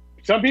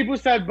 Some people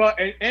said,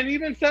 and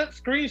even sent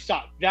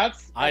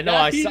screenshots. I know.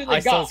 I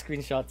saw a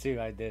screenshot too.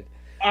 I did.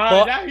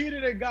 That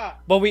heated it got.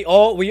 But we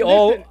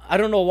all. I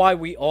don't know why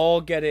we all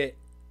get it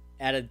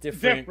at a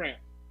different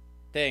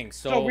thing.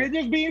 So we're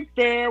just being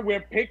fair.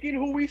 We're picking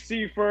who we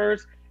see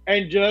first,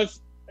 and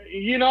just,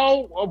 you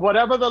know,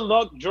 whatever the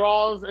luck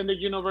draws and the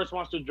universe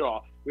wants to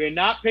draw. We're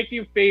not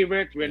picking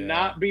favorites. We're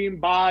not being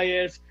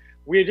biased.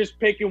 We're just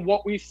picking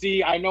what we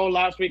see. I know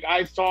last week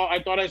I thought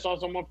I saw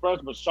someone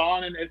first, but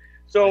Sean and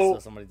so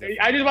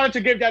I just wanted to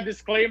give that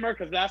disclaimer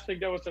because last week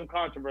there was some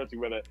controversy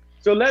with it.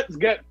 So let's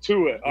get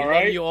to it. All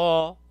right. We love you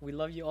all. We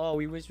love you all.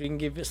 We wish we can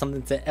give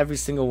something to every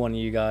single one of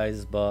you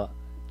guys, but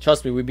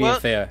trust me, we're being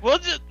fair. We'll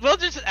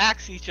just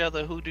ask each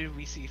other who did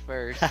we see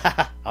first.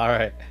 All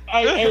right.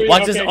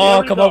 Watch us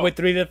all come up with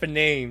 3 different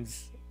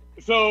names.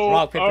 So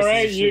all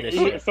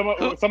right,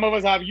 some of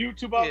us have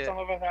YouTube up, some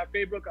of us have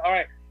Facebook. All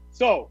right.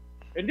 So.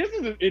 And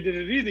it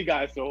is easy,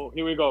 guys. So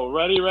here we go.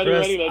 Ready?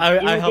 Chris,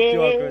 I helped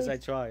you out, Chris. I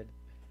tried.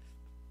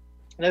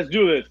 Let's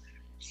do this.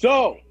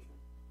 So,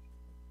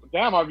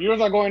 damn, our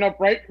viewers are going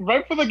up right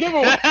for the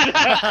giveaway.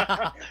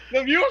 The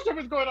viewership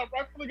is going up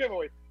right for the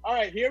giveaway. All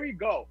right, here we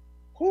go.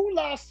 Who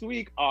last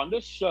week on the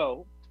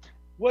show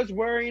was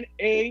wearing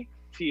a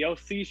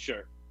TLC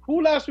shirt?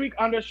 Who last week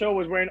on the show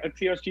was wearing a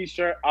TLC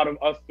shirt out of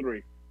us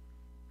 3?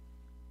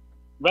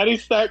 Ready,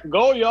 set,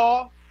 go,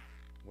 y'all.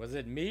 Was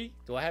it me?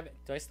 Do I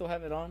still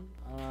have it on?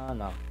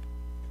 No.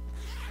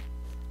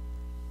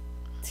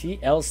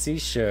 TLC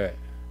shirt.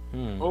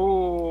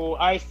 Oh,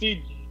 I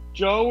see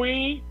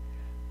Jay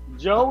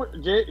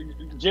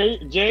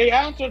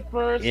answered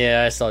first.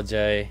 Yeah, I saw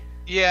Jay.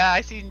 Yeah, I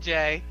seen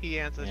Jay. He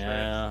answered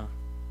first.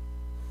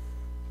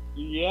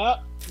 Yeah.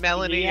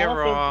 Melanie, you're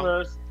wrong.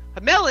 First.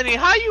 Melanie,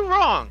 how you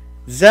wrong?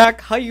 Zach,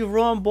 how you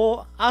wrong,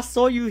 boy? I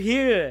saw you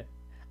here.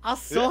 I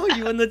saw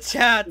you in the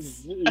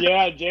chats.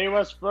 Yeah, Jay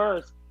was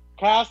first.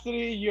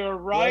 Cassidy, you're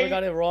right. I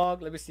got it wrong.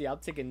 Let me see. I'm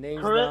taking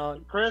names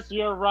down. Chris,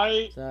 you're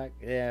right. Zach,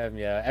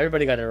 yeah.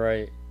 Everybody got it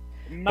right.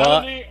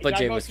 Melanie, but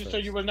Jay was first. So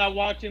you were not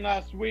watching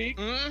last week.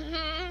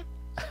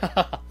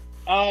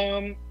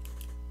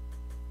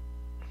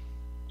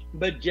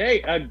 But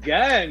Jay,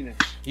 again.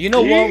 You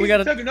know what? We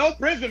gotta took no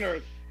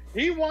prisoners.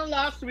 He won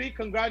last week.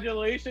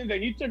 Congratulations.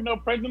 And he took no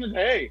prisoners.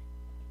 Hey.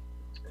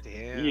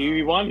 Damn.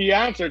 He won. He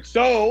answered.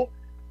 So,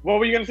 what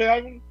were you going to say,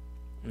 Ivan?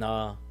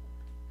 No.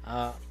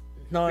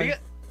 No.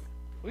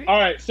 All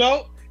right.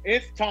 So,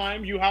 it's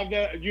time. You have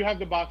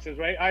the boxes,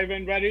 right,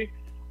 Ivan? Ready?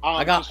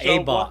 I got a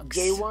box.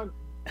 J1.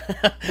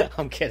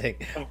 I'm kidding.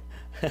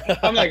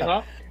 I'm like,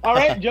 huh? All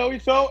right, Joey.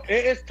 So,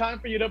 it is time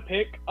for you to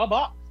pick a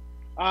box.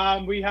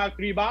 We have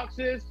 3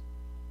 boxes.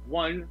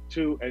 1,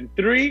 2, and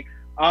 3.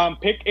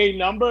 Pick a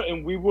number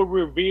and we will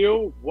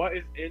reveal what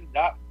is in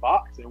that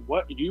box and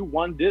what you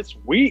won this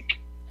week.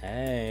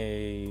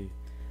 Hey,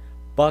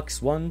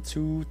 box 1,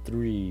 2,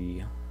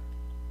 3.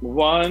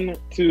 1,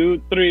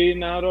 2, 3.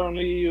 Not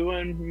only you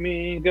and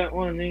me got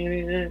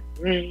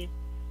 183.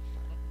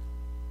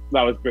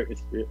 That was Britney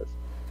Spears.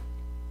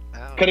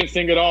 Couldn't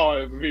sing it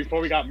all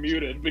before we got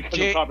muted because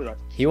of copyright.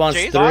 He wants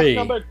Jay's 3. Box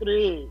number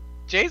 3.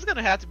 Jay's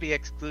gonna have to be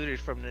excluded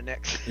from the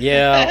next.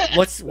 Yeah.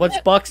 What's in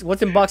box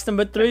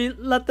number 3?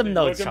 Let them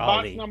know, What's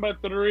Charlie. in box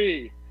number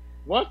 3?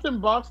 What's in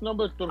box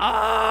number 3?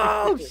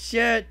 Oh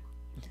shit!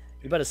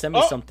 You better send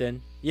me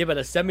something. You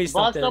better send me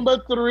something. Box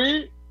number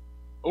 3.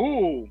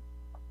 Ooh.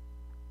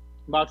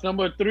 Box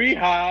number 3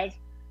 has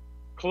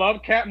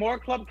more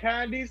club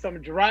candy,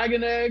 some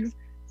dragon eggs,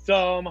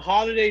 some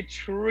holiday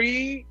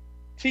tree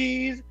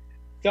teas,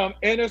 some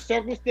inner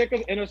circle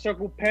stickers, inner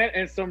circle pen,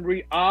 and some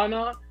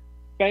Rihanna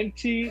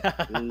Fenty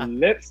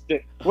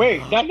lipstick.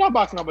 Wait, that's not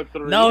box number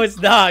 3. No, it's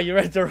not. You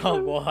read the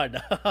wrong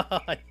one.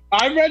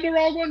 I read the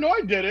wrong one. No,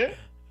 I didn't.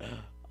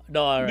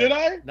 No, all right. Did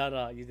I?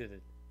 No, you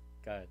didn't.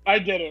 Go ahead. I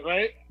did it,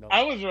 right? No.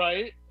 I was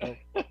right. Oh,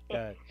 go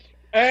ahead.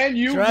 And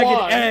you Dragon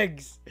won.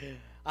 eggs.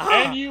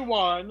 And you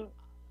won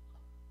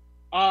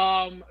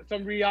some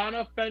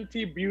Rihanna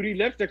Fenty beauty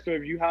lipstick. So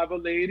if you have a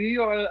lady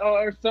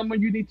or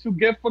someone you need to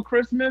gift for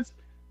Christmas,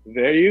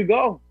 there you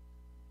go.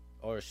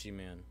 Or a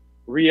she-man.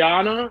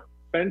 Rihanna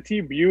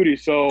Fenty beauty.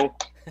 So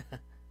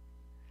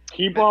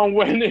keep on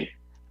winning.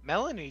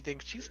 Melanie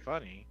thinks she's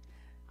funny.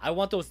 I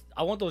want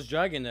those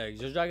dragon eggs.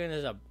 Those dragon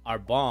eggs are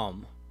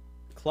bomb.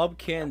 Club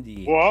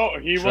candy. Well,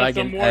 he wants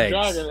some more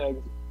dragon eggs.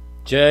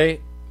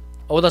 Jay.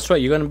 Oh, that's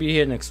right. You're gonna be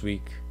here next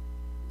week.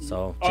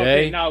 So Jay.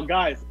 Okay, now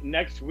guys,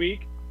 next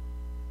week,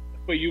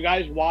 for you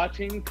guys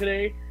watching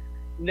today,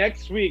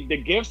 next week the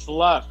gifts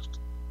left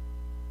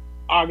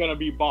are gonna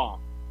be bomb.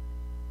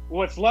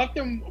 What's left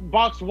in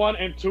box 1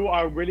 and 2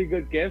 are really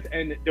good gifts,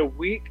 and the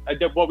week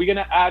what we're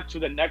gonna add to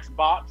the next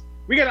box,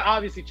 we're gonna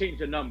obviously change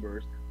the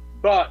numbers,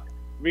 but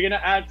we're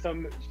gonna add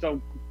some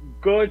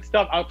good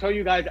stuff. I'll tell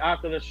you guys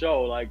after the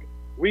show. Like,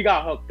 we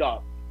got hooked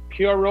up.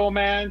 Pure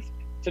Romance,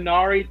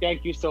 Tanari,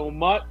 thank you so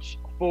much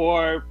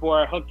for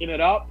hooking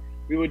it up.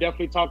 We will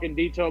definitely talk in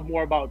detail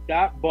more about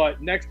that.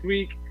 But next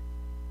week,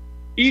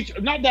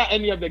 not that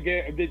any of the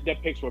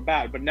picks were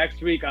bad, but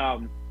next week,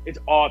 it's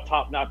all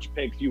top-notch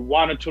picks. You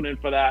want to tune in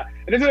for that.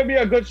 And it's going to be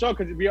a good show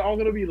because we're all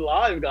going to be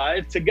live,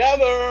 guys,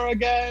 together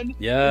again.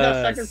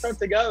 Yeah. Second show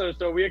together.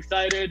 So we're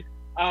excited.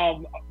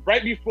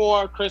 Right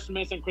before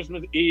Christmas and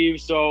Christmas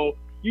Eve. So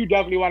you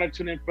definitely want to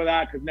tune in for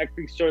that because next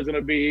week's show is going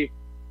to be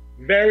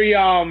very,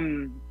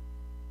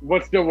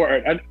 what's the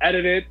word?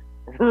 Unedited,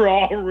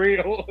 raw,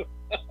 real.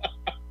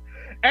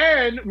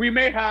 And we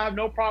may have,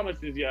 no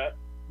promises yet,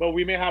 but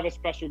we may have a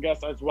special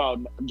guest as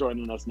well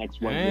joining us next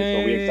Wednesday.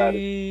 So we're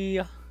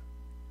excited.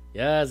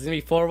 Yeah, it's gonna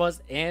be 4 of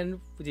us. And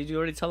did you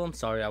already tell them?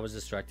 Sorry, I was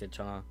distracted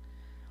trying to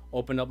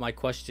open up my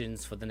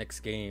questions for the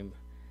next game.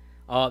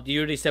 You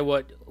already said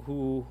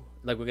who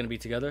we're gonna be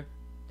together?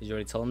 Did you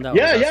already tell them that?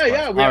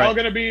 Yeah. We're all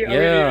gonna be.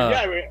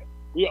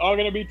 We're all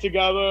gonna be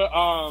together.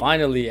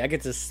 Finally, I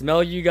get to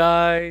smell you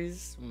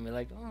guys. I'm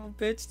like, oh,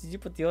 bitch, did you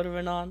put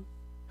deodorant on?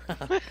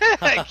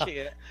 I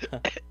can't.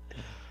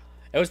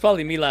 It was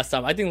probably me last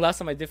time. I think last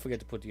time I did forget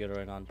to put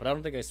deodorant on, but I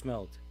don't think I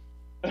smelled.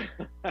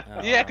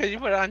 Yeah, because you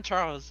put it on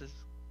Charles's.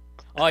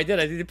 Oh, I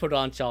did put it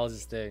on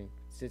Charles's thing.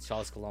 It's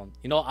Charles Cologne.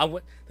 You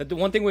know, the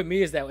one thing with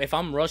me is that if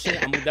I'm rushing,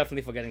 I'm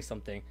definitely forgetting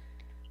something.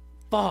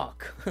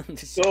 Fuck.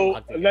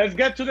 So let's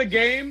get to the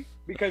game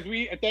because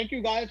thank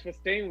you guys for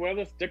staying with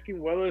us, sticking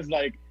with us.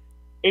 Like,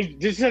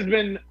 this has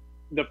been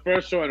the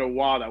first show in a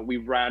while that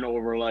we've ran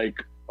over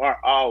like our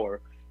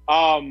hour.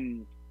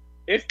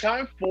 It's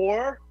time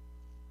for.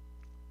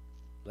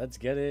 Let's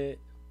get it.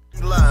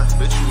 You lie,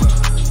 bitch, you lie.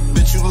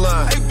 Bitch, you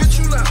lie. Hey, bitch,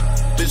 you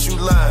lie. Bitch, you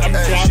lie.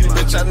 Hey,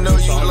 bitch, I know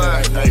you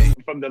lie. Hey.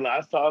 From the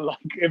last time, like,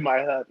 in my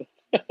head.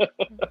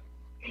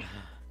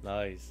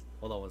 Nice.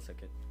 Hold on 1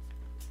 second.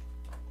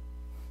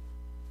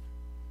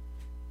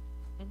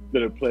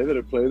 Did it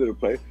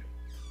play?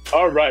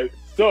 All right.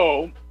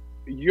 So,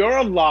 You're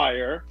a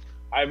Liar.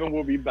 Ivan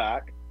will be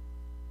back.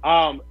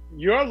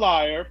 You're a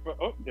Liar.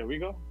 Oh, there we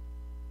go.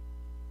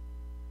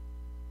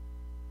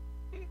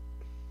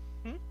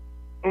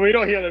 We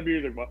don't hear the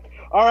music, but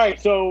all right.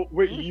 So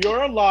with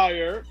You're a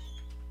Liar,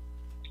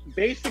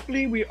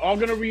 basically we all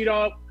gonna read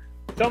out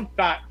some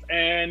facts,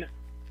 and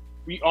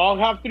we all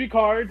have 3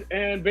 cards.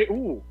 And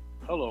ooh,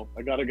 hello,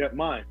 I gotta get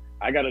mine.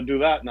 I gotta do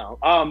that now.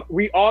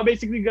 We all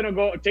basically gonna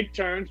go take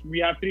turns. We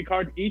have 3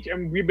 cards each,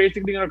 and we're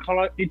basically gonna call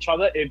out each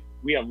other if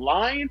we are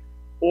lying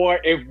or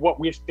if what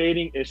we're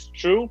stating is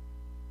true.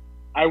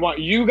 I want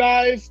you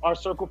guys, our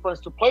circle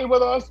friends, to play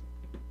with us.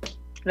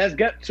 Let's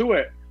get to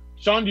it.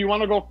 Sean, do you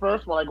want to go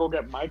first while I go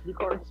get my three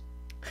cards?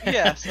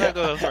 Yes, I'll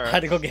go first. I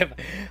had to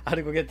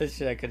go get this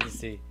shit I couldn't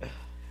see.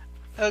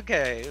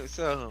 Okay,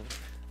 so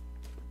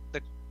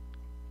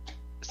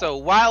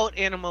wild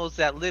animals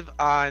that live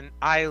on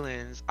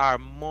islands are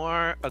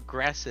more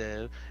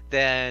aggressive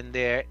than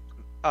their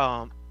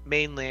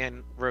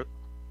mainland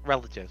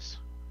relatives.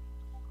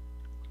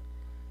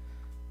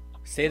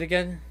 Say it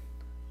again.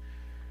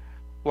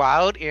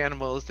 Wild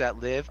animals that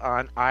live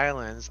on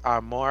islands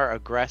are more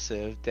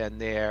aggressive than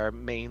their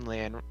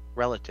mainland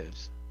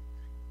relatives.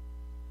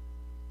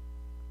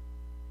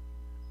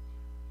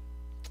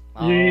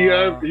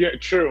 Yeah,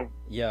 true.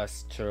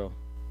 Yes, true.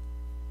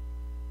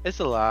 It's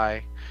a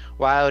lie.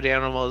 Wild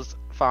animals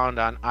found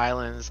on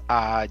islands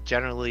are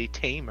generally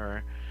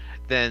tamer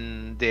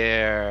than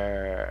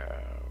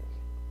their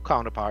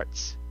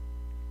counterparts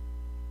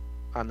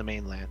on the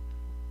mainland.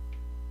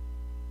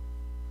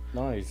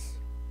 Nice.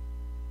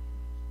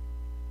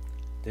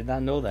 Did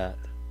not know that.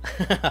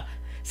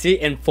 See,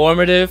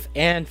 informative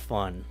and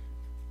fun.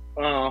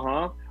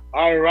 All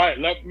right,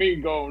 let me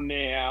go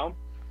now.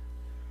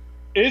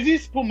 Izzy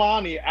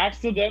Spumani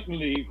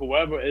accidentally,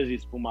 whoever Izzy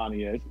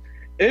Spumani is,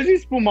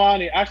 Izzy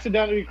Spumani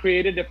accidentally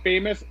created the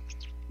famous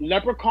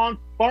leprechaun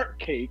fart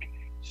cake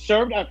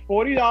served at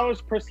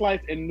 $40 per slice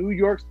in New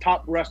York's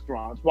top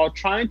restaurants while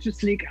trying to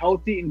sneak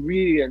healthy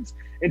ingredients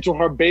into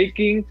her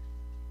baking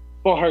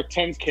for her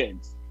 10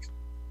 kids.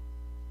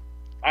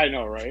 I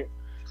know, right?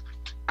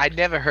 I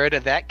never heard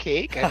of that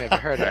cake. I never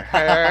heard of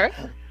her.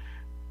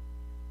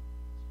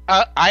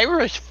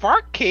 Irish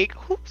fart cake?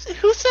 Who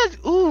says,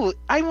 ooh,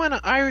 I want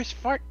an Irish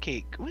fart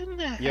cake? When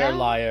the hell? You're a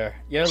liar.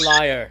 You're a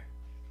liar.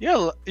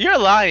 You're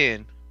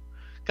lying.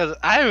 Because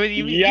I haven't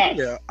even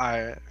eaten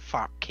a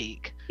fart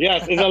cake.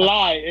 Yes, it's a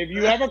lie. If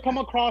you ever come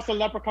across a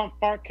leprechaun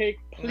fart cake,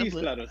 please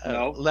let us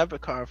know.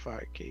 Leprechaun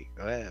fart cake.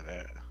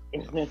 Whatever.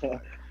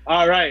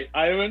 All right,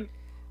 Ivan.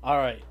 All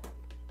right.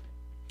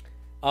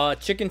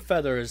 Chicken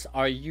feathers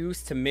are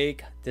used to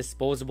make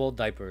disposable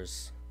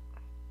diapers.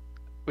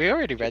 We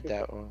already read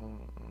that one.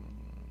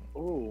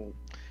 Oh,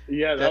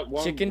 yeah, that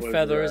one. Chicken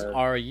feathers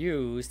are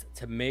used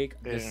to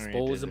make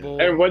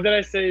disposable. And what did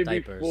I say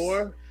diapers.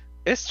 Before?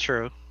 It's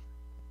true.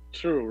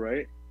 True,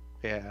 right?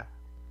 Yeah.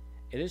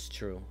 It is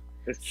true.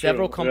 It's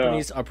Several true.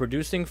 companies are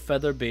producing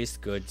feather-based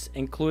goods,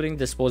 including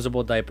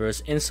disposable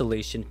diapers,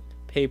 insulation,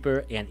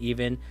 paper, and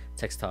even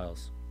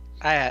textiles.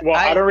 I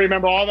don't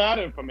remember all that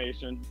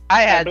information.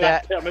 I had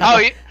that.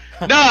 I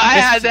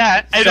had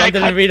that. And I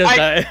didn't read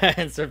that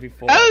answer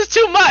before. That was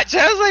too much.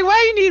 I was like, why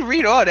do you need to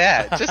read all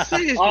that? Just say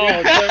it. So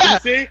you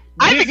see?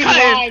 This is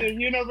why the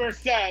universe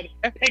said,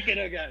 pick it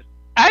again.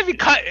 I'd be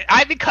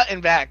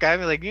cutting back. I'd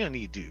be like, you don't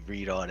need to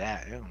read all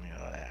that. You don't need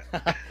all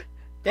that.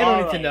 They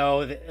don't need to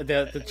know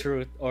the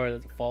truth or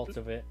the faults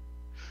of it.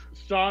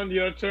 Sean,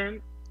 your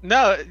turn.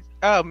 No.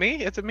 Oh,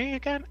 me? It's a me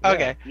again?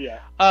 Okay. Yeah.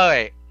 All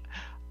right.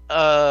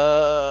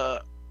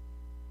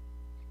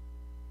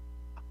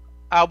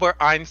 Albert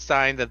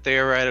Einstein, the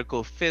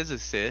theoretical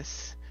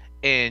physicist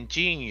and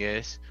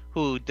genius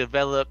who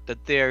developed the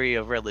theory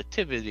of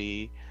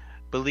relativity,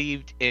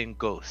 believed in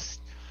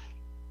ghosts.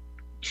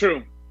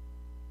 True.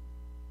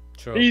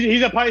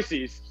 He's a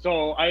Pisces,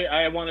 so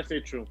I want to say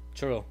true.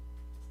 True.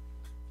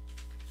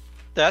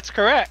 That's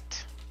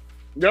correct.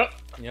 Yep.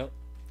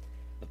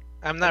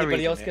 I'm not Anybody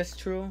reading else it. guess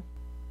true?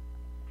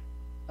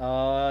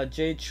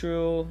 Jay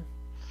true.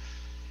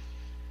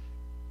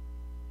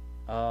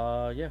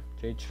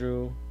 Jay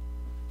true.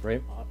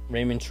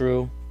 Raymond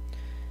true.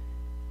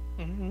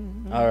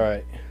 Mm-hmm. All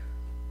right.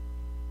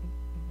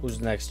 Who's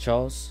next,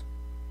 Charles?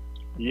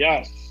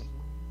 Yes.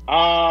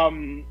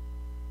 Founded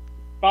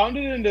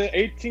in the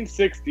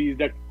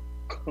 1860s,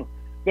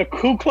 the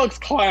Ku Klux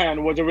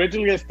Klan was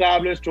originally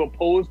established to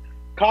oppose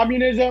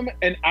communism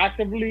and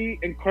actively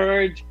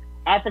encourage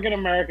African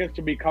Americans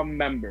to become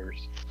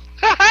members.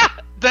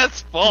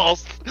 That's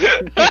false.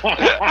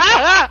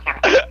 I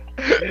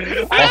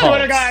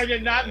swear to God, I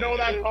did not know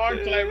that card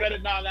until I read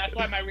it now. That's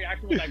why my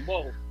reaction was like,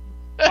 whoa.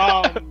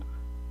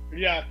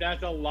 Yeah,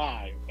 that's a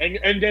lie. And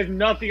there's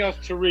nothing else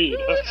to read.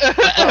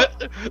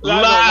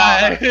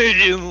 Lie.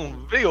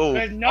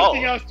 There's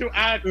nothing else to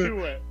add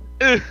to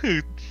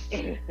it.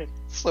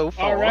 So false.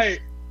 All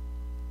right.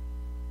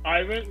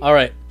 Ivan? All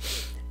right.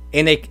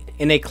 In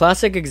a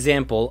classic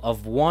example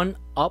of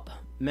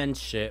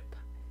one-upmanship,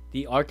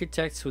 the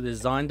architects who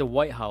designed the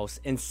White House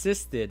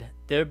insisted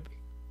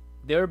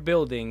their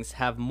buildings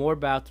have more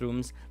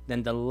bathrooms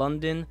than the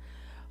London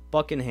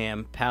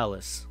Buckingham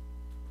Palace.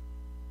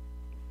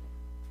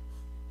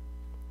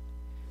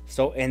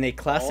 So, in a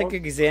classic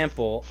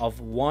example of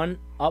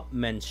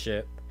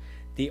one-upmanship,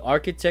 the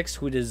architects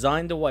who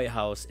designed the White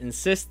House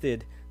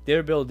insisted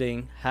their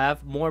building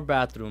have more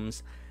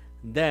bathrooms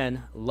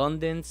than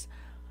London's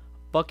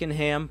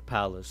Buckingham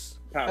Palace.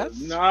 No,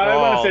 I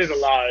want to say it's a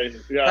lie.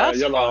 Yeah, that's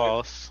you're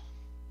false.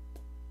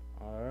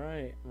 All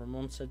right,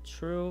 Ramon said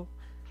true.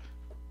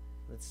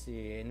 Let's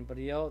see.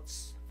 Anybody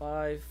else?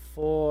 5,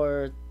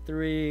 4,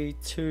 3,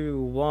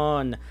 2,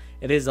 1.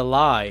 It is a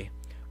lie.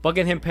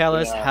 Buckingham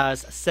Palace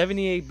has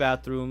 78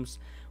 bathrooms,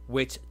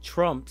 which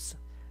trumps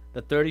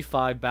the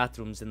 35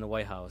 bathrooms in the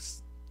White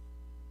House.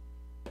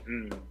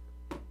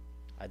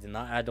 I did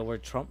not add the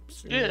word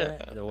Trumps. Yeah,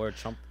 the word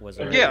Trump was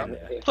already in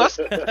there. Plus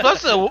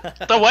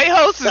the White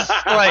House is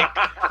like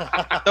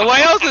the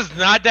White House is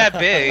not that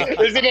big.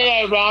 Isn't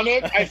it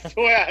ironic? I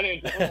swear I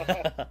didn't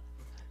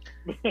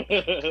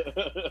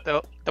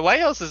know. The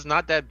White House is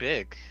not that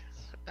big.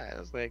 I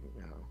was like,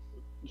 no.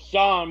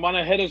 Sean,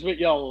 wanna hit us with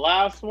your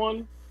last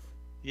one?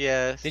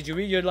 Yes. Did you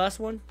read your last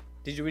one?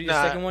 Did you read your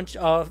second one,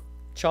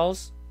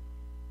 Charles?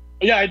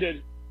 Yeah, I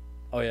did.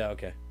 Oh yeah,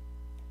 okay.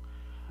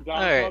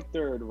 Got the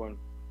third one.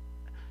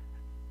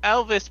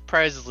 Elvis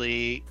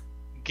Presley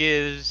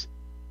gives.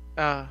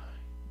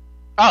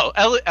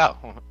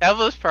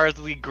 Elvis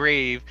Presley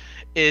grave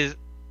is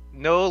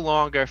no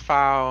longer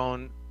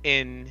found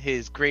in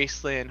his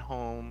Graceland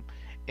home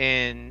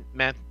in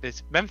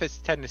Memphis,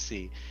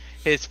 Tennessee.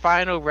 His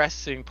final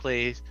resting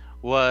place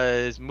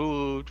was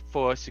moved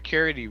for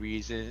security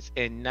reasons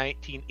in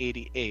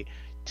 1988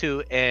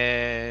 to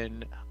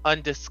an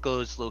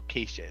undisclosed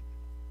location.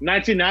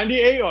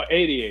 1998 or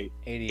 88?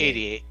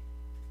 88.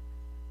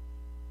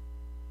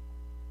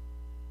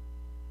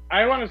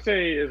 I want to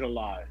say is a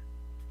lie.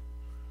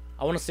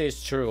 I want to say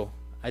it's true.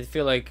 I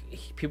feel like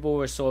people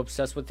were so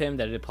obsessed with him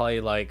that it probably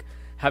like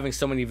having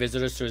so many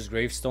visitors to his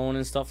gravestone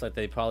and stuff that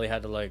they probably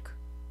had to like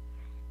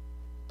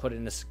put it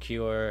in a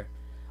secure,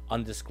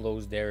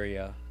 undisclosed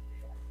area.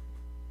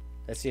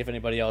 Let's see if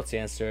anybody else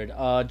answered.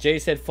 Jay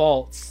said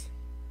false.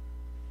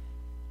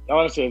 I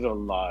want to say it's a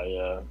lie.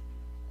 Yeah.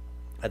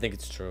 I think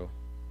it's true.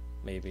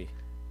 Maybe.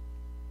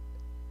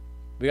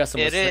 We got some.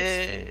 It's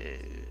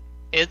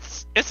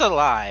a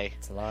lie.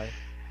 It's a lie.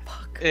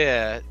 Fuck.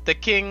 Yeah, the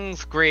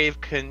king's grave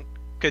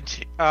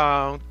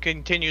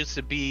continues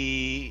to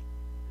be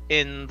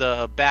in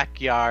the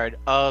backyard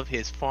of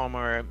his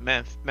former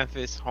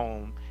Memphis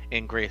home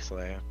in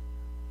Graceland.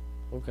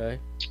 Okay.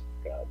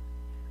 God.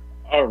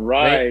 All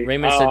right.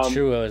 Raymond said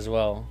true as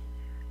well.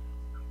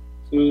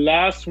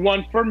 Last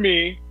one for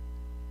me.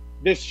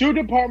 The shoe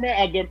department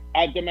at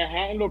the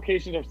Manhattan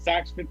location of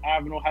Saks Fifth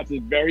Avenue has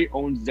its very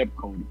own zip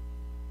code.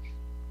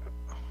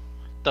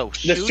 The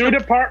shoe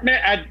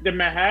department at the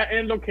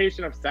Manhattan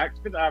location of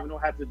Saks Fifth Avenue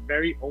has its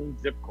very own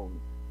zip code.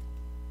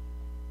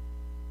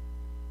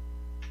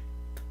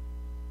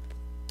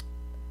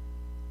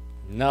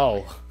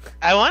 No.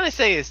 I want to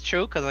say it's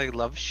true because I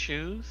love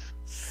shoes.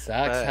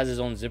 Saks has his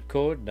own zip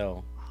code?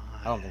 No.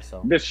 I don't think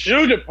so. The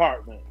shoe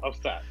department of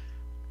Saks.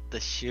 The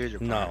shoe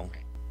department.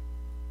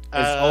 No.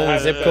 His own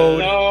zip code?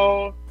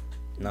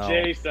 No.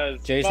 Jay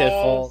says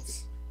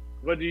false.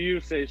 What do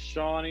you say,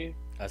 Shawnee?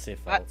 I say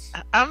false.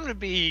 I'm going to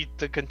be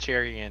the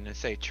contrarian and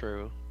say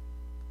true.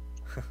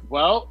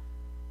 Well,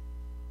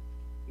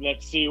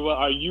 let's see what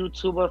our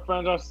YouTuber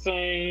friends are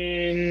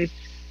saying.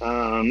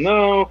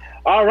 No.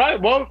 All right.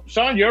 Well,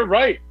 Sean, you're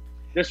right.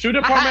 The shoe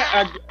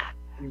department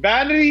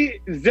vanity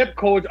zip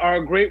codes are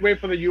a great way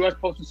for the U.S.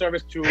 Postal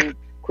Service to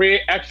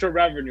create extra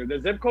revenue. The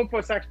zip code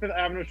for Saks Fifth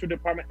Avenue shoe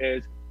department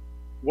is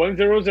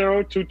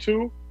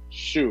 10022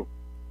 shoe.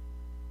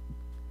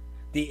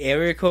 The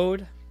area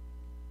code?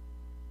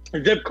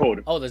 Zip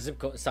code. Oh, the zip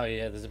code. Sorry,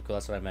 yeah, the zip code.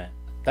 That's what I meant.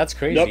 That's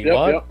crazy.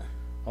 What? Yep.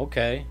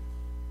 Okay.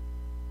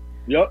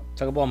 Yep.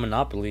 Talk about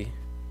Monopoly.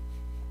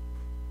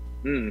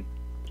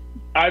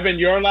 Ivan,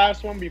 your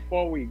last one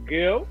before we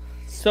go.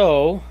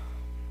 So,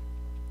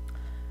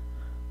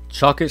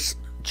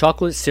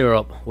 chocolate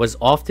syrup was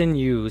often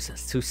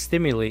used to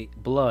stimulate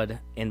blood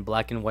in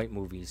black and white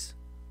movies.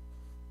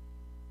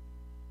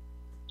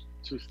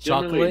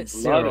 Chocolate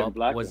syrup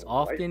was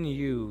often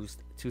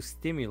used to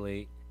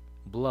stimulate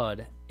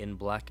blood in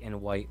black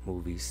and white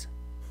movies.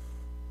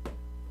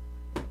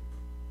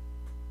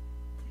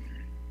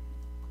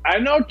 I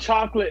know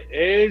chocolate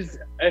is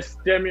a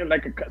stimulant,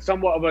 like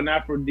somewhat of an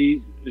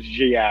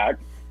aphrodisiac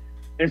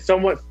and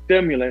somewhat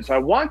stimulant. So I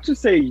want to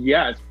say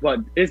yes,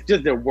 but it's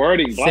just the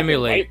wording.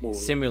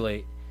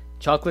 Simulate.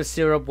 Chocolate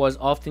syrup was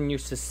often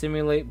used to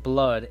simulate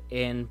blood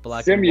in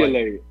black and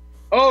white.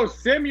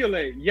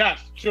 Simulate.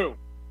 Yes, true.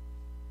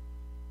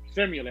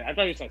 Simulate. I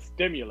thought you said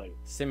stimulate.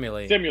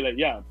 Simulate,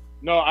 yeah.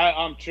 No,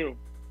 I'm true.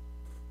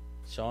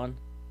 Sean's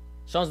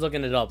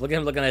looking it up. Look at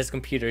him looking at his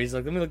computer. He's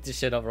like, let me look this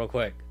shit up real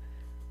quick.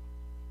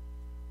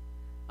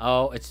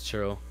 Oh, it's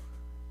true.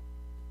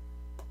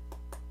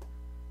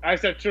 I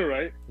said true,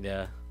 right?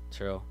 Yeah,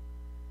 true.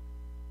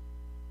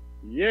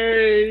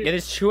 Yay! It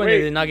is true, and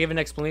they did not give an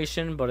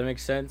explanation, but it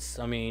makes sense.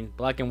 I mean,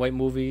 black and white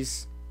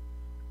movies.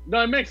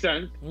 No, it makes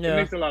sense. Yeah. It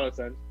makes a lot of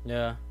sense.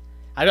 Yeah.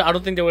 I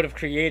don't think they would have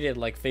created,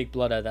 like, fake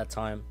blood at that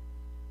time.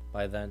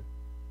 By then.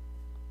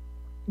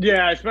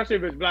 Yeah, especially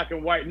if it's black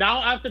and white.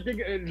 Now, after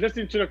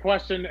listening to the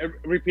question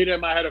repeated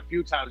in my head a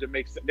few times,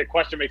 the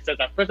question makes sense.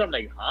 At first, I'm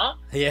like, huh?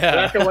 Yeah.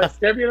 Black and white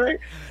stimulate?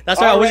 That's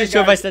why I wasn't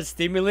sure if I said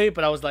stimulate,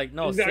 but I was like,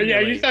 no, stimulate. Yeah,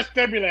 you said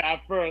stimulate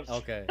at first.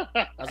 Okay.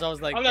 That's why I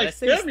was like, did I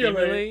say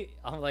stimulate?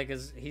 I'm like,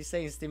 he's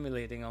saying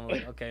stimulating. I'm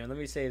like, okay, let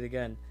me say it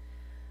again.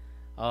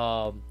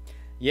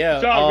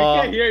 Yeah. Sean,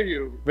 we can't hear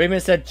you.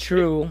 Raymond said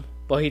true,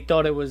 but he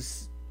thought it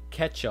was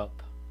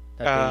ketchup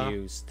that they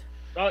used.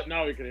 Oh,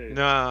 now we can hear you.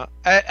 No,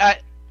 I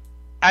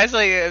was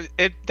like,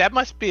 that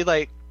must be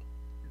like,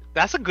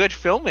 that's a good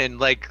filming.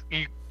 Like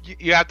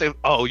you have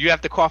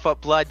to cough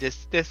up blood.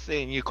 This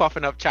thing, you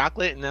coughing up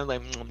chocolate, and then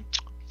like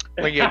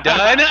when you're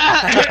done.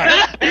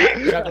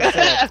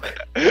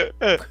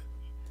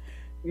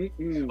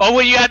 Or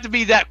when you have to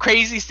be that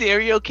crazy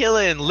serial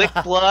killer and lick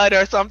blood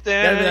or something,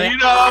 like, you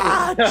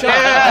know?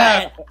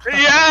 Yeah.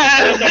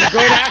 That's a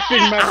good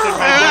acting method.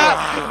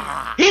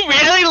 Right he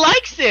really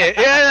likes it.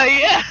 Yeah.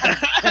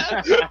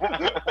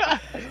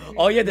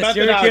 Oh yeah, the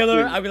serial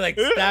killer. I'd be like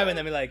stabbing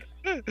them, be like,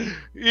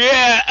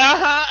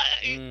 yeah.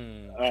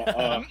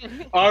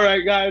 All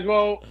right, guys.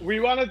 Well, we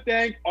want to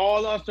thank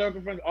all our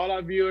circle friends, all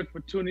our viewers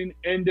for tuning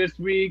in this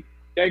week.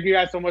 Thank you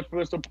guys so much for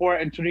the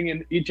support and tuning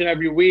in each and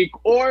every week.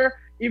 Or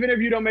even if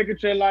you don't make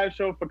it to a live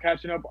show, for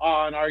catching up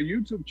on our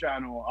YouTube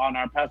channel on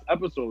our past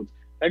episodes.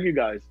 Thank you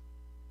guys.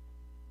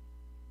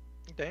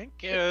 Thank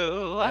you.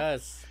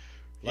 Yes.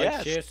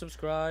 Like, share,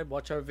 subscribe,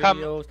 watch our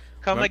videos.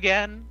 Come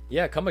again.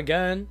 Yeah, come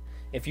again.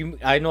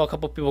 I know a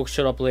couple people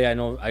showed up late. I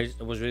know I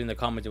was reading the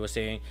comments. They were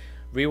saying,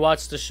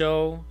 rewatch the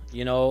show.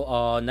 You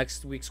know,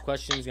 next week's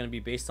question is gonna be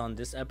based on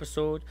this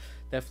episode.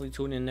 Definitely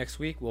tune in next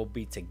week. We'll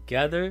be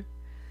together,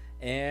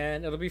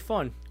 and it'll be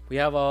fun. We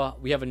have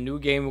a new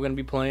game we're gonna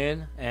be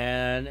playing,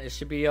 and it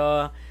should be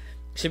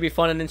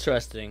fun and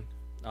interesting.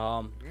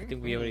 I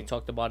think we already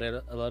talked about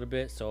it a little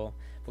bit, so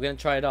we're gonna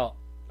try it out.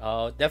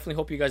 Definitely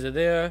hope you guys are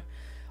there.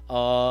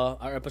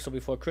 Our episode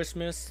before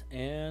Christmas,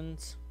 and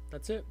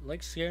that's it.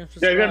 Like, share, and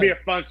subscribe. It's gonna be a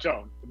fun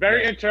show.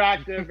 Very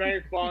interactive,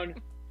 very fun.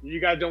 You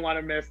guys don't want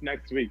to miss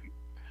next week.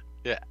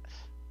 Yeah.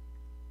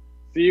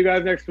 See you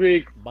guys next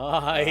week.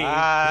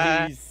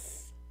 Bye.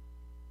 Peace.